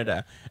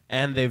Canada,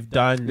 and they've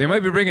done, they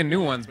might be bringing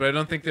new ones, but I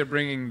don't think they're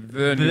bringing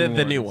the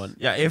new one.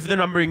 Yeah, if they're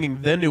not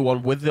bringing the new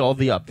one with all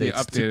the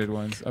updates, the updated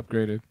ones,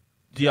 upgraded,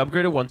 the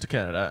upgraded one to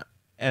Canada,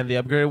 and the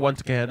upgraded one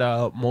to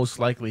Canada most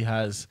likely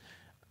has,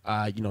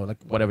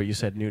 like whatever you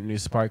said, new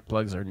spark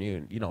plugs or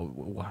new,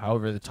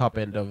 however the top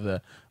end of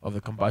the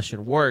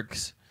combustion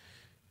works,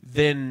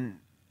 then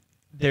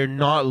they're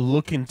not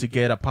looking to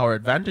get a power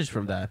advantage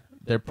from that.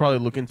 They're probably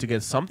looking to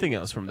get something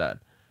else from that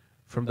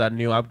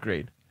new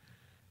upgrade.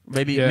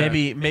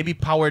 Maybe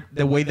power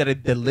the way that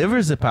it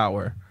delivers the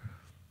power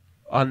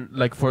on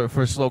like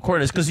for slow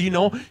corners, because you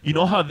know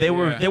how they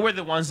were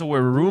the ones that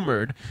were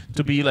rumored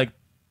to be like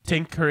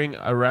tinkering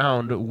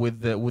around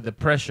with the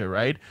pressure,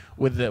 right?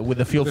 With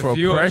the fuel flow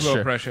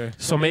pressure.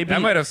 So maybe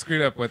that might have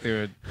screwed up what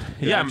the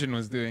engine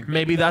was doing.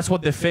 Maybe that's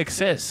what the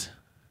fix is.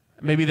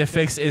 Maybe the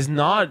fix is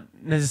not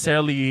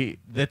necessarily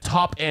the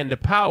top end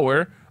of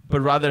power,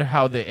 but rather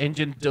how the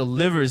engine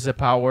delivers the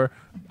power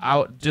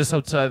out just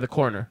outside the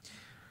corner.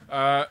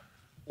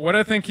 What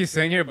I think he's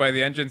saying here by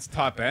the engine's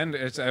top end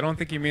is, I don't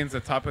think he means the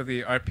top of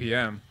the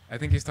RPM. I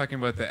think he's talking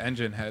about the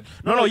engine head.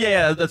 No,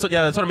 that's what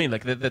I mean.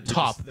 Like the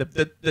top,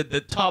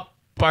 the top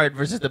part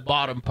versus the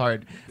bottom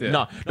part.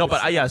 Yeah. No,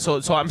 but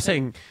so I'm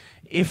saying,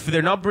 if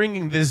they're not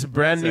bringing this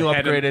brand new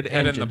upgraded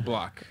head engine, in the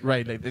block,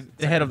 right? Like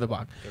the head of the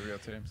block. The real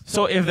terms.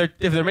 So if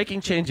they're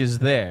making changes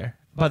there,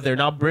 but they're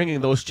not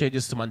bringing those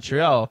changes to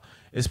Montreal,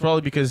 it's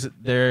probably because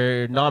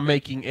they're not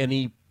making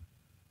any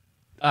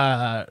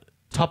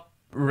top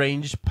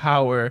range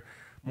power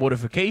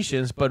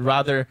modifications, but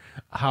rather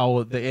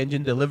how the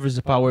engine delivers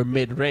the power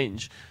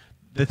mid-range.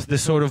 That's the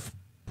sort of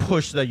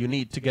push that you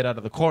need to get out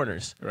of the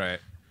corners. Right.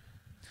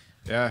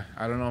 Yeah,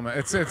 I don't know, man.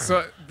 It's they're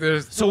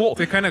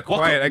kind of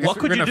quiet. I guess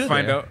we're gonna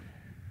find out.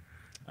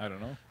 I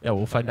don't know. Yeah,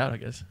 we'll find out, I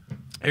guess.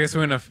 I guess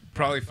we're gonna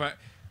probably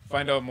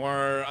find out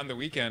more on the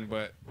weekend,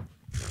 but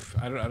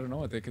I don't know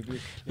what they could do.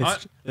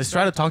 Let's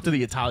try to talk to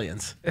the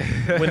Italians.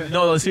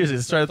 No, seriously,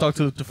 let's try to talk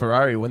to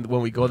Ferrari when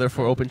we go there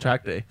for open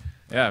track day.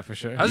 Yeah, for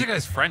sure. How's your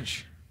guys'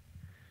 French?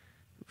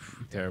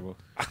 Terrible.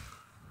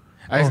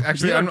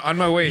 Actually, on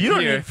my way here... You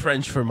don't need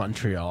French for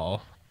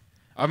Montreal.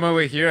 On my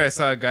way here, I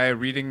saw a guy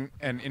reading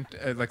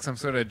like some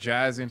sort of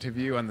jazz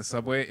interview on the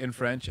subway in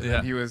French,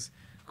 and he was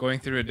going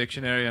through a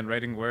dictionary and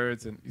writing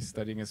words, and he's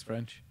studying his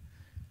French.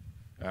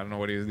 I don't know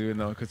what he was doing,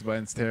 though, because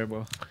mine's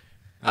terrible.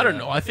 I don't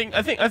know. I think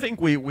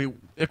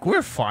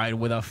we're fine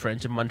without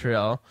French in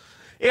Montreal.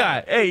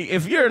 Yeah, hey,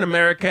 if you're an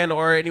American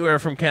or anywhere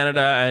from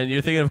Canada and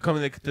you're thinking of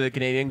coming to the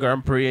Canadian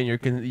Grand Prix and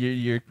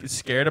you're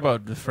scared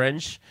about the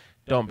French,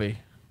 don't be.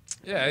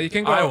 Yeah, you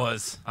can go. You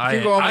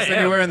can go almost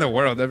anywhere in the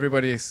world.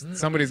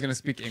 Somebody's gonna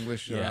speak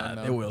English. Yeah,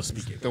 they will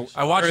speak English.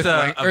 I watched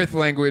Earth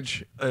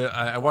language.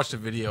 I watched a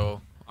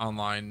video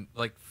online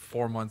like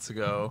 4 months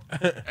ago,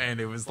 and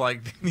it was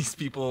like these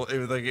people. It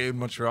was like in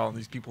Montreal, and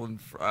these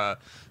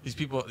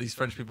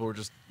French people were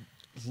just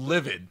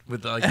livid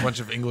with like a bunch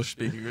of English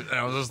speakers, and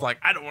I was just like,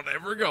 I don't want to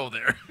ever go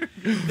there.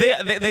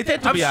 They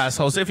tend to be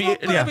assholes. If you,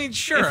 I mean,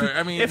 sure.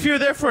 If you're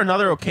there for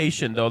another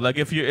occasion though, like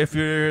if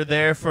you're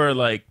there for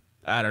like,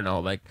 I don't know,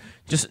 like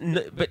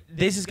but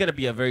this is gonna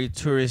be a very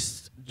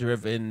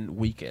tourist-driven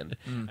weekend,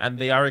 and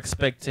they are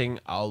expecting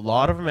a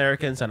lot of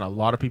Americans and a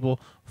lot of people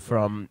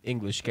from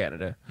English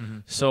Canada.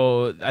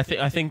 So I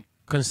think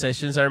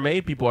concessions are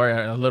made. People are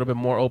a little bit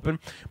more open.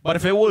 But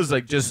if it was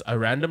like just a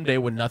random day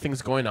when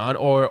nothing's going on,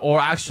 or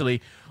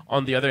actually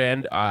on the other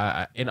end,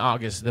 in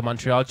August, the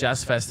Montreal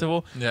Jazz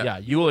Festival,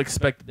 you will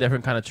expect a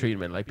different kind of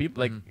treatment. Like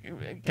people, like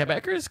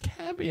Quebecers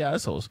can be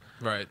assholes,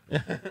 right?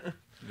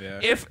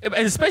 Yeah.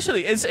 And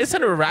especially it's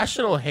an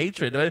irrational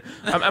hatred.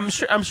 I'm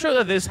sure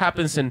that this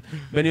happens in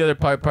many other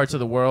parts of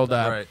the world.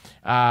 Right.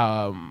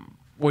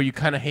 Where you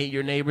kind of hate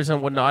your neighbors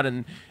and whatnot.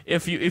 And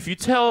if you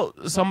tell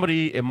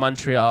somebody in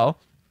Montreal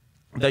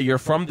that you're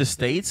from the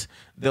States,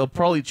 they'll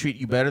probably treat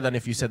you better than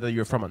if you said that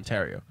you're from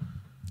Ontario.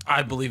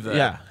 I believe that.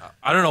 Yeah.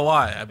 I don't know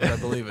why, but I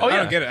believe it. I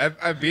don't get it.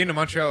 I've been to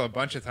Montreal a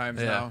bunch of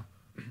times now.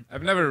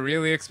 I've never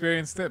really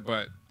experienced it,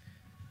 but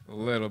a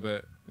little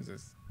bit. Is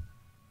this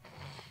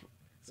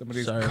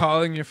somebody's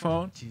calling your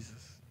phone?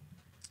 Jesus.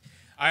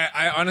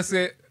 I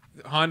honestly,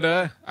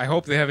 Honda, I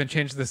hope they haven't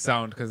changed the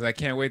sound, because I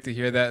can't wait to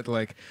hear that.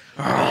 Like,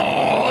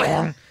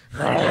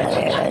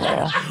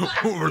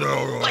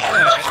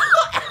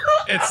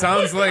 it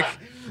sounds like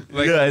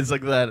yeah, it's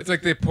like that. It's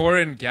like they pour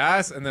in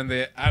gas and then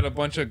they add a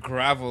bunch of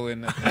gravel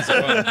in it as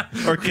well.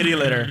 Or kitty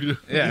litter.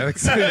 Yeah, like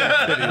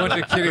a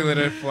bunch of kitty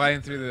litter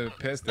flying through the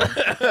piston.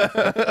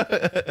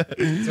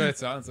 That's what it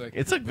sounds like.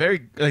 It's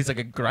like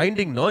a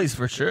grinding noise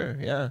for sure.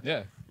 Yeah.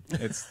 Yeah,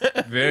 it's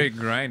very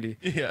grindy.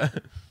 Yeah.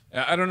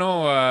 I don't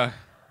know.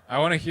 I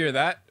want to hear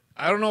that.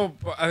 I don't know.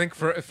 I think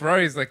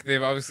Ferrari's like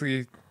they've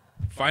obviously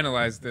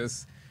finalized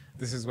this.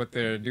 This is what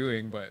they're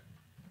doing, but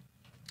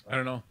I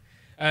don't know.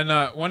 And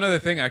one other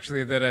thing,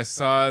 actually, that I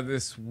saw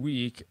this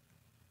week,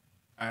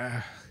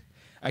 I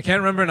can't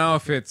remember now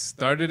if it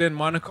started in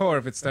Monaco or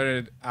if it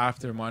started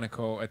after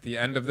Monaco. At the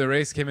end of the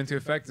race came into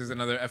effect. There's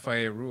another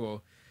FIA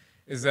rule,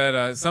 is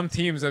that some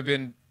teams have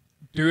been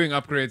doing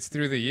upgrades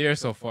through the year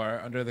so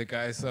far under the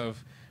guise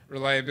of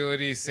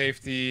reliability,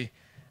 safety,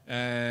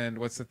 and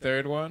what's the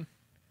third one?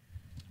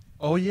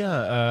 Oh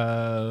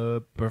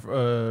yeah,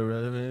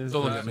 Don't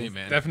look at me,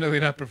 man.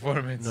 Definitely not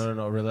performance.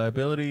 No,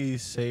 reliability,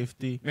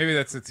 safety. Maybe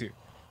that's the two.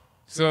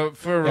 So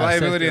for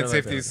reliability and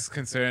safety is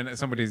concerned,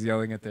 somebody's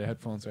yelling at their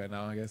headphones right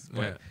now, I guess.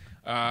 But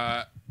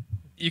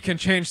you can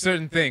change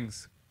certain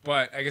things,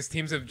 but I guess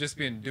teams have just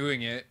been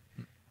doing it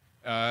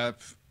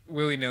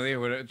willy-nilly,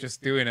 or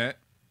just doing it.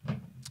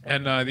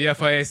 And the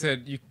FIA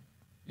said,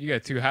 you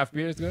got 2 half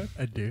beers, good?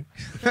 I do.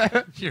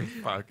 You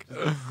fuck.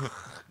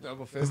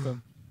 Double fist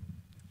them.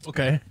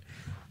 Okay.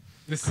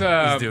 This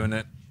He's doing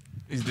it.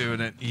 He's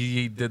doing it.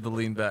 He did the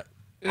lean back.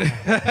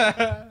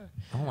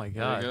 Oh my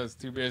There god. it goes,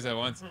 2 beers at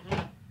once.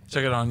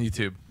 Check it on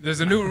YouTube.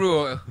 There's a new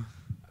rule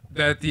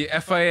that the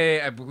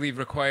FIA, I believe,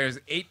 requires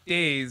 8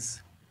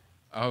 days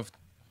of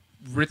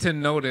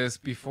written notice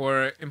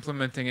before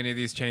implementing any of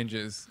these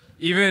changes.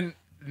 Even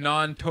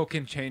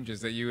non-token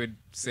changes that you would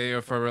say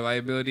are for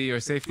reliability or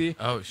safety.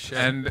 Oh shit.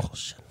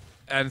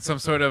 And some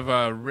sort of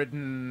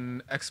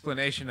written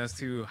explanation as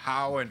to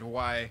how and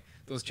why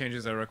those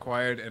changes are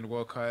required and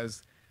will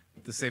cause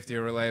the safety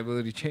or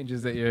reliability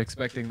changes that you're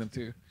expecting them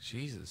to.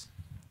 Jesus.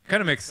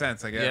 Kind of makes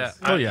sense, I guess.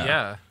 Oh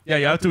yeah. Yeah.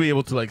 You have to be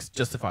able to like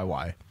justify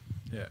why.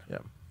 Yeah. Yeah.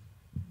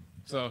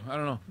 So I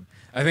don't know.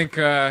 I think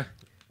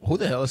Who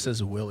the hell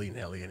says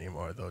willy-nilly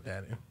anymore though,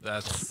 Danny?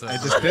 That's I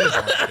just did.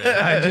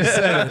 I just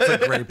said it.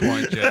 That's a great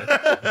point, Jay.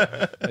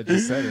 I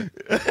just said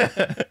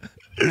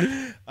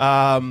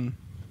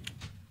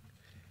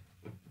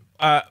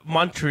it.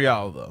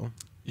 Montreal though.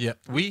 Yeah.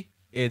 We?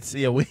 It's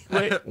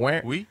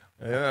where? We?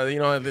 You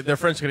know, they're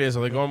French Canadians,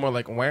 so they're going more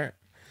like where.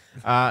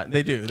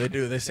 They do.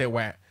 They say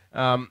where.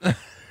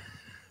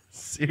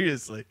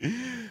 Seriously.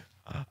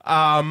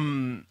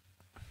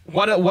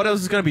 What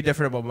else is gonna be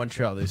different about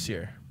Montreal this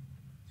year?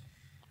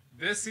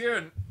 This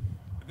year,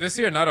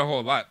 not a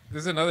whole lot.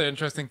 This is another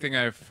interesting thing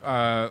I've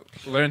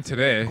learned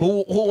today.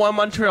 Who won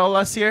Montreal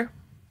last year?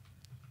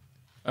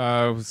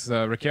 It was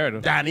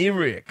Ricciardo. Danny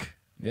Rick.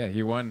 Yeah,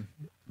 he won.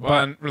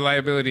 On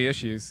reliability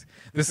issues.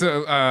 This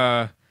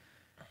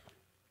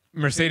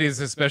Mercedes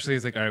especially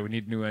is like, all right, we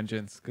need new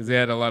engines, because they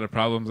had a lot of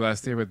problems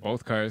last year with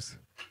both cars.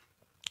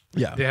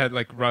 Yeah. They had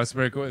like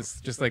Rosberg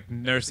was just like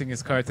nursing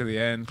his car to the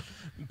end.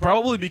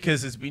 Probably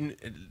because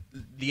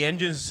the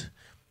engines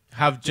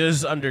have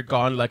just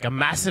undergone like a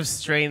massive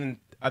strain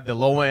at the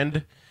low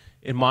end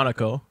in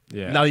Monaco.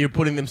 Yeah. Now you're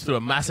putting them through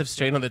a massive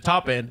strain on the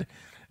top end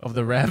of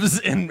the revs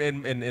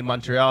in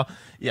Montreal.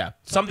 Yeah,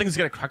 something's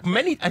gonna crack.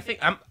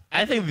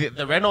 I think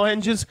the Renault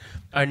engines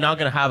are not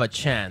gonna have a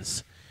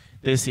chance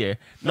this year,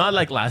 not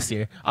like last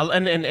year.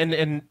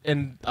 And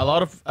a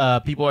lot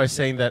of people are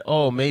saying that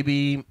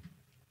maybe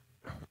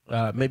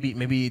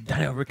maybe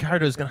Daniel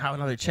Ricciardo is gonna have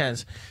another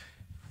chance.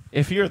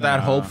 If you're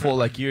that hopeful,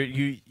 like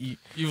you've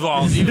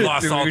lost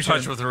all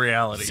touch with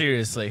reality.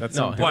 Seriously, That's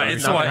no. What?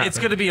 It's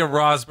going to be a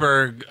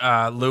Rosberg,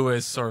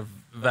 Lewis, or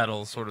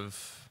Vettel sort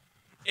of.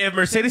 If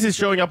Mercedes is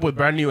showing up with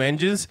brand new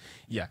engines,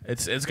 yeah,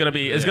 it's gonna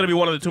be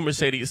one of the two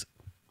Mercedes,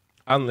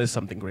 unless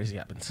something crazy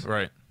happens.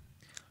 Right.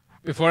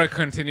 Before I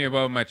continue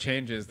about my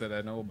changes that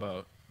I know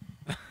about,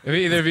 have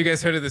either of you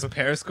guys heard of this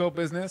Periscope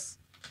business?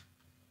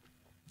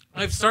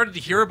 I've started to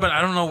hear it, but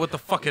I don't know what the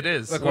fuck it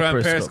is. Look, What we're on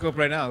Periscope? Periscope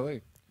right now.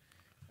 Look.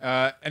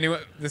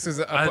 Anyway, this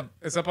is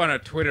it's up on our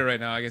Twitter right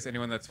now. I guess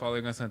anyone that's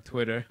following us on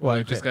Twitter, Well,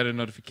 I just got a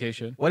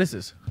notification. What is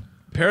this?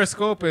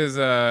 Periscope is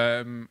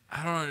I don't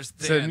it's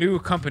understand. a new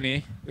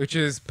company which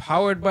is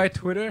powered by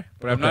Twitter,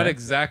 but I'm not Okay.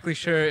 exactly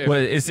sure if What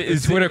is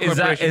Twitter is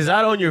Corporation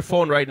that on your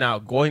phone right now,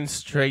 going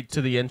straight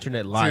to the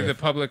internet to live? the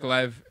public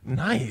live.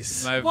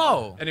 Nice.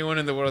 Whoa. Anyone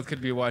in the world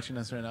could be watching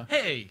us right now.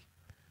 Hey,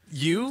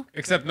 you?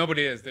 Except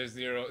nobody is. There's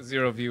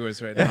zero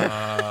viewers right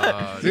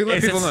now. So you let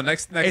Is people it- know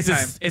next Is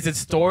time. it stored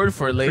stored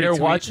for later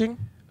Pre-tweet. watching?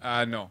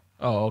 No.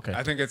 Oh, okay.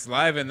 I think it's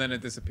live and then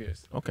it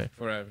disappears Okay.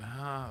 forever.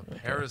 Ah, So we're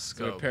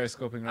Periscope.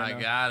 periscoping right I now.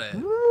 got it.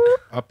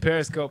 A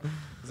Periscope.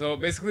 So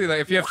basically,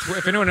 like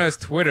if anyone has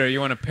Twitter,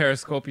 you want to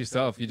Periscope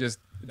yourself. You just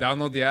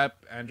download the app,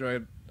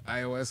 Android,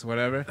 iOS,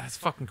 whatever. That's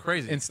fucking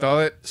crazy.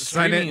 Install it.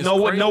 Sign Streaming in. is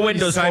No, crazy. no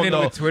Windows sign phone in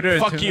though. with Twitter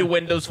and Fuck turn you, on-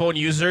 Windows Phone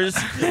users.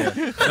 None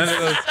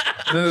of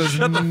those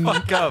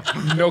Fuck up.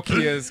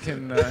 Nokias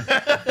can.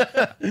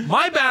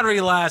 My battery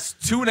lasts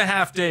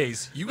 2.5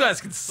 days. You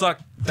guys can suck.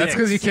 That's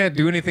because you can't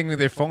do anything with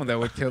your phone that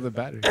would kill the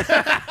battery.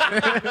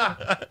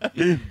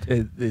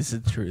 This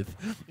is the truth.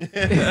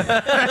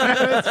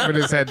 Put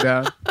his head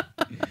down.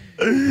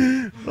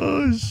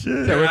 Oh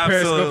shit. Yeah, we're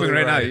absolutely periscoping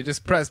right now. right. You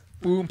just press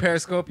boom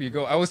Periscope. You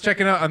go. I was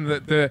checking out on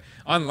the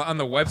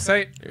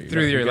website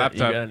through your laptop.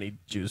 You're gonna need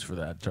juice for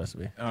that. Trust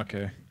me.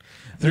 Okay.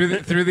 Through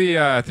the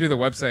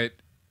website,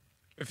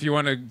 if you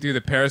want to do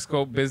the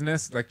Periscope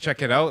business, like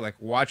check it out. Like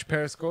watch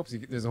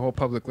Periscopes. There's a whole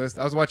public list.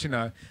 I was watching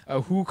a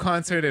Who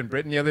concert in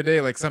Britain the other day.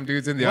 Like some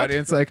dudes in the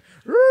audience, like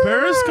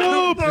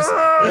Periscope.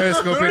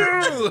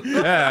 Periscoping.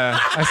 Yeah,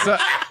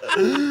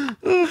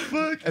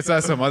 I saw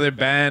some other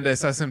band. I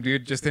saw some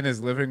dude just in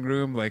his living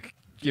room, like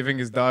giving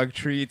his dog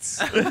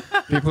treats.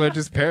 People are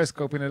just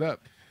Periscoping it up.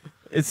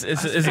 It's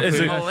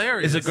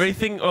hilarious. a great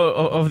thing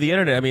of the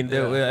internet. I mean,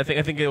 I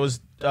think it was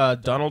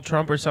Donald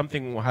Trump or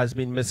something has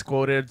been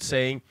misquoted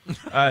saying,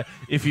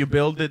 "If you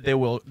build it, they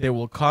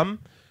will come."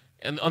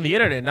 And on the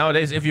internet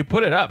nowadays, if you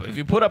put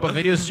a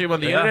video stream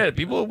on the internet,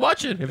 people will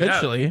watch it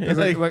eventually. It's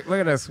Look, look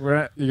at us.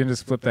 You can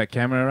just flip that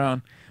camera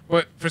around.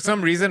 But for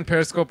some reason,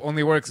 Periscope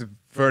only works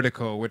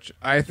vertical, which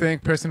I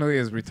think personally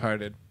is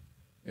retarded.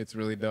 It's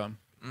really dumb.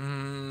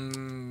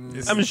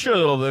 I'm sure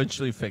they'll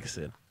eventually fix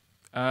it.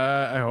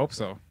 I hope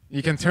so.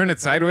 You can turn it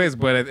sideways,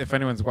 but if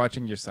anyone's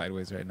watching, you're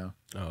sideways right now.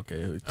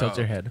 Okay, tilt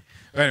your head.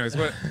 But anyways,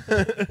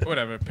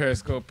 whatever.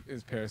 Periscope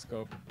is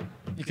Periscope.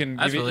 You can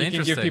That's really give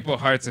interesting. people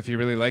hearts if you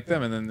really like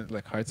them, and then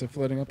like hearts are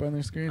floating up on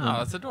their screen. Oh,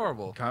 that's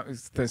adorable.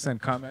 They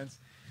send comments.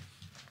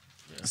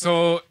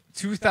 So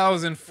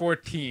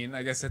 2014,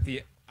 I guess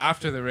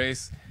after the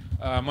race,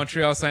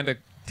 Montreal signed a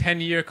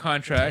 10-year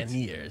contract 10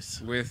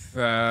 years. with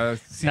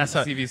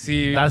CVC.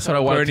 CVC. That's what I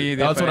wanted. Bernie,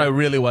 That's what I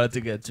really wanted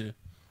to get to.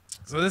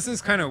 So this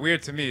is kind of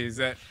weird to me. Is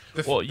that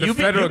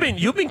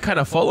You've been kind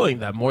of following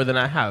that more than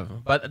I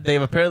have, but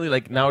they've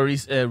apparently now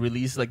released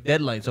like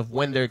deadlines of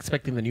when they're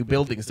expecting the new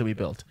buildings to be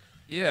built.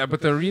 Yeah,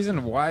 but the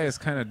reason why is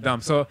kind of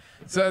dumb. So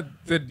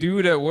the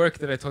dude at work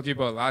that I told you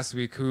about last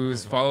week, who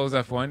follows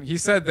F1, he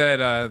said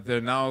that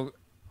they're now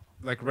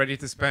like ready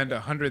to spend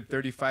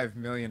 $135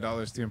 million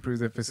to improve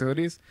their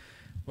facilities.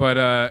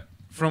 But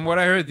from what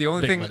I heard, the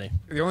only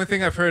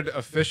thing I've heard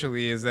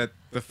officially is that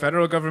the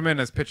federal government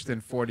has pitched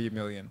in $40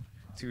 million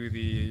to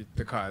the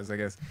cause, I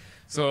guess.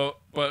 So,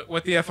 but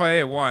what the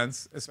FIA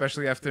wants,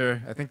 especially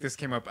after, I think this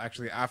came up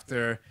actually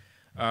after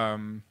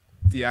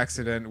the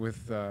accident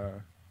with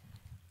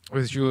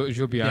Jules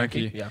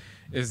Bianchi, yeah.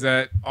 is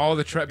that all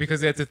the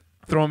because they had to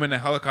throw him in a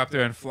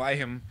helicopter and fly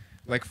him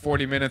like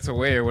 40 minutes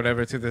away or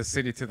whatever to the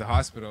city, to the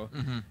hospital,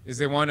 is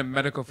they want a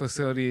medical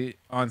facility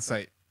on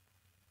site,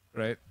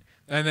 right?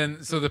 And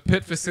then, so the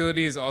pit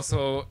facilities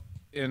also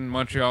in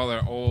Montreal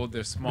are old,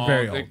 they're small.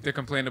 Very old. They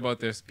complain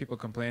about people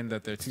complain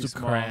that they're too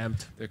small.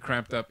 Cramped. They're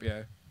cramped up,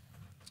 yeah.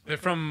 They're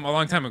from a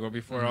long time ago,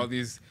 before all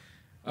these,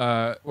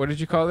 what did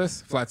you call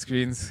this? Flat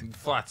screens?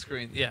 Flat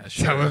screen. Yeah,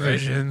 sure.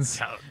 Televisions.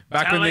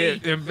 Back when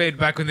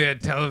they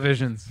had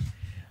televisions.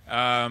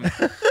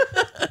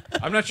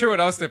 I'm not sure what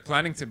else they're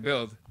planning to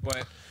build,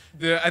 but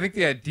I think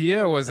the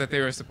idea was that they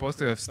were supposed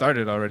to have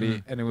started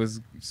already, and it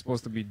was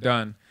supposed to be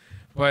done.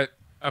 But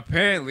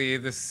apparently,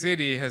 the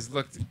city has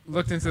looked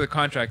into the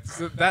contract.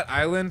 So that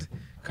island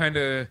kind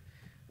of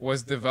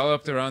was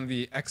developed around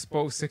the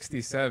Expo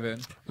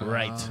 67.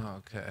 Right.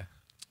 Oh, okay.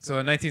 So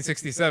in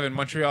 1967,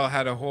 Montreal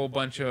had a whole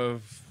bunch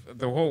of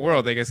the whole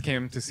world, I guess,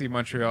 came to see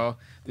Montreal.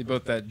 They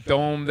built that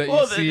dome that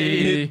you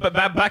see. But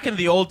back in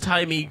the old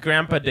timey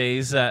grandpa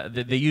days,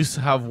 they used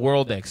to have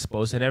world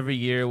expos, and every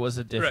year was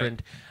a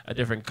different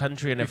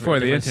country and a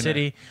different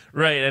city,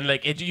 right? And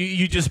like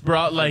you just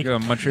brought like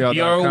Montreal.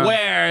 Your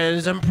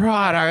wares and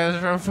products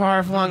from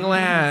far flung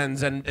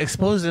lands and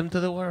expose them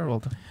to the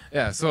world.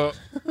 Yeah, so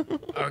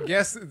I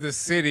guess the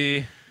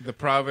city, the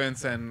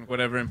province, and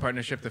whatever in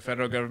partnership, the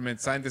federal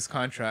government signed this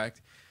contract,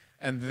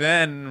 and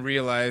then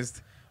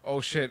realized,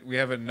 oh shit, we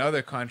have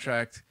another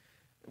contract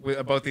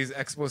about these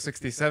Expo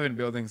 67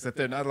 buildings that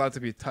they're not allowed to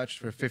be touched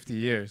for 50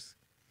 years.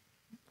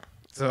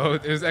 So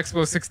it was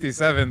Expo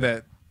 67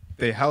 that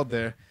they held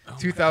there.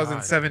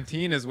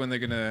 2017 is when they're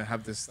gonna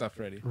have this stuff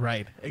ready.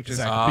 Right,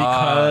 exactly.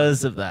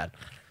 Because of that.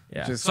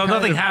 Yeah. Just so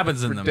nothing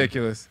happens in them.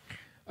 Ridiculous.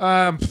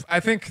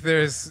 I think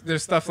there's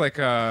stuff like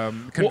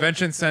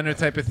convention center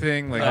type of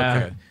thing,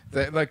 like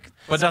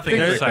but nothing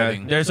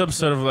exciting. There's some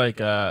sort of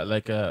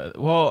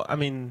well, I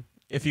mean,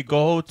 if you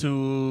go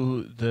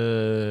to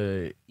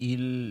the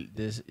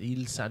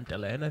Ile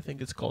Sainte-Hélène, I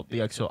think it's called,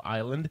 the actual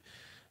island,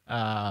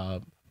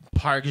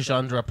 Parc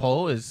Jean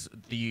Drapeau is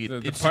the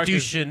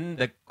institution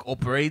that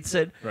operates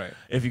it. Right.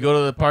 If you go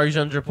to the Parc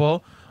Jean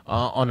Drapeau,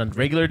 on a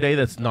regular day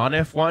that's non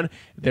F1,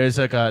 there's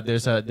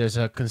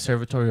a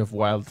conservatory of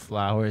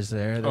wildflowers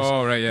there.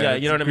 Yeah,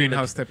 you know what I mean,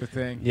 greenhouse type of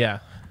thing. Yeah.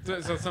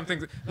 So something,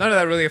 none of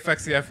that really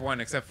affects the F1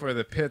 except for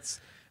the pits,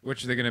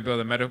 which they're gonna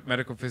build a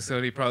medical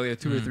facility, probably a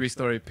 2 or 3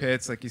 story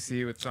pits, like you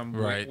see with some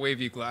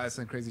wavy glass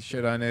and crazy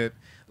shit on it,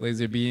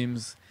 laser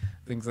beams,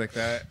 things like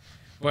that.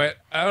 But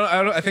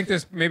I think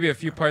there's maybe a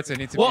few parts that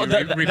need to be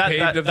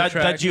repaved of the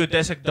track. That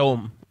geodesic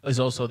dome is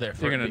also there.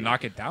 They're gonna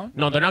knock it down?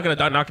 No, they're not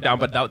gonna knock it down.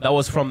 But that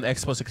was from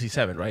Expo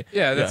 67, right?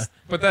 Yeah,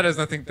 but that has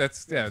nothing. That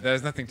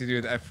has nothing to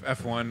do with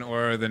F1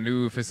 or the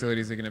new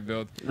facilities they're gonna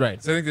build.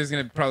 Right. So I think there's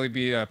gonna probably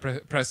be a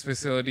press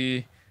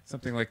facility,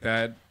 something like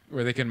that,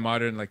 where they can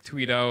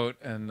tweet out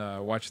and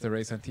watch the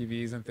race on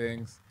TVs and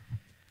things.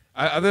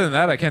 Other than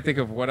that, I can't think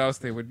of what else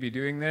they would be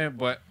doing there.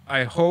 But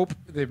I hope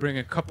they bring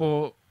a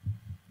couple.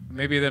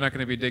 Maybe they're not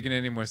going to be digging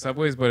any more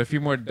subways, but a few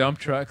more dump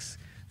trucks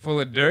full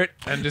of dirt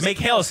and just make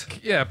hills.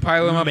 Yeah,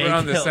 pile them up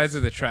around the sides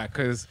of the track.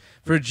 Because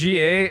for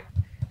GA,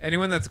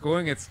 anyone that's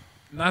going, it's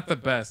not the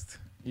best.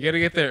 You got to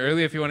get there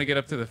early if you want to get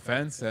up to the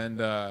fence. And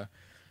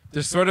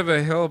there's sort of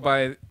a hill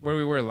by where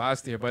we were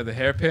last year, by the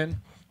hairpin.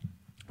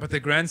 But the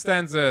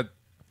grandstands, the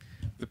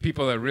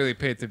people that really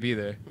paid to be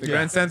there. The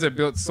grandstands are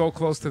built so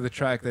close to the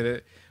track that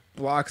it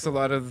blocks a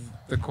lot of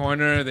the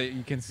corner that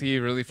you can see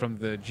really from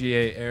the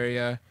GA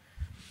area.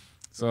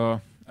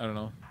 So I don't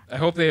know. I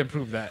hope they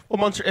improve that.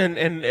 Well,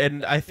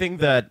 and I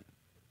think that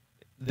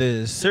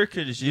the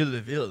Circuit Gilles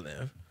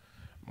Villeneuve,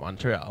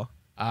 Montreal,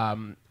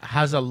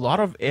 has a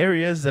lot of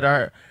areas that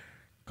are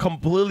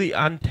completely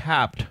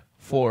untapped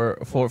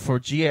for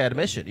GA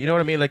admission. You know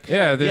what I mean? Like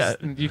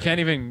you can't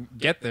even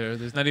get there.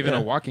 There's not even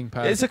a walking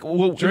path. It's like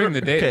during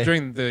the day,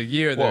 during the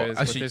year,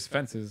 there's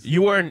fences.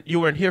 You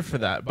weren't here for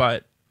that,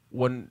 but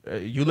when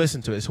you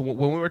listened to it, so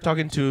when we were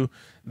talking to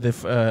the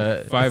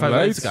Five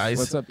Lights guys,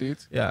 what's up,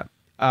 dudes? Yeah.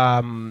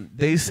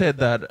 They said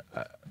that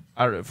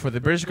for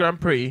the British Grand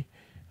Prix,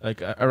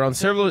 like around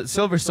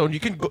Silverstone, you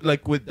can go,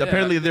 like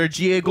apparently their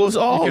GA goes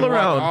all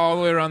around, all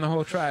the way around the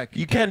whole track.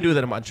 You can't do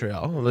that in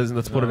Montreal.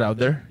 Let's put it out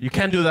there. You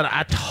can't do that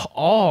at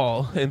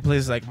all in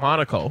places like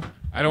Monaco.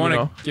 I don't want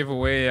to give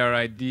away our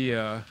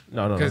idea.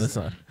 No, that's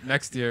not.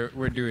 Next year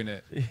we're doing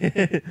it.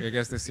 I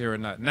guess this year we're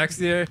not. Next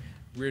year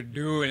we're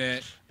doing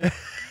it.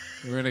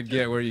 We're gonna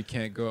get where you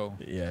can't go.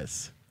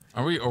 Yes.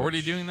 Are we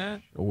already doing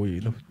that?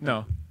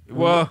 No.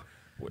 Well.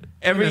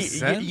 Every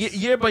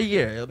year by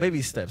year,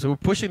 baby steps. So we're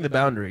pushing the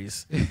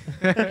boundaries.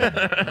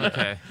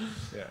 Okay.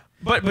 Yeah.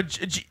 But we're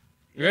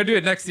gonna do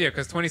it next year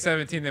because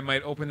 2017 they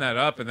might open that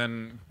up and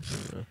then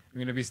we're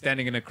gonna be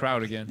standing in a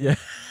crowd again. Yeah.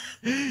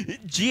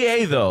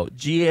 GA though,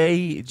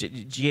 GA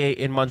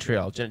in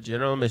Montreal,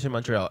 General Admission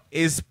Montreal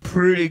is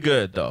pretty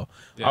good though.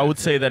 Yeah. I would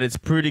say that it's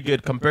pretty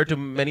good compared to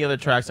many other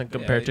tracks and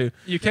compared to.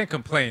 You can't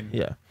complain.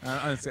 Yeah.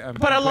 Honestly,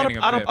 but a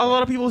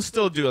lot of people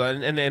still do,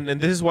 and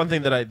this is one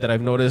thing that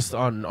I've noticed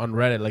on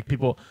Reddit. Like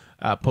people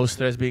post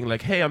threads being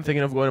like, "Hey, I'm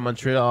thinking of going to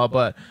Montreal,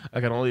 but I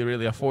can only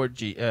really afford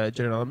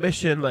General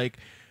Admission." Like.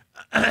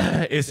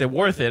 Is it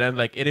worth it? And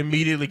like it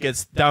immediately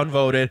gets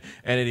downvoted,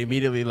 and it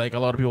immediately like a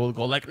lot of people will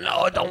go like,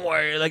 no, don't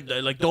worry, like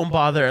don't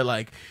bother,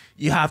 like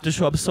you have to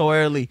show up so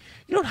early.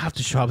 You don't have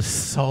to show up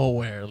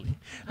so early.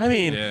 I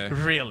mean,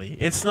 really,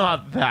 it's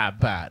not that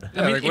bad.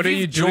 Yeah, I mean, like, what are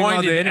you doing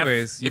all day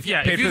anyways? You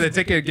pay for the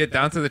ticket, get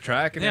down to the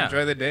track, and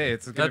enjoy the day.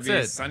 It's gonna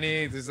be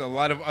sunny. There's a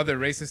lot of other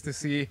races to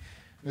see.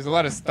 There's a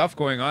lot of stuff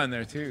going on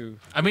there too.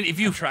 I mean, if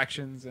you've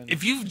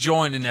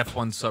joined an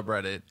F1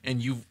 subreddit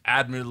and you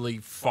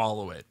adamantly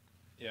follow it.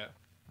 Yeah,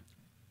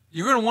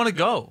 you're gonna want to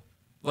go.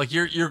 Like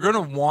you're gonna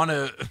want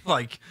to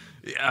like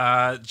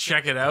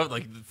check it out.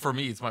 Like for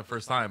me, it's my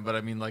first time, but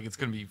I mean, like it's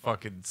gonna be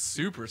fucking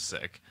super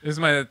sick. This is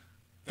my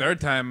third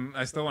time.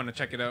 I still want to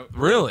check it out.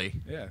 Really?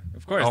 Yeah,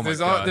 of course.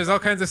 There's all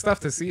kinds of stuff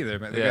to see there.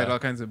 Man. They got all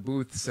kinds of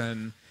booths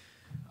and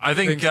I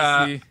think things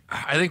to see.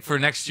 I think for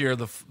next year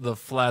the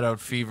Flat Out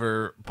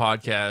Fever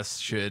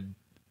podcast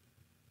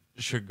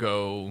should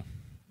go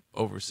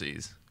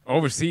overseas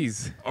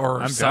Overseas.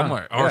 or I'm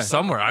somewhere down. or Yeah.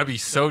 somewhere. I'd be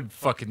so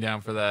fucking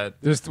down for that.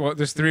 There's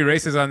 3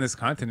 races on this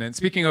continent.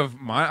 Speaking of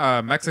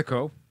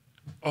Mexico,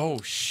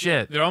 Oh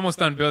shit! they're almost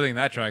done building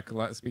that track.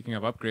 Speaking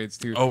of upgrades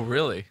too. Oh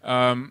really?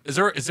 Is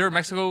there a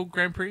Mexico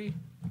Grand Prix?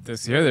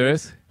 This year there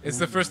is. It's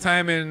the first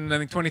time in I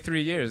think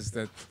 23 years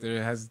that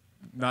there has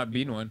not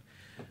been one.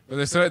 But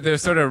they're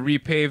sort of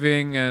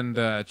repaving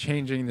and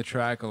changing the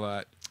track a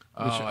lot,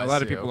 which Oh, I a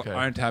lot of see, people okay.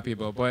 aren't happy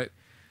about. But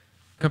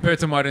compared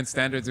to modern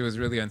standards, it was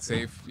really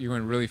unsafe. You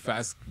went really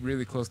fast,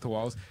 really close to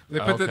walls. They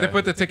Okay.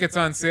 put the tickets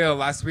on sale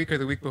last week or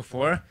the week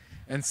before,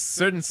 and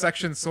certain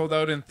sections sold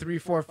out in 3,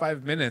 4,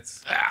 5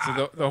 minutes.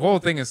 So the whole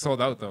thing is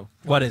sold out though.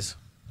 What is?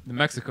 In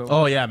Mexico.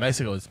 Oh yeah,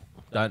 Mexico is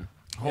done.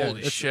 Holy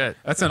it's- shit!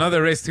 That's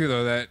another race too,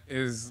 though. That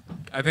is,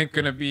 I think,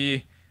 gonna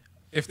be,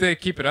 if they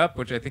keep it up,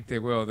 which I think they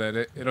will, that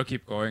it'll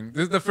keep going.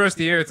 This is the first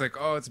year. It's like,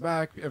 oh, it's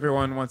back.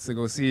 Everyone wants to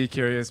go see,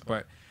 curious,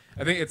 but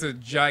I think it's a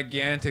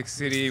gigantic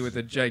city with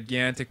a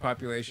gigantic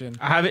population.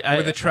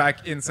 With a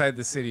track inside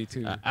the city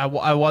too.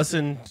 I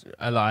wasn't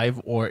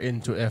alive or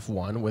into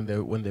F1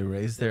 when they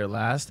raced there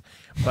last,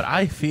 but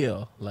I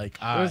feel like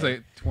It was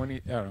like 20. I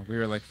don't know. We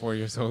were like 4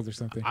 years old or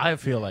something. I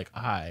feel like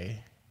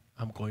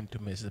I'm going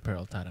to miss the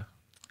Peraltada.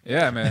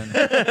 Yeah, man.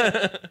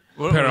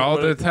 What-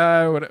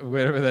 Peralta,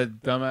 whatever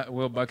that dumb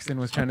Will Buxton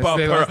was trying to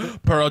say.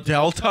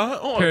 Peraldelta?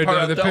 Oh,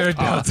 The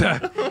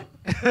Paradelta.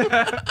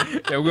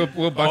 Yeah,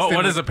 Will Buxton.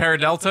 What is a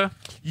paradelta?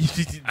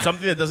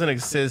 Something that doesn't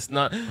exist,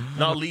 not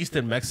least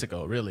in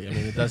Mexico, really. I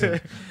mean, it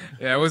doesn't.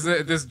 Yeah, it was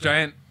this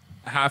giant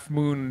half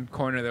moon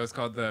corner that was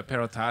called the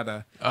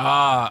Peraltada.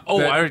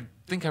 I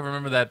think I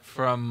remember that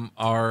from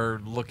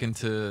our look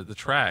into the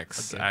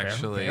tracks.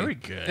 Actually, Very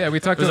good. Yeah, we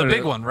it talked was a about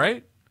big one,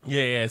 right?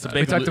 Yeah, it's a We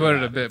big. talked about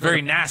it a bit.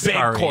 Very but-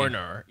 NASCAR. big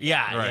corner.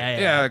 Yeah, Right. yeah.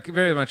 Yeah, like,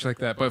 very much like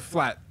that, but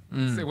flat.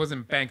 It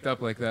wasn't banked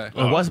up like that.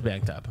 It was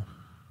banked up.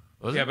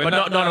 Was Yeah, it? but, But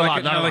not, not a like lot,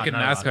 a, not not a like lot, a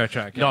not a lot. NASCAR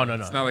track. No, yeah. no,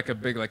 no. It's not like a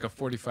big, like a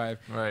 45.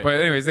 Right. But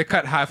anyways, they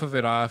cut half of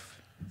it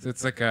off. So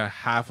it's like a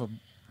half of.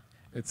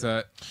 It's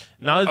a.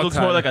 Now it looks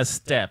Altada. more like a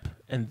step,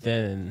 and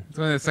then It's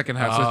only the second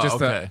half, so it's just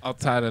okay. a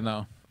Altada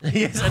now.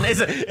 yes, and it's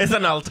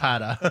an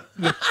Altada.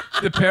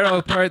 The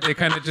parallel part, they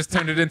kind of just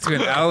turned it into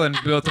an L and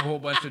built a whole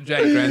bunch of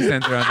giant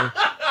grandstands around it.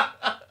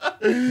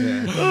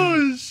 Yeah.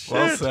 Oh shit!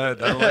 Well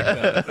said. I like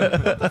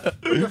that.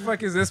 What the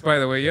fuck is this, by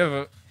the way? You have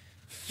a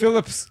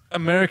Phillips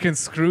American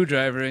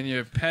screwdriver in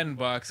your pen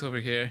box over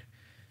here.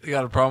 You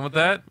got a problem with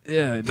that?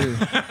 Yeah, I do.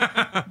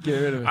 Get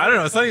rid of it. I don't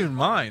know. It's not even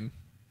mine.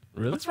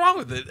 Really? What's wrong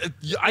with it?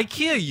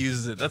 IKEA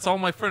uses it. That's all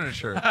my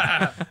furniture.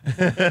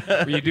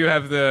 But you do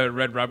have the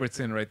Red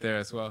Robertson right there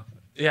as well.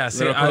 Yeah, see,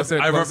 Little closer,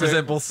 I closer.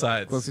 represent both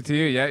sides. Closer to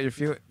you, yeah, you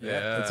feel it. Yeah,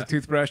 Yeah. that's a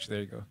toothbrush. There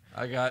you go.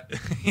 I got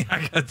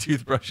a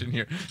toothbrush in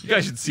here. You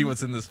guys should see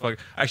what's in this fuck.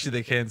 Actually,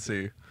 they can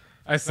see.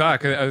 I saw it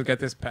 'cause I got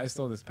this. I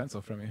stole this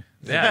pencil from you.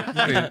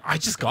 Yeah, I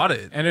just got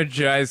it.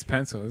 Energized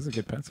pencil. This is a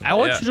good pencil. I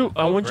want Yeah. you to.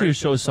 I want you to Great.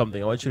 show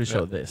something. I want you to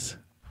show Yeah. this.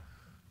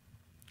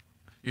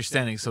 You're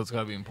standing, so it's got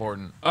to be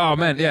important. Oh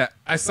man, yeah.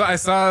 I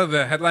saw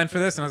the headline for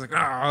this, and I was like,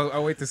 oh,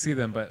 I'll wait to see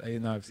them. But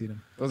now I've seen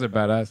them. Those are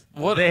badass.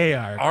 What They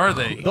are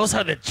they? Those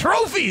are the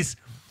trophies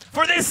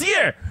for this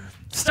year.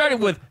 Starting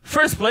with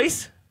first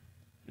place.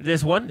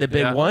 This one, the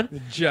big Yeah. one. The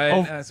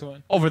giant Oh. ass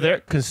one. Over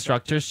there,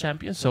 constructors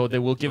champion. So they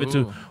will give it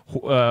to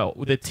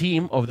the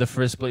team of the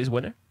first place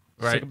winner,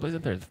 Right. second place,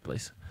 and third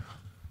place.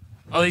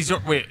 Oh, these are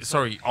wait.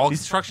 Sorry, all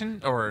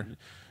construction or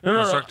No.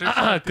 Constructors?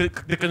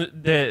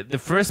 The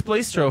first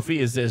place trophy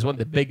is this one,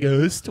 the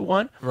biggest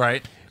one.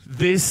 right?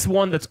 This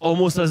one that's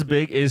almost as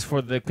big is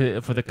for the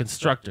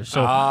constructor.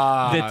 So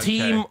the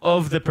team okay.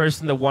 of the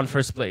person that won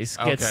first place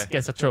Okay.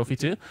 gets a trophy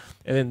too,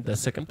 and then the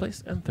second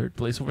place and third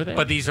place over there.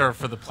 But these are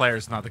for the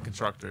players, not the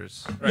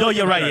constructors. no,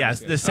 you're right. Drivers,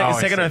 Yes, yeah. the Oh,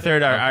 I second see. and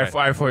third Okay.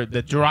 are for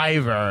the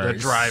drivers. The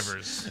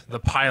drivers, the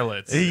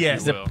pilots. Yes,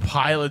 if the you will.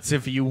 pilots,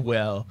 if you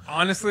will.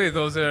 Honestly,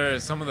 those are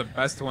some of the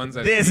best ones.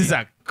 This is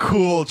a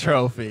cool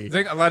trophy. I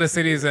think a lot of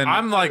cities and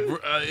I'm like,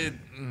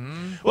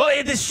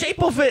 Well, the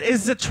shape of it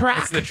is the track.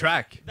 it's the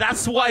track.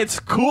 That's why it's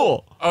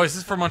cool. oh, is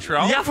this for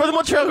Montreal? Yeah, for the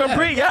Montreal Grand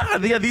Prix. Yeah,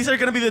 these are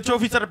going to be the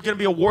trophies that are going to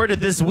be awarded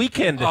this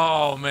weekend.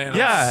 Oh man.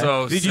 yeah. I'm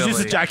so Did you just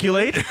silly.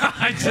 ejaculate?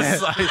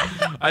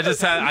 I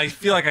just had. I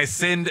feel like I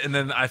sinned, and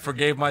then I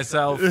forgave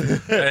myself,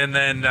 and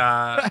then.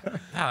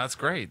 That's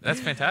great. That's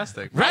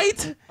fantastic.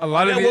 Right? A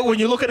lot of when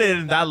you look at it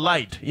in that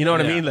light, you know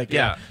what I Yeah, mean? Like,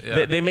 yeah.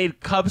 They made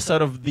cups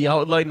out of the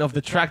outline of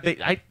the track.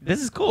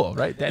 This is cool,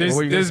 right? Danny, There's what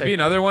were you gonna say? been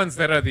other ones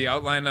that are the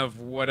outline of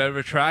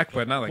whatever track,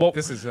 but not like Well,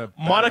 this is a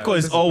Monaco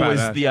this is always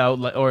badass. the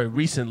outline, or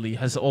recently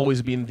has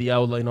always been the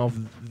outline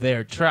of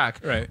their track,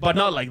 Right. But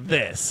not like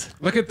this.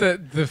 Look at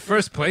the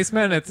first place,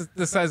 man. It's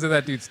the size of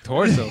that dude's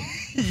torso.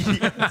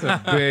 That's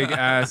a big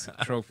ass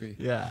trophy.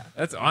 Yeah.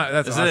 That's Is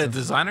awesome. it a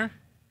designer?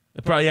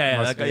 Probably, yeah,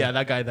 Must be.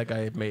 that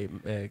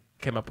guy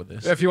came up with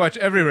this. If you watch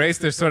every race,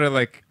 they're sort of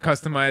like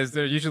customized.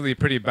 They're usually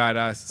pretty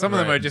badass. Some of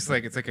them Right. are just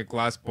like it's like a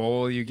glass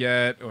bowl you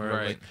get, or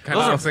Right. like kind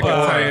of Those looks are like a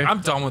boring. tire.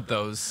 I'm done with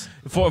those.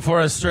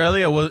 For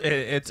Australia, well,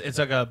 it's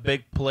like a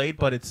big plate,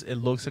 but it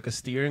looks like a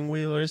steering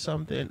wheel or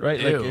something, right?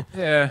 Ew. Like,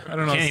 Yeah, I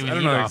don't know. Can't even I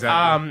don't eat know off.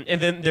 exactly.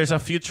 and then there's a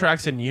few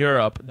tracks in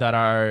Europe that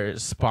are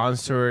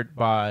sponsored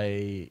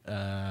by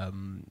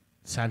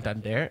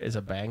Santander, is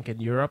a bank in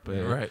Europe,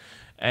 Right.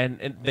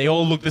 and they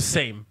all look the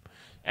same.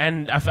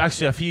 And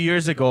actually, a few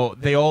years ago,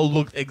 they all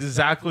looked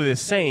exactly the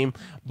same,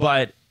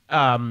 but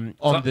on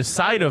the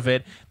side of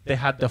it, they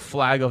had the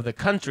flag of the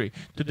country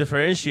to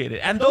differentiate it.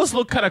 And those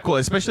look kind of cool,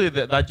 especially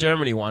that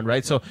Germany one,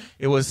 right? So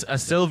it was a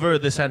silver,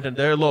 the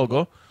Santander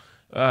logo,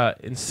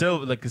 in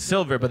silver, like a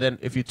silver, but then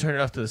if you turn it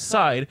off to the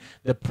side,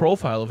 the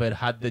profile of it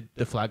had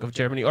the flag of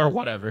Germany or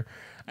whatever.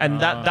 And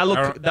that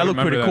looked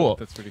pretty cool.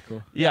 That's pretty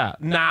cool. Yeah.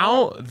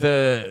 Now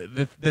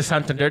the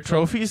Santander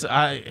trophies,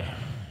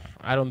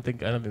 I don't think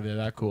they're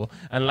that cool.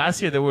 And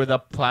last year there were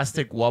that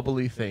plastic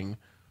wobbly thing.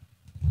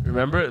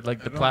 Remember,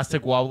 like the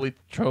plastic wobbly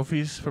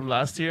trophies from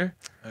last year?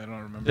 I don't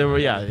remember. There were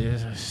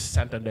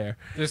Santander.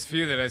 There's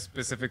few that I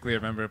specifically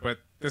remember, but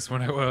this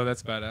one I will.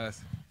 That's badass.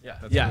 Yeah,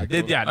 That's yeah,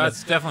 really cool.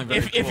 That's definitely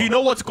very if cool. you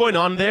know what's going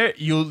on there,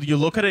 you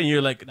look at it and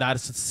you're like,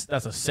 that's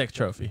a sick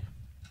trophy.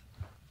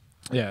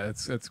 Yeah,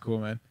 that's cool,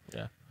 man.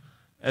 Yeah.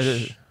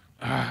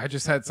 I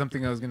just had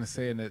something I was gonna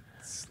say and it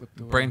slipped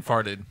away. Brain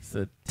farted. It's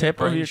the tip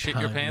of Brain your shit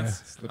tongue. your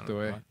pants. Slipped I don't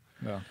know away. why.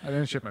 No, I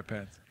didn't shit my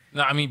pants.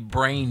 No, I mean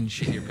brain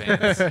shit your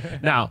pants. Yeah.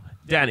 Now,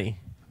 Danny,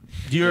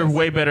 you're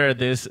way better at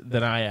this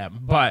than I am,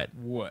 but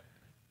What?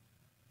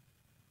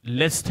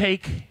 let's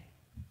take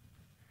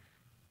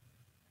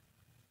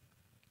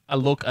a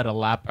look at a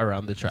lap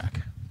around the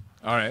track.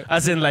 All right.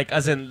 As in, let's.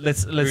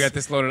 We got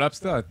this loaded up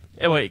still.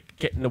 Wait,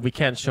 no, we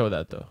can't show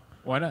that though.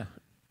 Why not?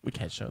 We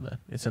can't show that.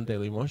 It's on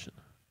Daily Motion.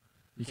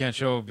 You can't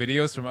show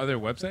videos from other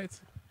websites?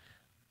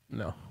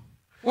 No.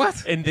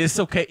 What? In this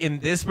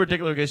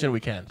particular occasion, we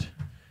can't.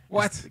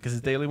 What? Because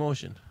it's Daily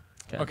Motion.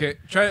 Can't. Okay,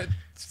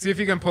 see if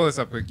you can pull this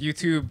up quick.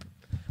 YouTube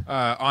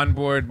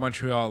onboard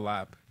Montreal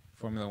lap,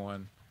 Formula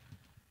One.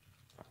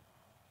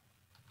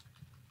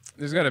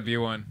 There's got to be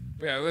one.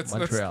 But yeah,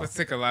 let's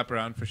take a lap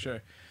around for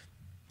sure.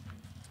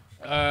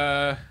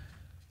 There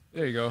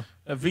you go.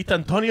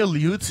 Vitantonio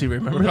Liuzzi,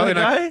 remember We're probably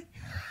that guy?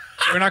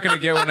 We're not gonna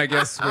get one, I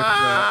guess.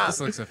 With this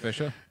looks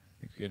official. I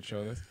think we can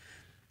show this.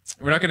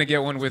 We're not gonna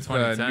get one with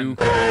 2010. new.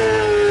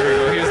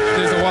 There we go.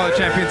 There's a wall of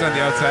champions on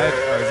the outside.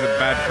 Oh, it's a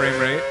bad frame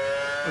rate.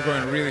 We're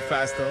going really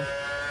fast though.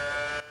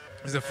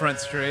 There's a front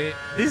straight.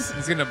 He's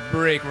gonna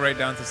break right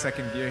down to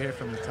second gear here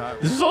from the top.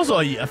 This is also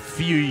a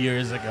few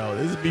years ago.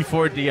 This is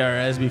before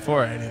DRS,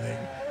 before anything.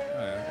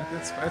 Yeah,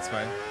 that's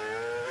fine.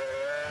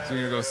 So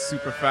we're gonna go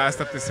super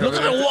fast up this hill.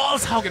 Look at the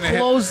walls, how He's gonna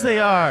close they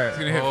are. He's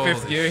gonna hit Holy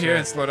fifth gear here shit.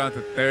 and slow down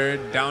to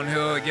third.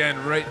 Downhill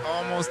again, right,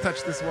 almost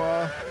touch this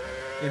wall.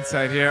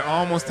 Inside here,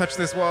 almost touch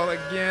this wall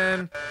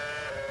again.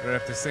 Right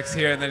up to sixth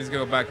here, and then he's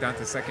gonna go back down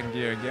to second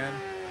gear again.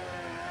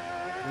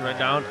 Right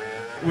down.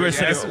 We were Yes,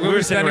 sitting, we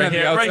were sitting standing right on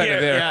here. the outside Right here.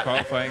 of there Yeah.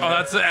 qualifying. Oh,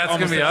 that's gonna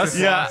Almost be touched us.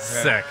 this Yeah. wall.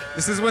 Sick.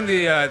 This is when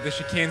the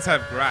chicanes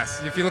have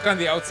grass. If you look on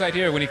the outside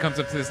here, when he comes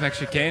up to this next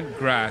chicane,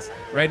 grass.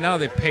 Right now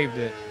they paved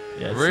it.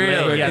 Yeah, it's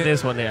Really? lame. Yeah,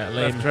 this one, yeah.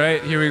 Lame. Left,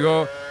 right. Here we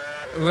go.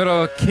 A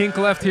little kink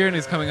left here, and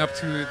he's coming up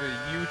to the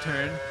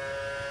U-turn.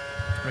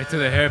 Right to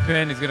the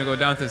hairpin. He's gonna go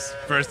down to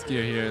first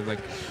gear here, like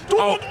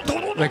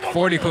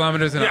 40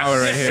 kilometers an hour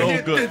right here.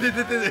 So good.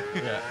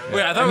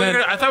 Wait, I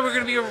thought we were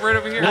gonna be right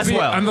over here. As Be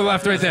well. on the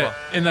left, right As there, well.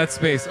 in that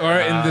space, or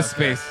in this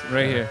okay. space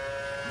right here.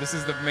 This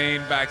is the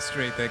main back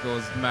straight that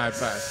goes mad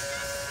fast.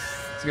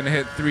 He's gonna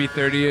hit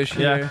 330-ish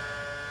Yeah. here.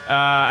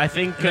 I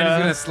think. And then he's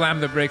gonna slam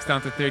the brakes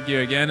down to third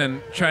gear again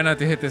and try not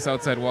to hit this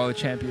outside wall of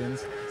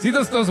champions. See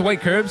those white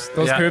curbs?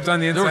 Those Yeah. curbs on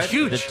the They inside? were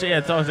huge. yeah,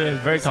 it's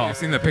very tall. You've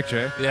seen the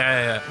picture, eh?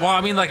 Yeah. Well,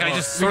 I mean, like I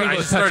just we can go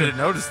touch started it. to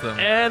notice them.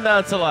 And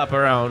that's a lap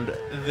around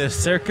the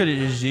Circuit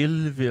de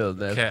Gilles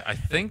Villeneuve. Okay, I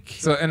think.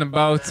 So in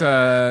about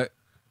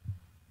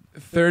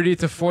 30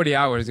 to 40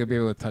 hours, you'll be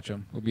able to touch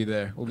them. We'll be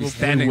there. We'll be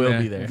standing will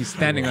there. be there. We'll be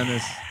standing on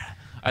this.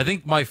 I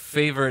think my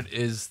favorite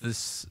is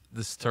this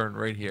turn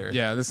right here.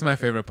 Yeah, this is my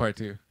favorite part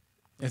too.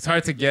 It's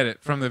hard to get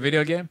it from the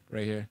video game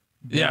right here.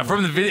 Yeah,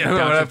 from the video.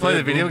 Down When to I play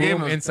the boom, video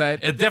boom, game, inside.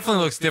 it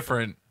definitely looks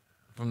different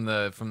from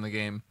the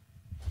game.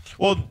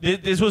 Well,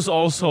 this was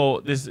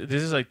also this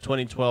is like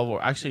 2012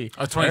 or actually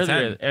Oh,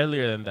 2010.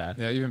 earlier than that.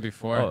 Yeah, even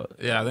before. Oh,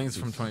 Yeah, I think it's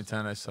from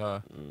 2010. I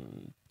saw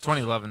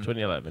 2011.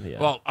 2011. Yeah.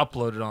 Well,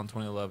 uploaded on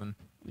 2011.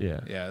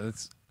 yeah. Yeah,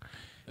 that's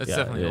It's Yeah,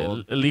 definitely yeah.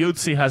 old.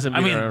 Liuzzi hasn't I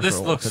been mean, around this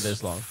for looks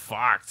this long.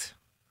 fucked.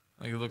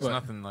 Like it looks What?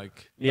 nothing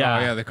like. Yeah. Oh,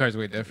 yeah, the car's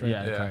way different.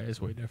 Yeah, the Yeah. car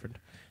is way different.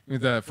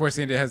 The Force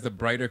India has the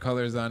brighter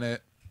colors on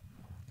it.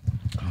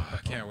 Oh, I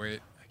can't wait.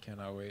 I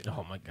cannot wait.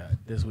 Oh my god,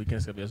 this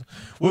weekend's gonna be awesome.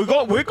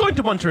 We're going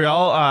to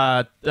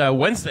Montreal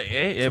Wednesday.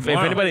 Eh? If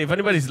Tomorrow.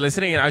 anybody's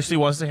listening and actually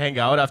wants to hang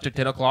out after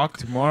 10 o'clock,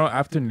 Tomorrow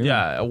afternoon.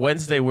 yeah,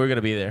 Wednesday we're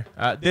gonna be there.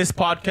 This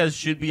podcast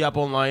should be up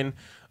online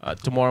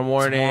tomorrow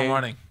morning. Tomorrow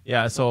morning.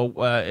 Yeah. So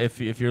if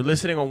you're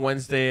listening on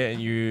Wednesday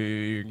and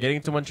you're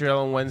getting to Montreal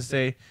on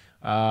Wednesday,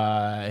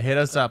 hit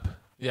us up.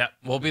 Yeah,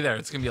 we'll be there.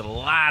 It's gonna be a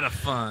lot of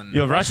fun.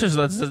 Yo, Russia's.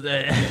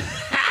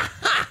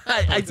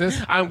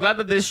 I'm glad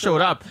that this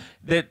showed up.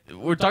 That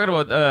we're talking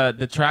about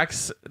the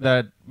tracks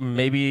that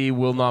maybe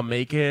will not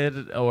make it,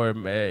 or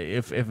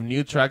if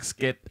new tracks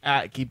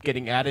keep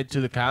getting added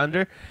to the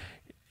calendar.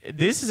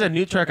 This is a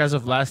new track as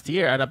of last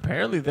year, and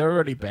apparently they're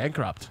already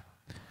bankrupt.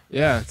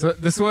 Yeah, so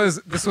this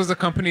was a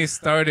company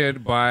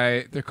started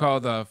by, they're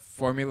called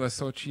Formula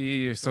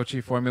Sochi or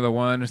Sochi Formula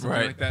One or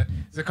something like that.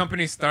 It's a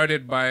company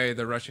started by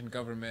the Russian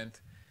government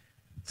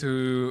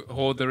to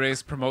hold the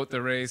race, promote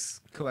the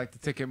race, collect the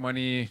ticket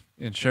money,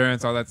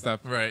 insurance, all that stuff.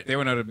 Right. They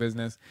went out of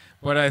business.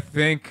 But I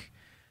think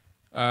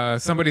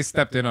somebody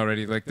stepped in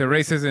already. Like, the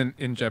race isn't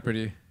in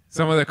jeopardy.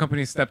 Some other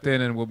company stepped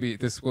in and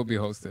this will be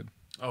hosted.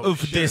 Oh,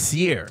 This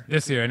year.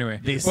 This year, anyway.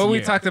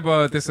 We talked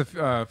about this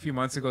a few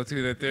months ago,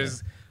 too, that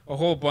there's a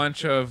whole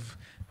bunch of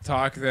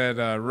talk that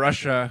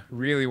Russia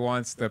really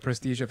wants the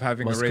prestige of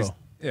having Moscow. a race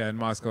in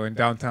Moscow, in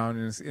downtown,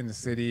 in the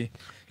city.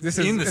 This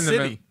is in the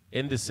city.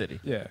 In the city.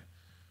 Yeah.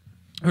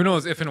 Who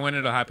knows if and when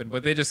it'll happen,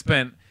 but they just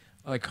spent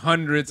like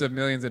hundreds of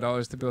millions of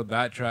dollars to build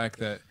that track.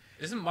 That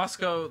Isn't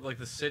Moscow like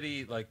the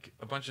city, like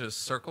a bunch of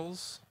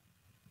circles?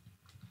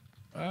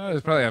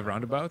 they probably have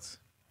roundabouts.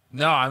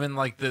 No, I mean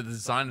like the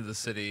design of the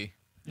city.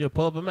 Yo,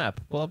 pull up a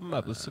map.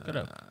 Let's look it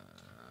up.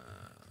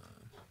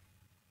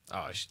 Oh,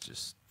 I should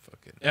just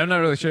fucking. Yeah, I'm not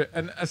really sure.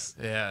 And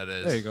Yeah, it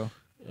is. there you go.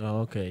 Oh,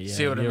 okay. Yeah.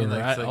 See what I you're mean? Like,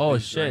 right. it's like oh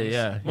these shit! rings.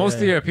 Yeah. Most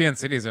yeah. European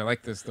cities are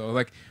like this, though.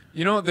 Like,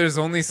 there's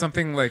only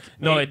something like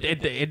No,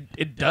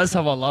 it does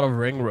have a lot of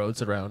ring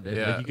roads around it.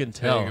 Yeah, like you can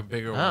tell.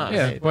 bigger Ah, ones.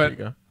 Yeah, okay, but- there you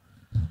go.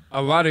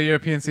 a lot of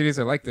European cities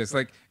are like this.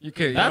 Like, you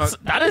could,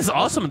 That is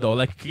awesome though.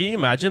 Like, can you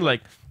imagine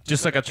like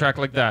just like a track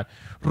like that?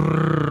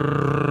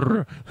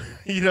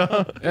 You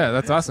know? yeah,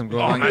 that's awesome. Go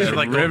Oh, along imagine the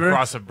like going river.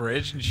 across a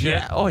bridge and shit.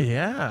 Yeah. Oh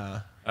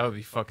yeah. That would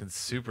be fucking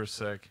super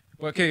sick.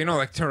 Okay,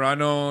 like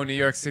Toronto, New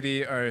York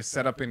City are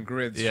set up in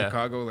grids. Yeah.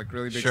 Chicago, like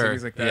really big Sure,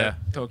 cities like that. yeah.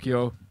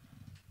 Tokyo.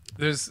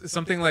 There's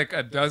something like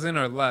a dozen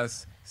or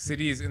less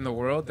cities in the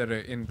world that are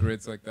in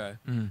grids like that.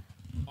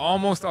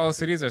 Almost all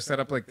cities are set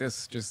up like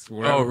this, just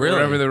wherever, really?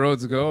 wherever the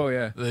roads go.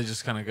 Yeah, They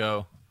just kind of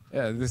go.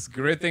 yeah. This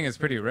grid thing is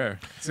pretty rare.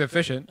 It's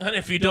efficient. And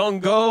if you don't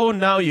go,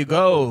 now you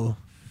go.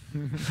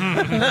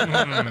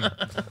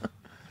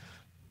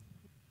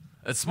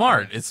 It's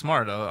smart. It's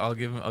smart. I'll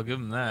give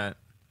him that.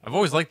 I've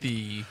always liked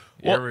the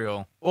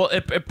aerial. Well,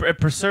 it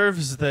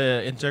preserves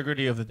the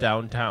integrity of the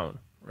downtown,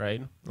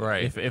 right?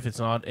 Right. If it's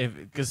not,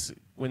 because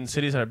when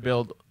cities are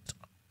built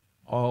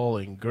all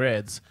in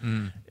grids,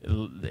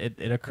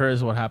 it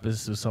occurs what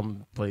happens to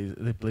some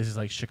places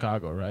like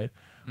Chicago, right?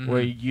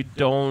 Where you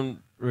don't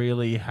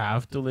really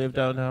have to live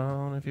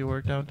downtown if you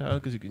work downtown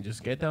because you can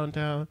just get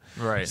downtown.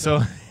 Right.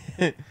 So,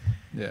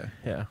 Yeah.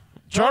 yeah.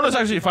 Toronto's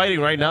actually fighting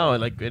right now,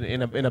 like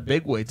in a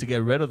big way, to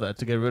get rid of that,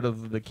 to get rid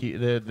of the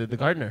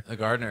gardener. The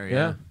gardener.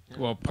 Yeah.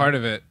 Well, part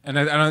of it, and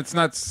I know it's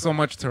not so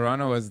much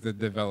Toronto as the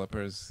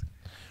developers,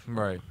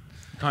 Right.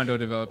 condo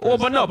developers. Well,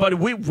 but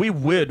we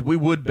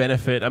would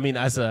benefit. I mean,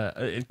 as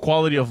a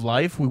quality of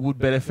life, we would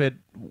benefit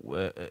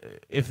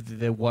if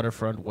the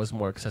waterfront was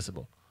more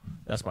accessible.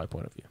 That's my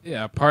point of view.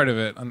 Yeah, part of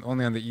it,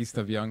 only on the east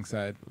of Yonge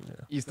side,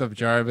 east of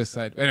Jarvis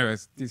side.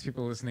 Anyways, these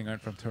people listening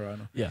aren't from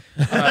Toronto. Yeah.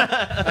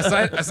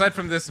 Aside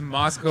from this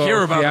Moscow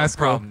Hear about the fiasco,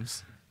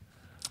 problems.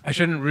 I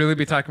shouldn't really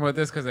be talking about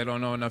this because I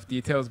don't know enough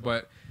details.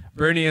 But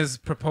Bernie has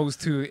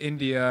proposed to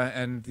India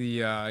and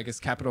the I guess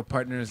capital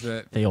partners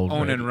that They own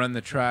own Bernie. and run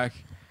the track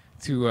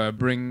to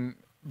bring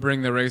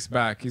the race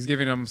back. He's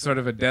giving them sort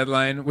of a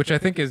deadline, which I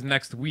think is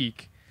next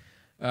week,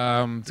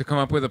 to come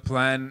up with a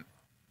plan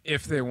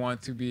if they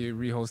want to be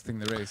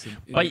rehosting the race in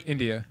But-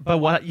 India. But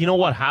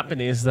what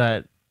happened is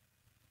that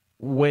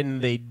when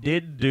they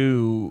did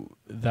do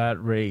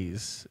that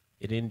race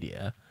in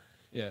India,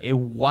 Yeah. it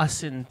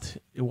wasn't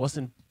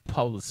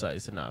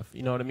publicized enough.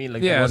 You know what I mean?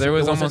 Like Yeah, there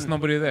was wasn't- almost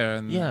nobody there,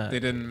 and Yeah. they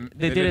didn't.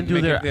 They didn't do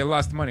make their- it- They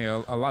lost money, a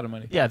lot of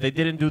money. Yeah, they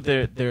didn't do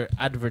their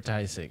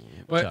advertising.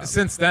 But job.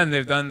 since then,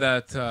 they've done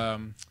that.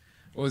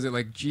 What was it,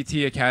 like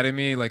GT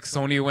Academy? Like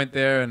Sony went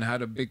there and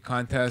had a big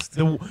contest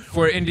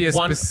for India,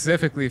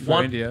 specifically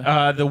for India.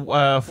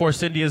 The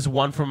Force India's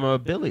won from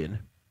 $1 billion.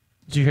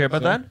 Did you hear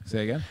about that?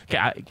 Say again.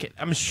 Okay,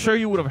 I'm sure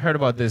you would have heard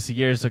about this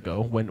years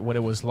ago when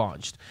it was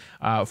launched.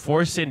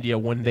 Force India,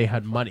 when they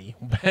had money,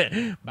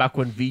 back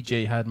when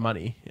VJ had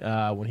money,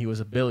 when he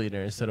was a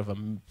billionaire instead of a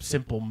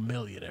simple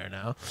millionaire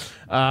now.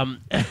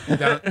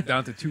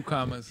 down to 2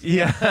 commas.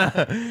 Yeah.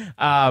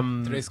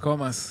 Tres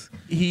comas.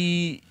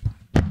 He.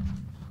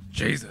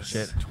 Jesus.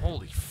 Shit.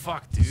 Holy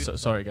fuck, dude.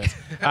 Sorry,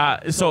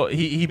 guys. So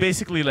he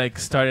basically like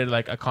started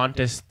like a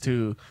contest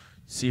to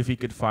see if he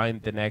could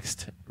find the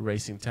next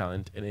racing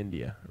talent in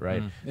India,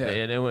 right? Yeah.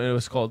 And it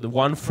was called the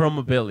One from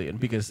a Billion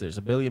because there's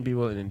 1 billion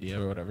people in India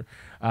or whatever.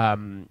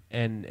 And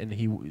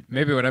he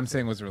Maybe what I'm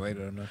saying was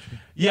related. I'm not sure.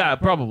 yeah,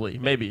 probably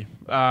maybe.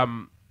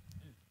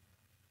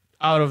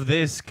 Out of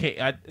this,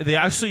 they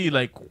actually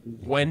like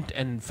went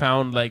and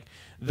found like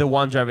the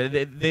one driver.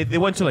 They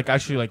went to like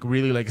actually like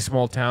really like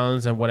small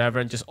towns and whatever,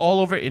 and just all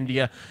over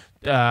India.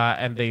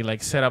 And they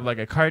like set up like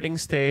a karting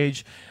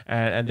stage,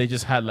 and they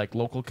just had like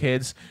local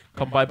kids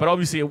come by. But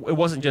obviously, it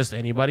wasn't just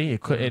anybody.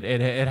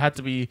 It had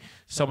to be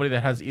somebody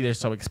that has either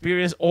some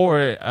experience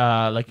or,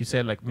 like you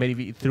said, like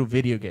maybe through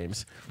video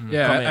games.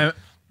 Yeah,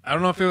 I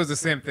don't know if it was the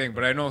same thing,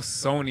 but I know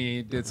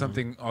Sony did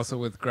something also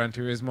with Gran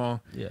Turismo.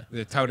 Yeah.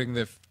 They're touting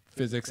the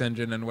physics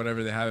engine and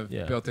whatever they have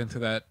built into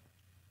that.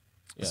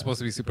 It's supposed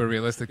to be super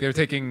realistic. They're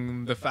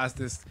taking the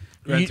fastest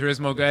Gran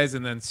Turismo guys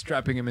and then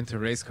strapping them into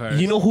race cars.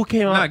 You know who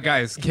came out? Not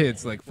guys,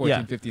 kids, like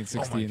 14, 15,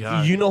 16. Oh my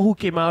God. You know who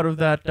came out of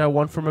that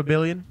one from a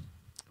billion?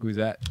 Who's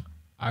that?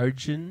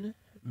 Arjun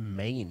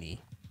Maini.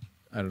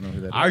 I don't know who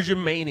that is. Arjun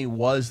Maini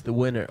was the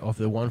winner of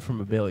the one from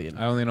a billion.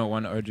 I only know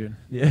one Arjun.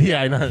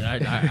 Yeah, I know.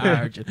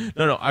 Arjun.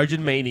 No,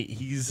 Arjun Maini.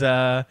 He's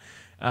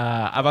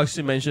I've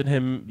actually mentioned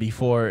him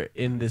before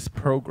in this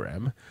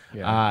program.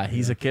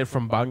 He's a kid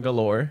from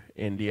Bangalore,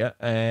 India,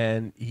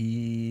 and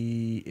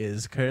he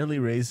is currently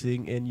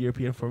racing in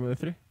European Formula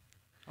 3.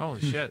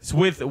 Holy shit! It's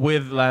with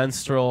Lance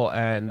Stroll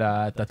and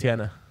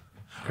Tatiana.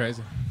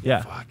 Crazy.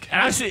 Yeah. Fuck.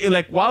 And actually,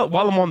 like while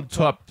I'm on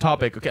the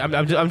topic, okay,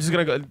 I'm just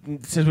gonna go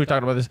since we're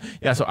talking about this.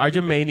 Yeah. So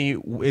Arjun Maini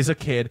is a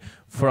kid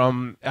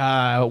from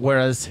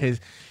whereas in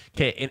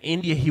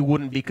India he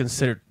wouldn't be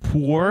considered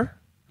poor.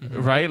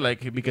 Right,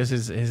 like because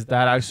his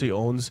dad actually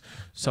owns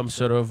some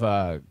sort of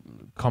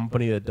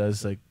company that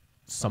does like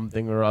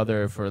something or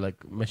other for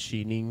like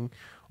machining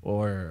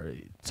or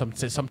some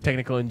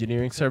technical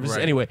engineering services.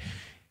 Right. Anyway,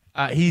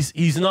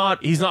 he's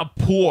not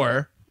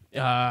poor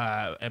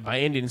by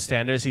Indian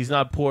standards. He's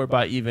not poor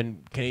by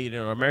even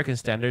Canadian or American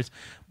standards.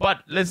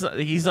 But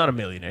he's not a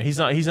millionaire. He's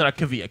not a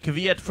Kvyat.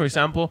 Kvyat, for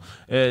example,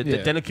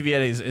 Daniel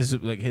Kvyat is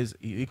like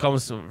he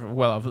comes from,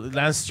 well,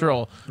 Lance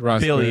Stroll,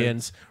 Rosberg.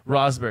 billions,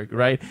 Rosberg,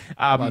 right?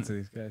 Lots of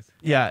these guys.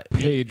 Yeah.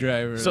 Paid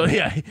driver. So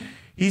yeah,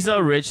 he's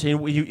not rich,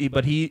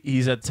 but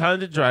he's a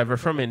talented driver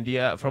from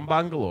India, from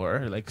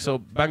Bangalore. Like so,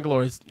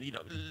 Bangalore is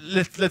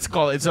let's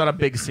call it. It's not a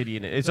big city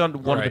in it. It's not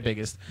one of the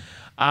biggest.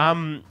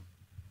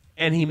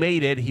 And he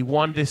made it. He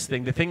won this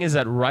thing. The thing is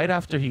that right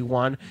after he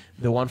won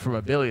the one from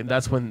a billion,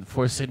 that's when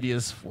Force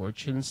India's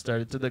fortune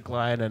started to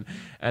decline,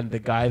 and the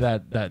guy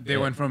that they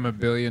went from $1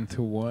 billion to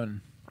 $1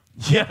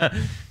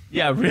 billion.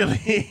 Yeah,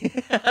 really.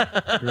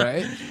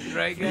 Right,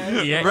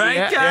 guys. Yeah,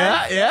 Right,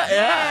 guys?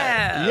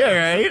 Yeah. You're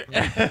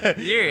right.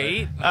 You're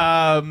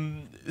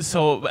right.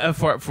 So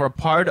for a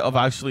part of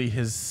actually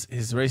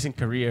his racing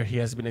career, he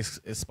has been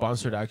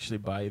sponsored actually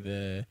by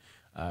the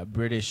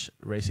British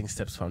Racing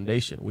Steps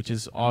Foundation, which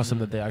is awesome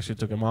that they actually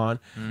took him on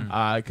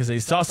because they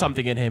saw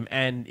something in him,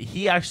 and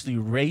he actually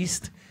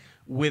raced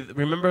with.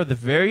 Remember the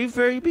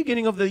very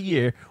beginning of the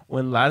year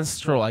when Lance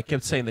Stroll, I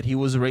kept saying that he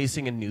was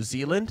racing in New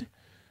Zealand.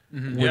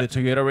 With the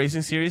Toyota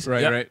Racing Series,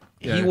 Right.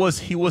 Yeah. He was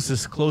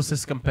his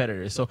closest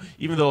competitor. So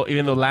even though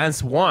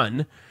Lance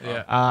won,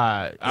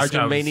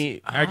 Arjun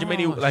Maini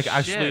like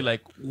actually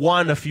like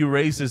won a few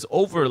races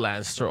over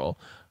Lance Stroll.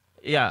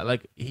 Yeah,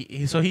 like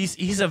he's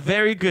a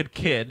very good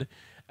kid,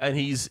 and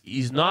he's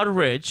not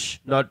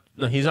rich,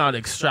 he's not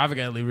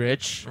extravagantly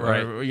rich,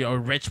 right, or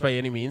rich by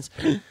any means,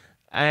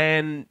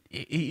 and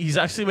he's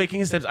actually making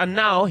his steps. And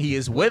now he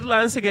is with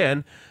Lance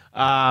again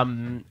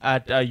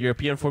at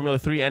European Formula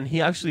 3, and he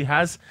actually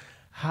has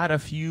had a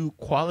few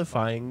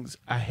qualifyings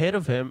ahead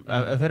of him,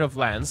 ahead of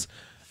Lance.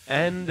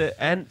 Some of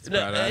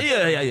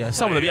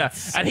them, yeah.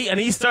 And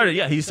he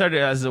started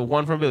as a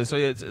one from Billy. So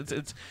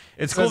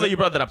it's cool that you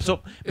brought that up.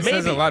 So it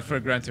says a lot for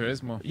Gran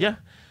Turismo. Yeah.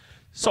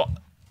 So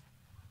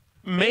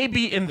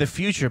maybe in the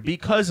future,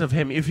 because of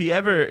him, if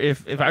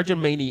Arjun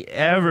Maini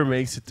ever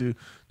makes it to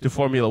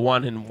Formula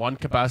One in one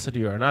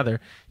capacity or another,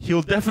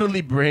 he'll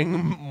definitely bring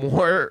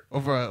more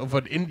of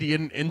an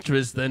Indian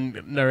interest than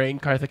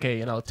Narain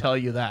Karthikeyan, and I'll tell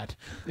you that.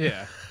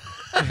 Yeah.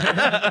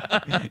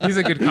 He's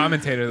a good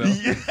commentator, though.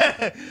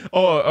 Yeah.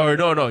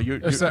 No. You're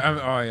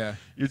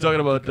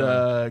talking about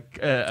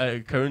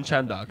Karun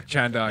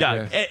Chandok.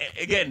 Yeah.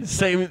 Again,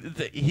 same.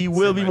 He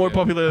will be more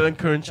popular than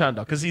Karun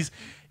Chandok because he's,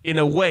 in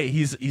a way,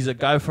 he's a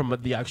guy from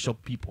the actual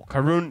people.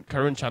 Karun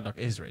Chandok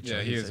is rich. Yeah,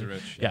 right? he is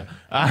rich. Yeah.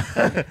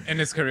 In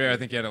his career, I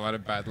think he had a lot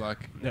of bad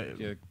luck.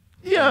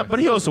 Yeah, but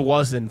he also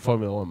was in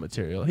Formula One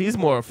material. He's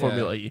more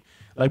Formula E,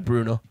 like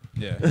Bruno.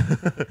 Yeah,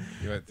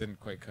 he didn't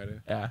quite cut it.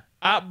 Yeah,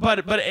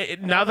 but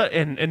now that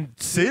and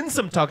since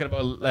I'm talking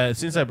about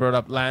since I brought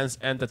up Lance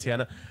and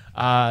Tatiana,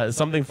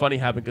 something funny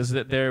happened because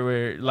there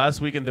were last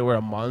weekend there were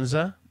a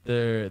Monza.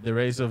 The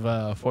race of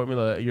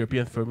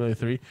European Formula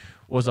 3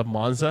 was a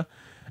Monza,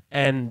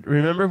 and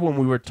remember when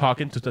we were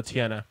talking to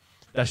Tatiana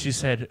that she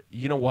said,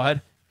 you know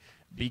what,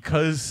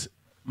 because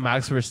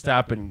Max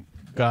Verstappen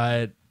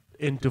got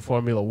into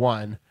Formula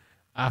 1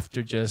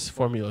 after just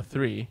Formula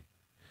 3.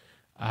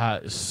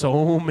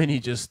 So many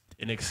just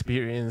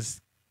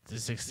inexperienced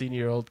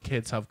 16-year-old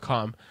kids have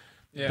come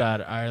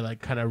that are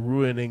like kind of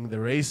ruining the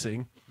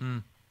racing.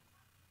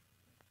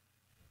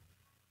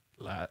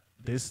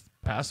 This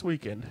past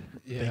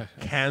weekend, they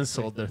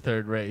canceled their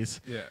third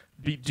race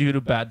due to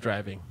bad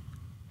driving.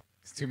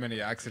 It's too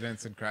many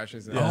accidents and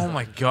crashes. And Oh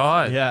my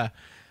god. Yeah,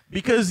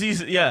 because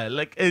he's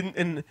like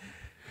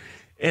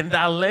in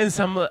that lens,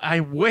 I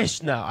wish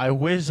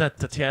that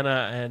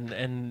Tatiana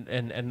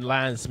and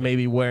Lance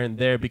maybe weren't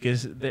there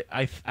because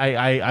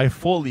I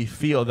fully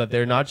feel that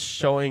they're not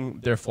showing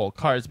their full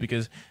cards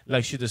because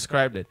like she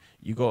described it,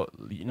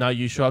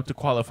 you show up to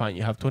qualifying,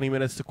 you have 20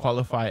 minutes to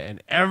qualify,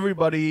 and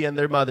everybody and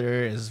their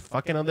mother is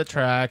fucking on the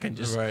track and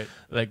just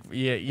like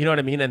you know what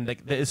I mean, and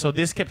like so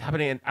this kept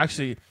happening, and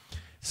actually,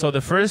 so the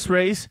first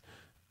race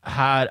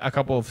had a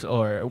couple of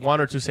or one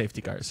or two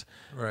safety cars,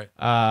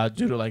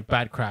 due to like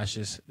bad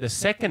crashes. The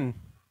second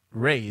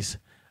race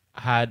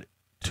had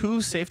two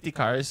safety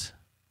cars,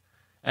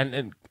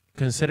 and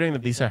considering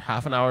that these are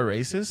half-an-hour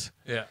races,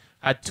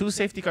 had two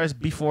safety cars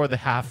before the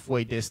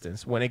halfway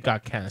distance when it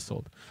got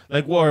canceled,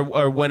 like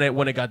or when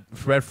it got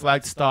red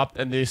flag stopped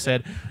and they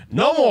said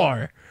no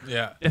more.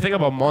 Yeah. The thing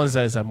about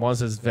Monza is that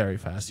Monza is very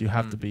fast. You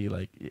have to be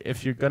like,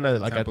 if you're gonna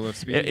like,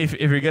 if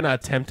you're gonna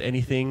attempt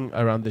anything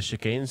around the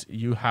chicanes,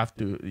 you have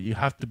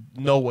to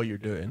know what you're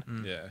doing.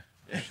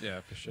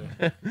 Yeah, for sure.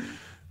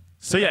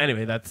 So yeah,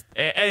 anyway, that's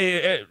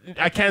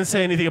I can't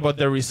say anything about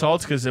their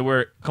results because they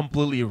were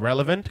completely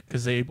irrelevant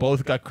because they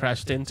both got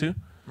crashed into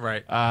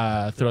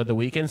throughout the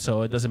weekend.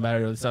 So it doesn't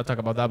matter. Let's not talk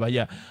about that. But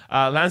yeah,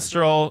 Lance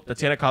Stroll,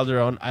 Tatiana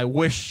Calderon. I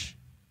wish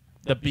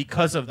that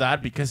because of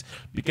that, because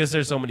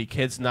there's so many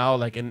kids now,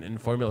 like in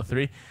Formula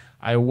 3,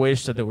 I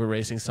wish that they were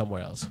racing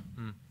somewhere else.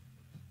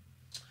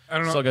 I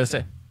don't know. That's all I gotta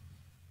say.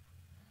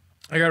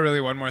 I got really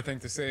one more thing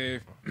to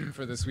say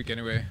for this week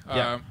anyway.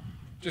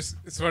 Just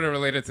it's sort of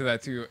related to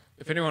that too.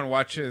 If anyone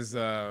watches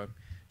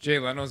Jay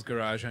Leno's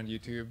Garage on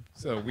YouTube,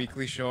 it's a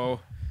weekly show.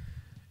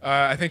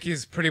 I think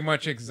he's pretty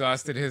much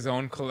exhausted his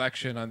own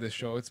collection on this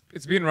show.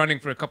 It's been running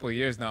for a couple of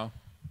years now.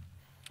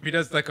 He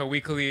does like a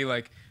weekly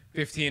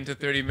 15 to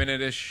 30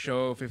 minute-ish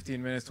show,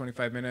 15 minutes,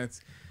 25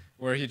 minutes,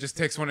 where he just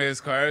takes one of his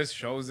cars,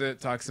 shows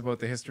it, talks about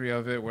the history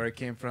of it, where it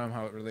came from,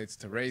 how it relates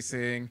to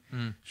racing,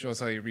 shows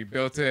how he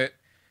rebuilt it.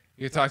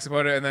 He talks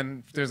about it, and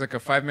then there's like a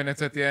 5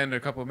 minutes at the end, or a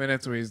couple of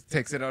minutes where he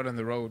takes it out on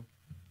the road.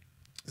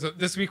 So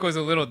this week was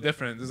a little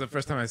different. This is the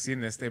first time I've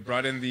seen this. They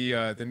brought in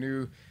the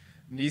new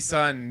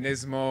Nissan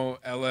Nismo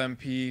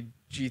LMP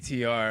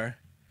GTR,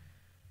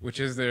 which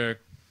is their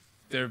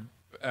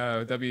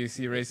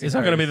WEC racing. Is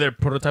that going to be their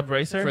prototype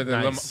racer? For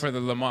the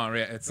Le Mans,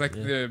 yeah. It's like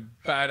the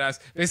badass.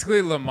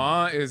 Basically, Le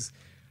Mans is...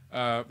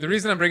 the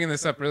reason I'm bringing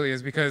this up really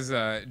is because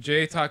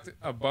Jay talked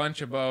a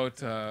bunch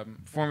about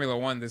Formula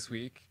 1 this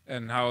week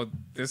and how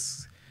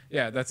this...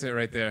 Yeah, that's it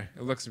right there.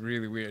 It looks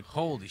really weird.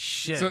 Holy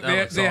shit, so that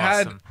looks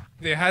awesome.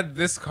 They had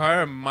this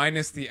car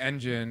minus the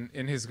engine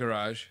in his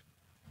garage.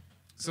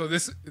 So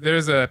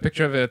there's a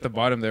picture of it at the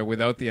bottom there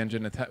without the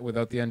engine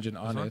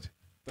on it.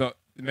 The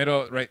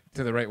middle, right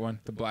to the right one,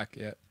 the black,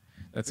 yeah.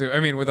 That's it. I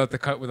mean, without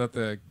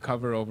the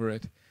cover over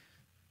it.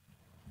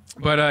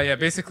 But yeah,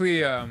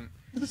 basically,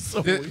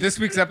 this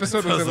week's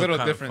episode was a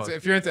little different. So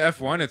if you're into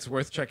F1, it's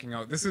worth checking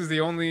out. This is the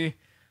only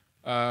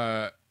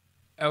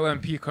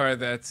LMP car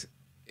that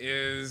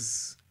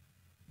is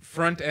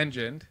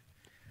front-engined.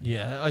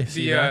 Yeah, I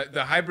see that.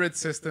 The hybrid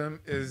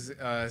system is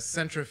a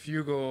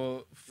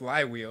centrifugal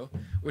flywheel,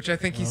 which I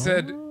think he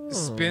said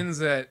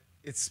spins at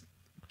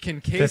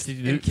encased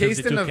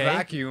in a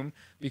vacuum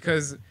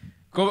because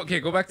go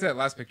back to that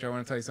last picture. I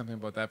want to tell you something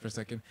about that for a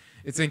second.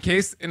 It's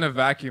encased in a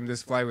vacuum,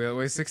 this flywheel. It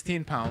weighs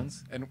 16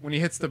 pounds, and when you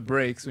hit the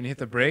brakes,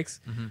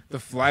 the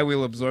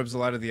flywheel absorbs a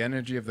lot of the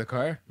energy of the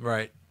car.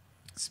 Right.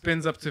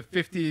 Spins up to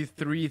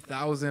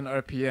 53,000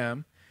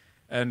 RPM,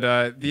 and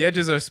the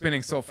edges are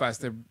spinning so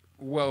fast they're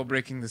well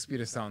breaking the speed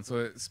of sound. So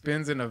it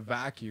spins in a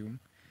vacuum.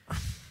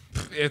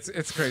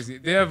 It's crazy.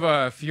 They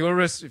have fuel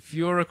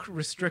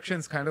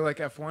restrictions, kind of like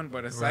F1,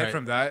 but aside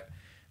from that,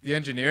 the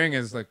engineering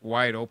is like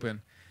wide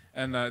open.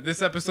 And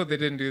this episode, they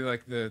didn't do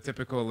like the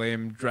typical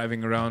lame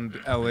driving around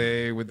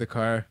LA with the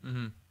car.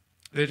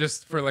 They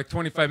just for like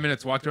 25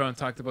 minutes walked around and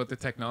talked about the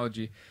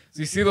technology.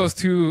 So you see those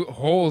two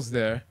holes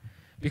there,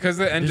 because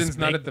the engine's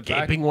not at the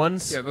back. Gaping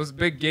ones. Yeah, those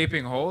big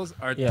gaping holes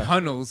are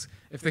tunnels.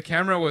 If the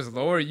camera was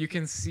lower, you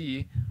can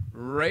see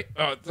right.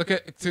 Oh,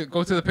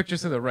 go to the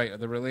pictures to the right of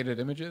the related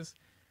images.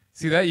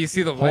 See that? You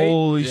see the light?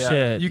 Holy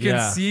shit. You can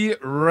see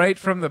right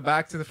from the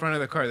back to the front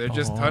of the car. They're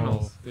just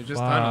tunnels. They're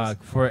just tunnels.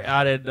 For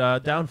added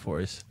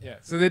downforce. Yeah.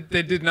 So they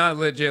did not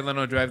let Jay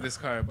Leno drive this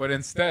car. But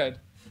instead,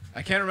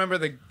 I can't remember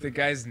the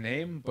guy's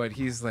name, but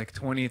he's like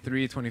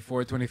 23,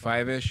 24,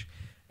 25-ish.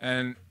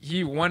 And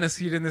he won a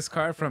seat in this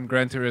car from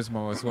Gran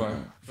Turismo as well.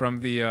 From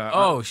the...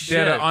 shit.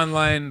 They had an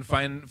online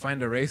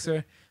find a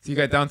racer. So he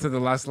got down to the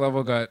last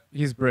level.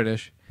 He's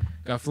British.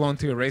 Got flown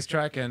to a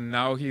racetrack, and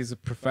now he's a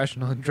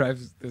professional and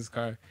drives this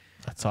car.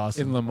 That's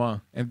awesome. In Le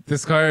Mans. And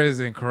this car is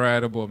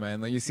incredible,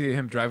 man. Like, you see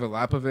him drive a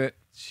lap of it.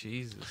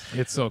 Jesus.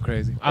 It's so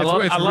crazy. I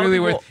love really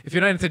people. worth... If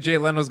you're not into Jay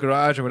Leno's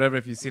Garage or whatever,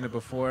 if you've seen it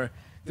before,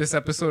 this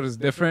episode is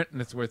different,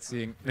 and it's worth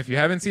seeing. And if you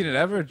haven't seen it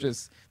ever,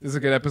 this is a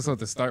good episode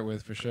to start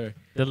with, for sure.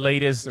 The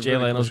latest Jay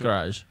Leno's cool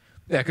Garage.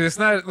 Yeah, because it's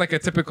not like a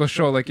typical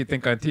show like you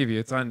think on TV.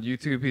 It's on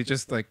YouTube. He's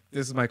just like,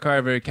 this is my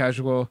car, very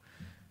casual.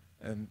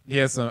 And he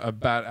has a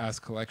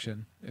badass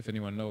collection, if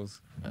anyone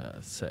knows.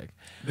 Sick.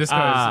 This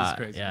car is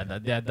crazy. Yeah,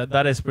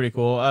 that is pretty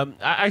cool.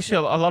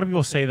 Actually, a lot of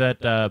people say that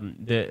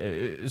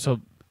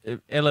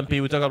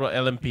LMP. We talk about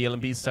LMP.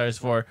 LMP stands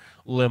for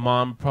Le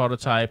Mans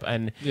prototype,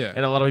 and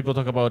a lot of people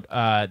talk about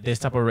this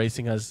type of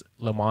racing as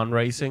Le Mans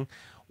racing.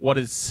 What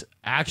it's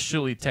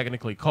actually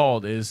technically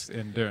called is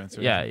endurance.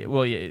 Right? Yeah,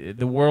 well,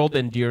 the World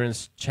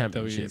Endurance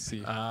Championship,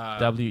 WEC.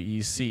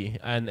 WEC,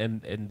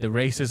 and the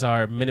races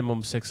are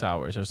minimum 6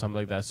 hours or something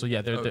like that. So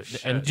yeah, they're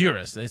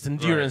endurance. It's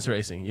endurance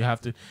racing. You have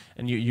to,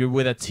 and you're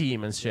with a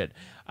team and shit.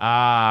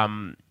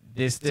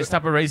 This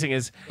type of racing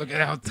is. Look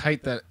at how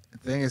tight that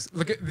thing is.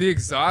 Look at the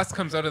exhaust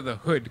comes out of the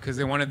hood because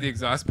they wanted the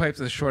exhaust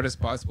pipes as short as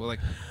possible. Like,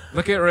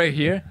 look at right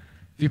here.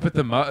 If you put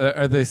the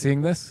are they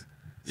seeing this?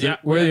 So yeah,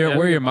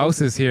 where your mouse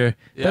is here.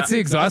 Yeah. That's the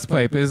exhaust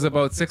pipe. It is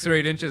about 6 or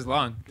 8 inches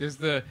long. There's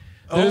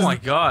oh my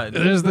god.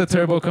 There's the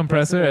turbo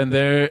compressor and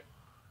the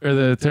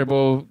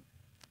turbo,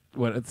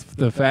 it's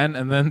the fan,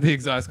 and then the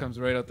exhaust comes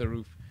right out the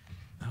roof.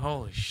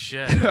 Holy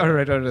shit.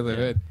 Right out of the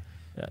hood.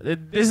 Yeah,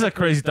 this is a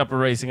crazy type of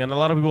racing, and a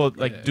lot of people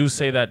do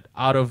say that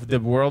out of the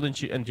World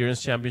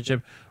Endurance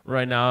Championship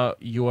right now,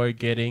 you are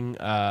getting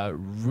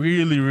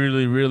really,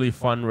 really, really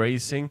fun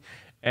racing.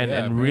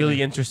 And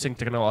really interesting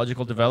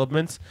technological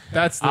developments.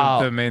 That's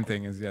the main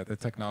thing is the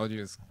technology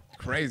is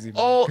crazy.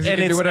 Oh, and you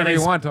can do whatever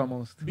you want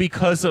almost.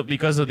 Because of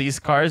these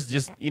cars,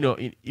 just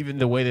even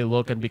the way they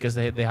look, and because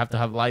they have to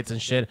have lights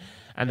and shit,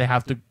 and they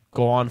have to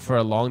go on for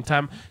a long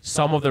time.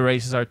 Some of the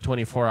races are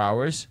 24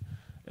 hours.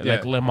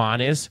 Like Le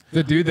Mans is.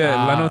 The dude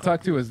that Leno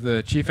talked to was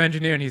the chief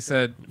engineer, and he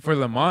said for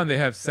Le Mans they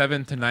have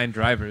 7 to 9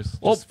 drivers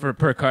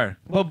per car.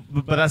 Well,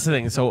 but that's the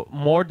thing. So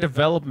more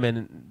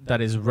development that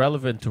is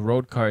relevant to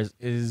road cars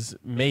is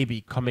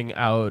maybe coming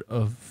out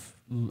of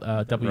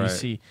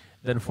WEC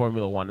than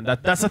Formula One, and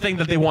that's the thing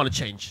that they want to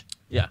change.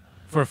 Yeah.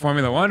 For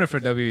Formula One or for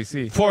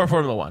WEC? For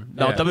Formula One.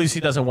 No, WEC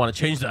doesn't want to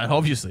change that,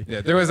 obviously.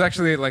 Yeah, there was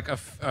actually like a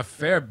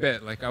fair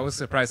bit. Like I was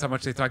surprised how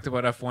much they talked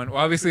about F1. Well,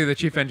 obviously the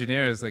chief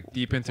engineer is like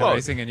deep into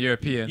racing and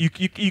European. You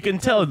can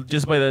tell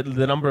just by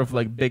the number of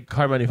like big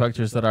car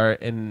manufacturers that are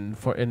in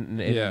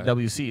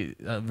WEC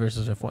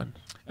versus F1.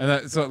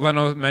 And so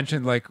Leno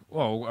mentioned like,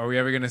 "Whoa, are we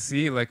ever gonna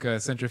see like a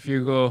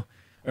centrifugal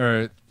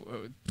or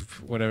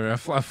whatever a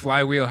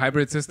flywheel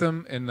hybrid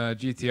system in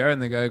GTR?"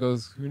 And the guy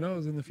goes, "Who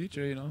knows in the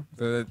future?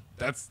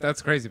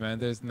 That's crazy, man.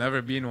 There's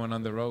never been one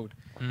on the road."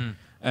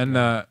 And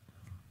I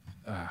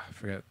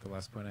forget the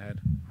last point I had,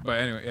 but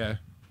anyway,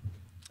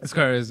 this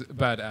car is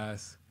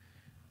badass,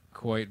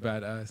 quite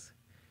badass.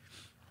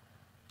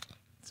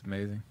 It's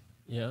amazing.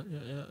 Yeah.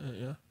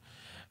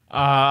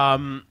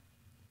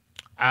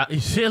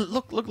 You see,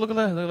 look at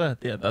that.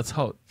 Yeah, that's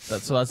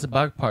the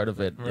back part of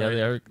it. Right. Yeah,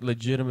 they are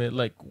legitimate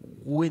like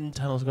wind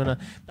tunnels going on.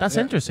 That's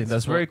interesting.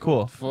 That's very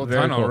cool. Full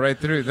very tunnel cool. right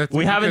through.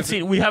 We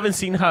haven't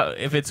seen how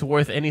if it's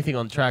worth anything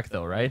on track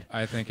though, right?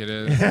 I think it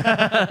is.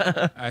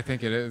 I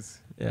think it is.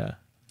 Yeah.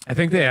 I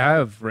think they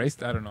have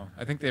raced. I don't know.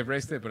 I think they've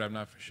raced it, but I'm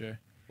not for sure.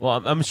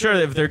 Well, I'm sure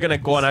if they're gonna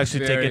go and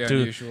actually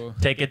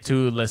take it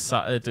to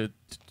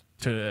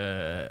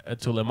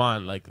Le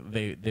Mans, like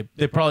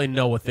they probably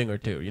know a thing or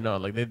two,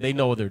 like they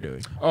know what they're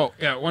doing. Oh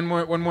yeah, one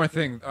more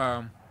thing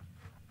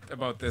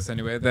about this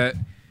anyway. That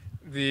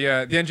the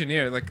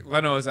engineer, like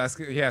Leno is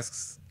asking,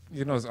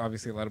 he knows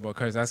obviously a lot about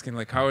cars, asking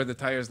like how are the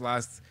tires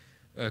last?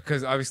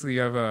 Because obviously you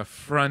have a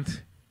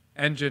front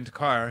engined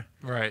car.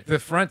 Right. The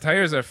front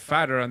tires are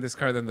fatter on this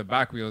car than the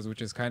back wheels,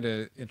 which is kind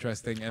of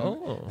interesting.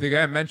 And the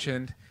guy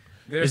mentioned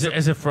is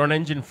it front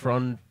engine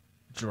front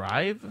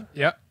drive?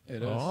 Yep.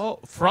 It is.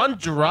 Oh,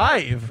 front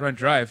drive. Front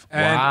drive.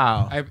 And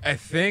wow. I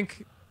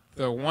think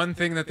the one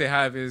thing that they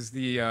have is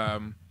the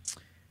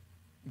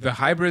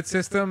hybrid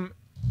system.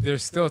 They're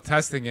still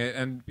testing it,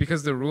 and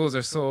because the rules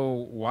are so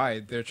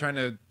wide, they're trying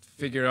to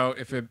figure out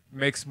if it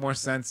makes more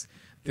sense.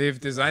 They've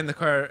designed the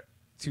car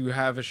to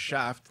have a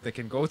shaft that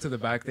can go to the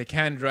back. They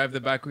can drive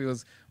the back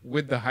wheels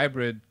with the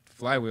hybrid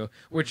flywheel,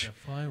 which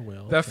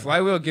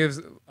flywheel gives.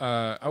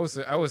 I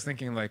was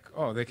thinking like,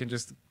 oh, they can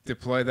just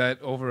deploy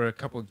that over a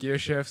couple gear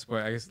shifts,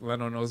 but I guess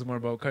Leno knows more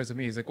about cars than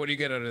me. He's like, what do you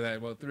get out of that?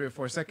 About 3 or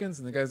 4 seconds,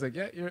 and the guy's like,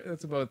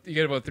 you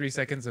get about 3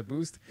 seconds of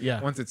boost.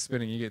 Yeah. Once it's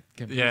spinning, you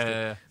can boost it.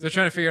 Yeah. So they're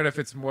trying to figure out if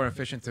it's more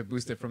efficient to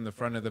boost it from the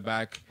front or the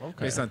back,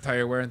 based on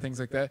tire wear and things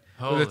like that.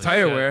 Holy With the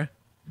tire shit. wear,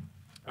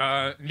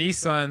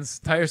 Nissan's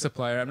tire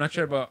supplier, I'm not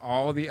sure about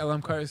all the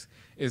LM cars,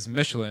 is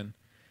Michelin.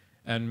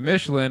 And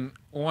Michelin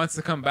wants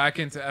to come back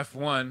into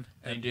F1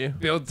 and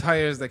build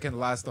tires that can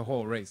last the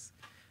whole race,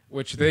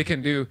 which they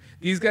can do.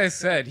 These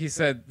guys he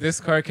said this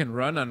car can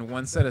run on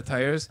one set of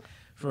tires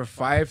for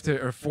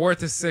 4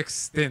 to 6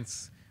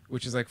 stints,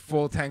 which is like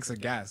full tanks of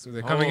gas. So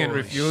they're coming in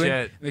refueling.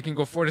 Shit. They can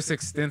go 4 to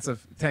 6 stints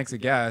of tanks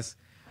of gas.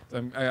 So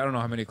I don't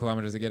know how many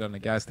kilometers they get on a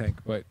gas tank,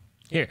 but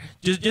here,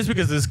 just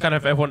because this kind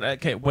of F1.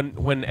 Okay, when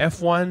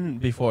F1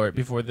 before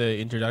the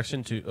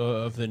introduction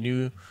of the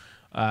new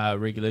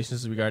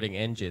regulations regarding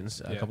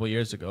engines a couple of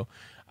years ago,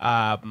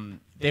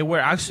 they were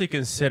actually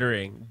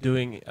considering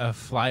doing a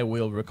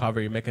flywheel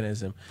recovery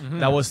mechanism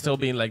that was still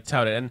being like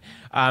touted.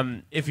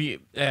 And if you,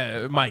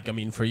 Mike, I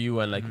mean, for you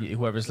and like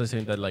whoever's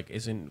listening that like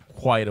isn't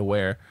quite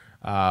aware,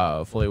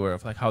 fully aware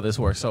of like how this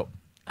works. So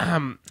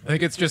I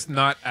think it's just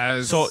not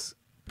as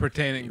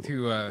pertaining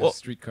to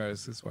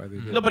streetcars. That's why they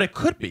do. No, but it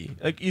could be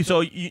like you. So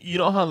you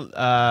know how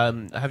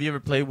have you ever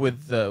played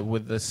with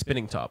the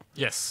spinning top?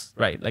 Yes.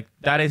 Right, like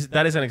that is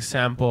an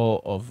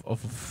example of a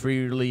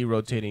freely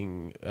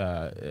rotating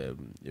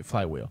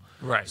flywheel.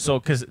 Right. So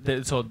because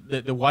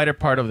the wider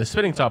part of the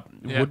spinning top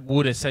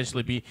would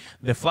essentially be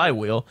the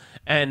flywheel,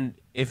 and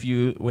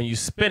when you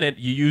spin it,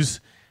 you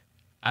use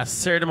a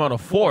certain amount of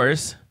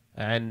force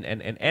and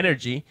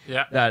energy.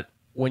 Yeah. That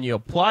when you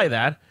apply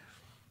that,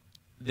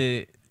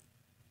 the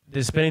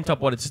spinning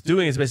top, what it's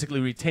doing is basically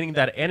retaining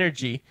that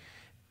energy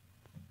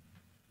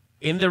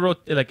in the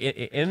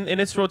in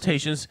its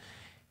rotations,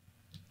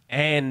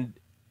 and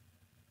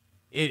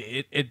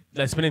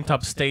the spinning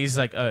top stays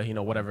like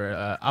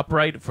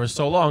upright for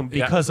so long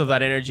because of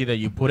that energy that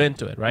you put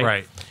into it, right?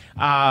 Right.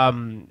 I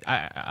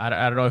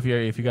don't know if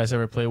you guys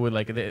ever play with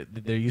like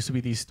there used to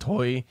be these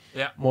toy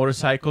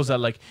motorcycles that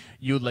like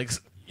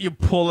you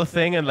pull a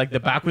thing and like the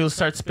back wheel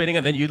starts spinning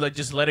and then you like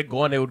just let it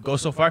go and it would go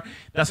so far.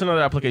 That's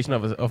another application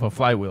of a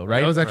flywheel,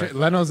 right? That was actually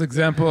Leno's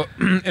example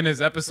in his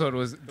episode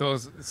was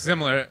those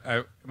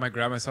similar. My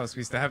grandma house we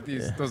used to have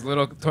those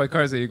little toy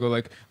cars that you go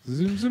like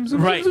zoom zoom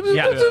zoom right zoom, zoom,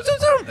 yeah zoom, zoom, zoom,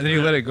 zoom, and then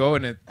you let it go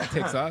and it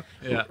takes off.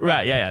 Yeah.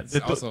 Right. Yeah. It's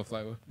also a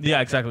flywheel.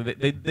 Yeah, exactly.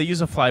 They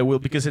use a flywheel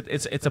because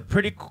it's a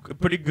pretty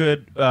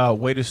good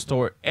way to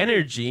store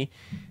energy.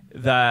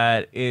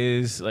 That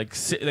is like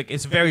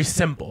it's very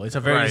simple. It's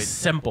a very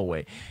simple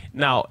way.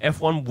 Now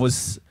F1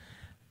 was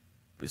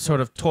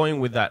sort of toying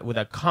with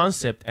that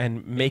concept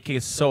and making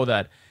it so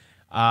that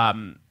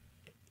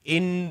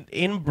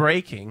in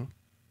braking,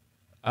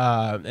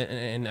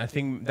 and I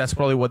think that's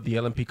probably what the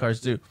LMP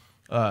cars do.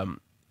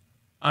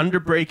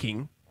 Under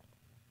braking,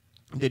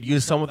 they'd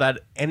use some of that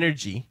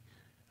energy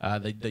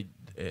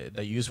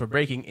they use for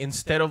braking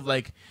instead of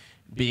like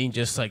being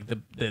just like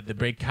the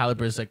brake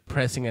calipers like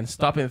pressing and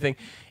stopping the thing.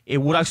 It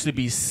would actually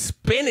be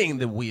spinning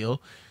the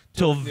wheel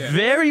to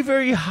very,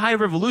 very high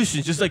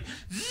revolutions, just like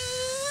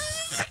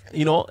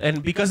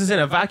and because it's in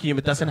a vacuum,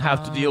 it doesn't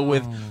have to deal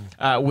with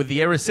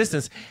the air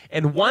resistance.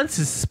 And once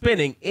it's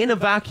spinning in a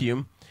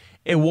vacuum,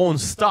 it won't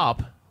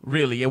stop.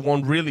 Really, it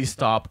won't really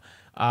stop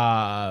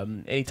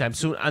anytime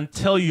soon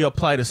until you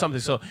apply to something.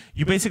 So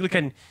you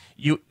basically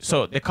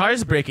so the car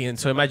is braking, and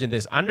so imagine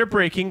this: under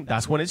braking,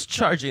 that's when it's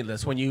charging.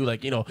 That's when you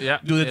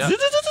do the.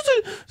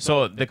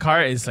 So the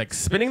car is like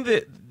spinning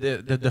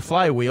the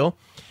flywheel,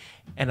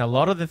 and a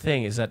lot of the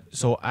thing is that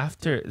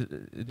after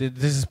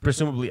this is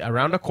presumably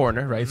around a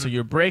corner, right? So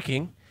you're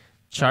braking,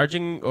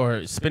 charging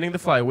or spinning the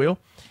flywheel,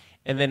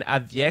 and then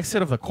at the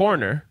exit of the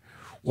corner.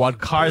 What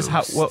cars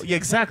have? Well, yeah,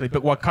 exactly.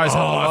 But what cars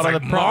have a lot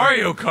of the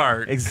Mario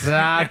Kart.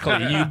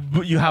 Exactly.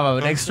 you have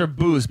an extra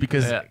boost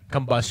because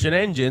combustion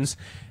engines,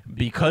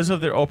 because of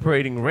their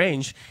operating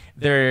range,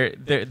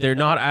 they're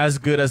not as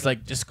good as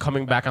like just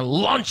coming back and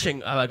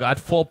launching at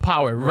full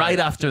power right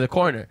after the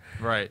corner.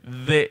 Right.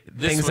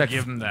 Things would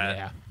give them that.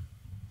 Yeah.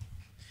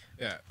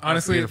 Yeah,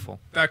 honestly,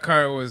 that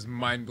car was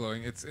mind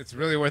blowing. It's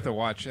really worth a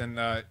watch, and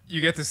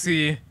you get to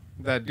see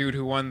that dude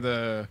who won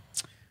the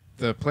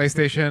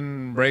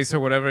PlayStation race or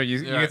whatever.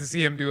 You get to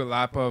see him do a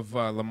lap of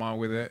Le Mans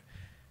with it.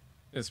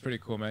 It's pretty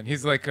cool, man.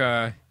 He's like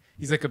a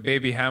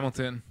baby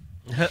Hamilton.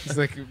 He's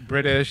like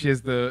British. He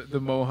has the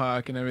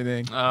mohawk and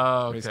everything.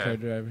 Oh, okay. Race car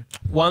driver.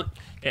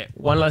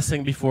 One last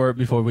thing before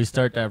we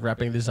start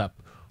wrapping this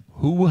up.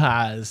 Who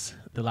has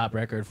the lap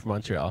record for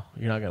Montreal?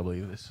 You're not gonna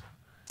believe this.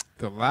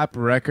 The lap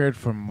record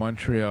for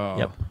Montreal.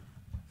 Yep.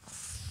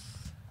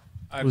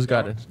 Who's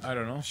got it? I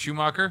don't know.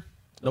 Schumacher?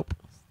 Nope.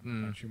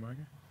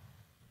 Schumacher?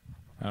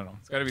 I don't know.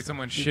 It's got to be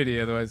someone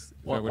shitty, otherwise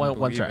I wouldn't One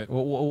believe try. it.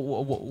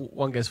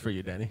 One guess for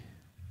you, Danny.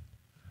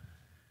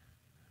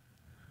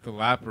 The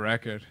lap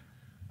record.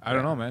 I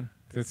don't know, man.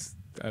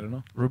 I don't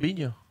know.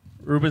 Rubinho.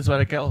 Rubens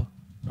Barrichello.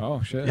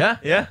 Oh, shit. Yeah.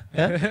 Yeah,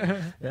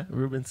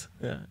 Rubens.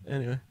 Yeah.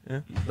 Anyway,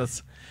 yeah.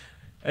 That's.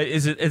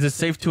 Is it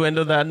safe to end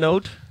on that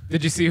note?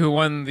 Did you see who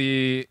won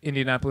the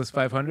Indianapolis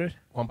 500?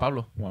 Juan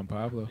Pablo. Juan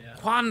Pablo. Yeah.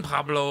 Juan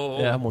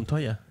Pablo. Yeah,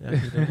 Montoya.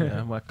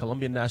 Yeah, a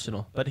Colombian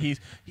national. But he's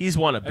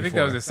won it before. I think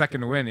that was his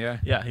second win, yeah.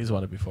 Yeah, he's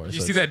won it before. Did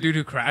you see that dude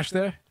who crashed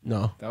there?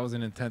 No. That was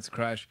an intense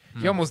crash.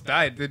 He almost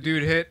died. The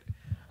dude hit,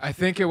 I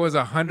think it was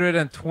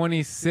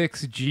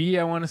 126 G,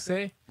 I want to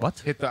say. What?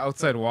 Hit the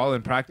outside wall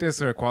in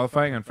practice or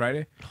qualifying on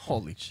Friday.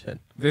 Holy shit.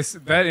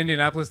 That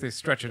Indianapolis, they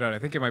stretch it out. I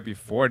think it might be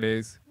 4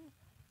 days.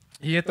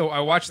 I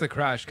watched the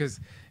crash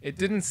because it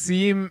didn't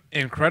seem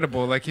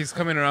incredible. Like he's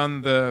coming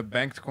around the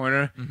banked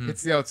corner,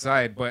 hits the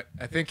outside, but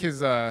I think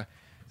his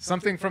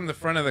something from the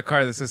front of the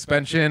car, the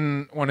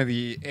suspension, one of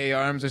the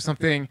A-arms or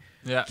something,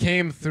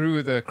 came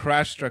through the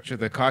crash structure,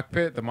 the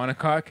cockpit, the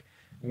monocoque,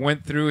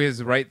 went through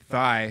his right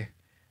thigh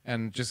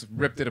and just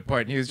ripped it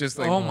apart. And he was just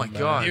like, oh my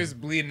God. He was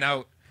bleeding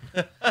out.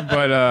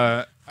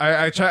 But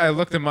I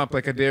looked him up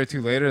like a day or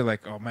two later.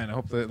 Like, oh man, I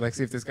hope that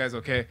see if this guy's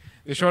okay.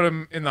 They showed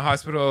him in the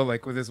hospital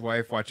like with his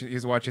wife watching. He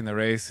was watching the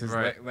race. His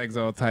legs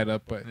all tied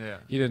up, but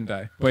he didn't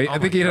die. But I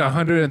think he hit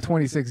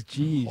 126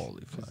 G's.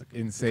 Holy fuck,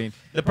 insane.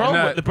 The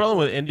problem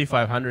with Indy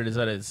 500 is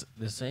that it's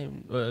the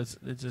same. It's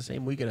the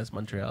same weekend as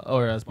Montreal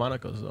or as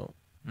Monaco. So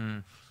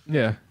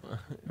yeah,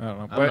 I don't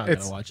know. I'm But not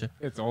gonna watch it.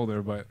 It's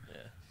older, but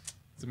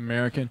it's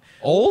American.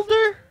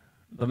 Older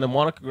than the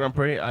Monaco Grand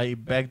Prix? I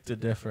beg to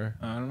differ.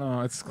 I don't know.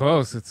 It's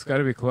close. It's got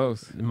to be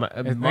close.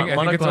 I think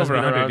it's has over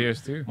been 100 around,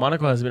 years too.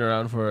 Monaco has been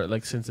around for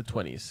like since the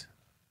 20s.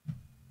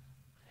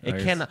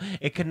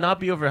 It cannot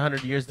be over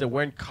 100 years. There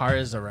weren't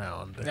cars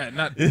around. Yeah,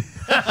 not.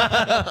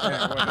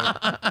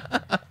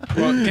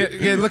 Well,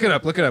 look it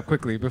up. Look it up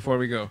quickly before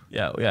we go.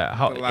 Yeah.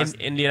 How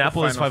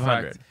Indianapolis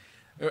 500. Fact.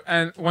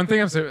 And one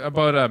thing I'm saying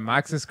about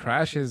Max's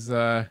crash is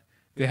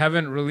they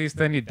haven't released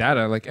any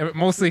data. Like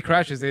mostly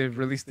crashes, they've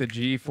released the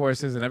G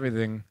forces and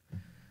everything.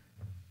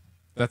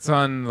 That's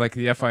on like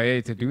the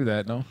FIA to do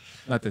that. No,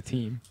 not the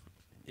team.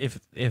 If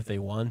they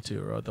want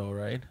to, though,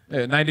 right?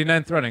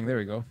 99th running. There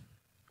we go.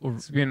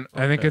 It's been.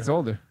 I think it's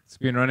older. It's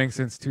been running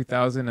since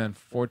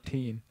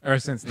 2014 or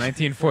since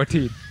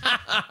 1914.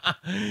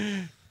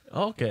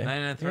 Okay.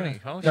 99th running.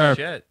 Holy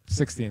shit.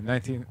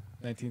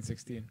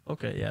 1916.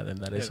 Okay, yeah, then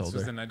that is older.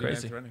 This was the 99th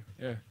Crazy. running.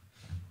 Yeah.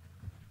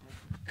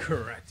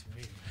 Correct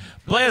me.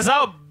 Play us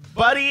out,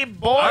 buddy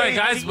boy. All right,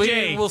 guys.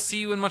 DJ. We'll see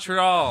you in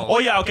Montreal. Oh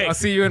yeah, okay. I'll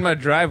see you in my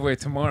driveway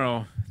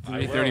tomorrow.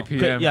 3:30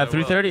 p.m. Yeah,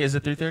 3:30. Is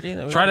it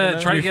 3:30?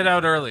 Try to get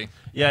out early.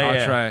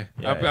 I'll try.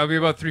 Yeah, I'll be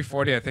about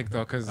 3:40, I think,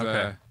 though, because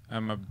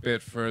I'm a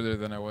bit further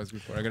than I was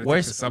before. I gotta take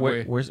the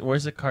subway.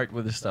 Where's the cart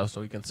with the stuff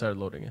so we can start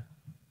loading it?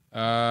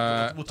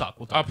 We'll talk.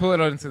 I'll pull it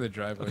out into the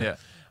driveway. Yeah.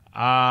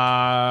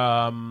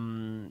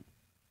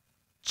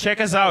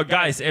 Check us out,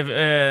 guys. If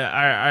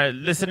our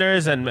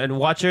listeners and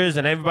watchers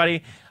and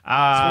everybody.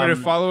 Twitter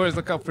followers,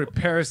 look out for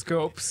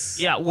periscopes.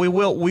 Yeah, we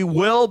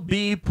will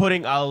be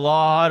putting a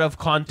lot of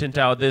content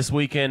out this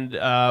weekend.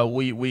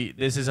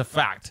 This is a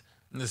fact.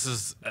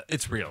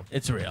 It's real.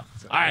 It's real.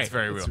 All right, it's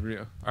very real. It's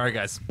real. All right,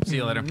 guys. See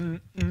you later.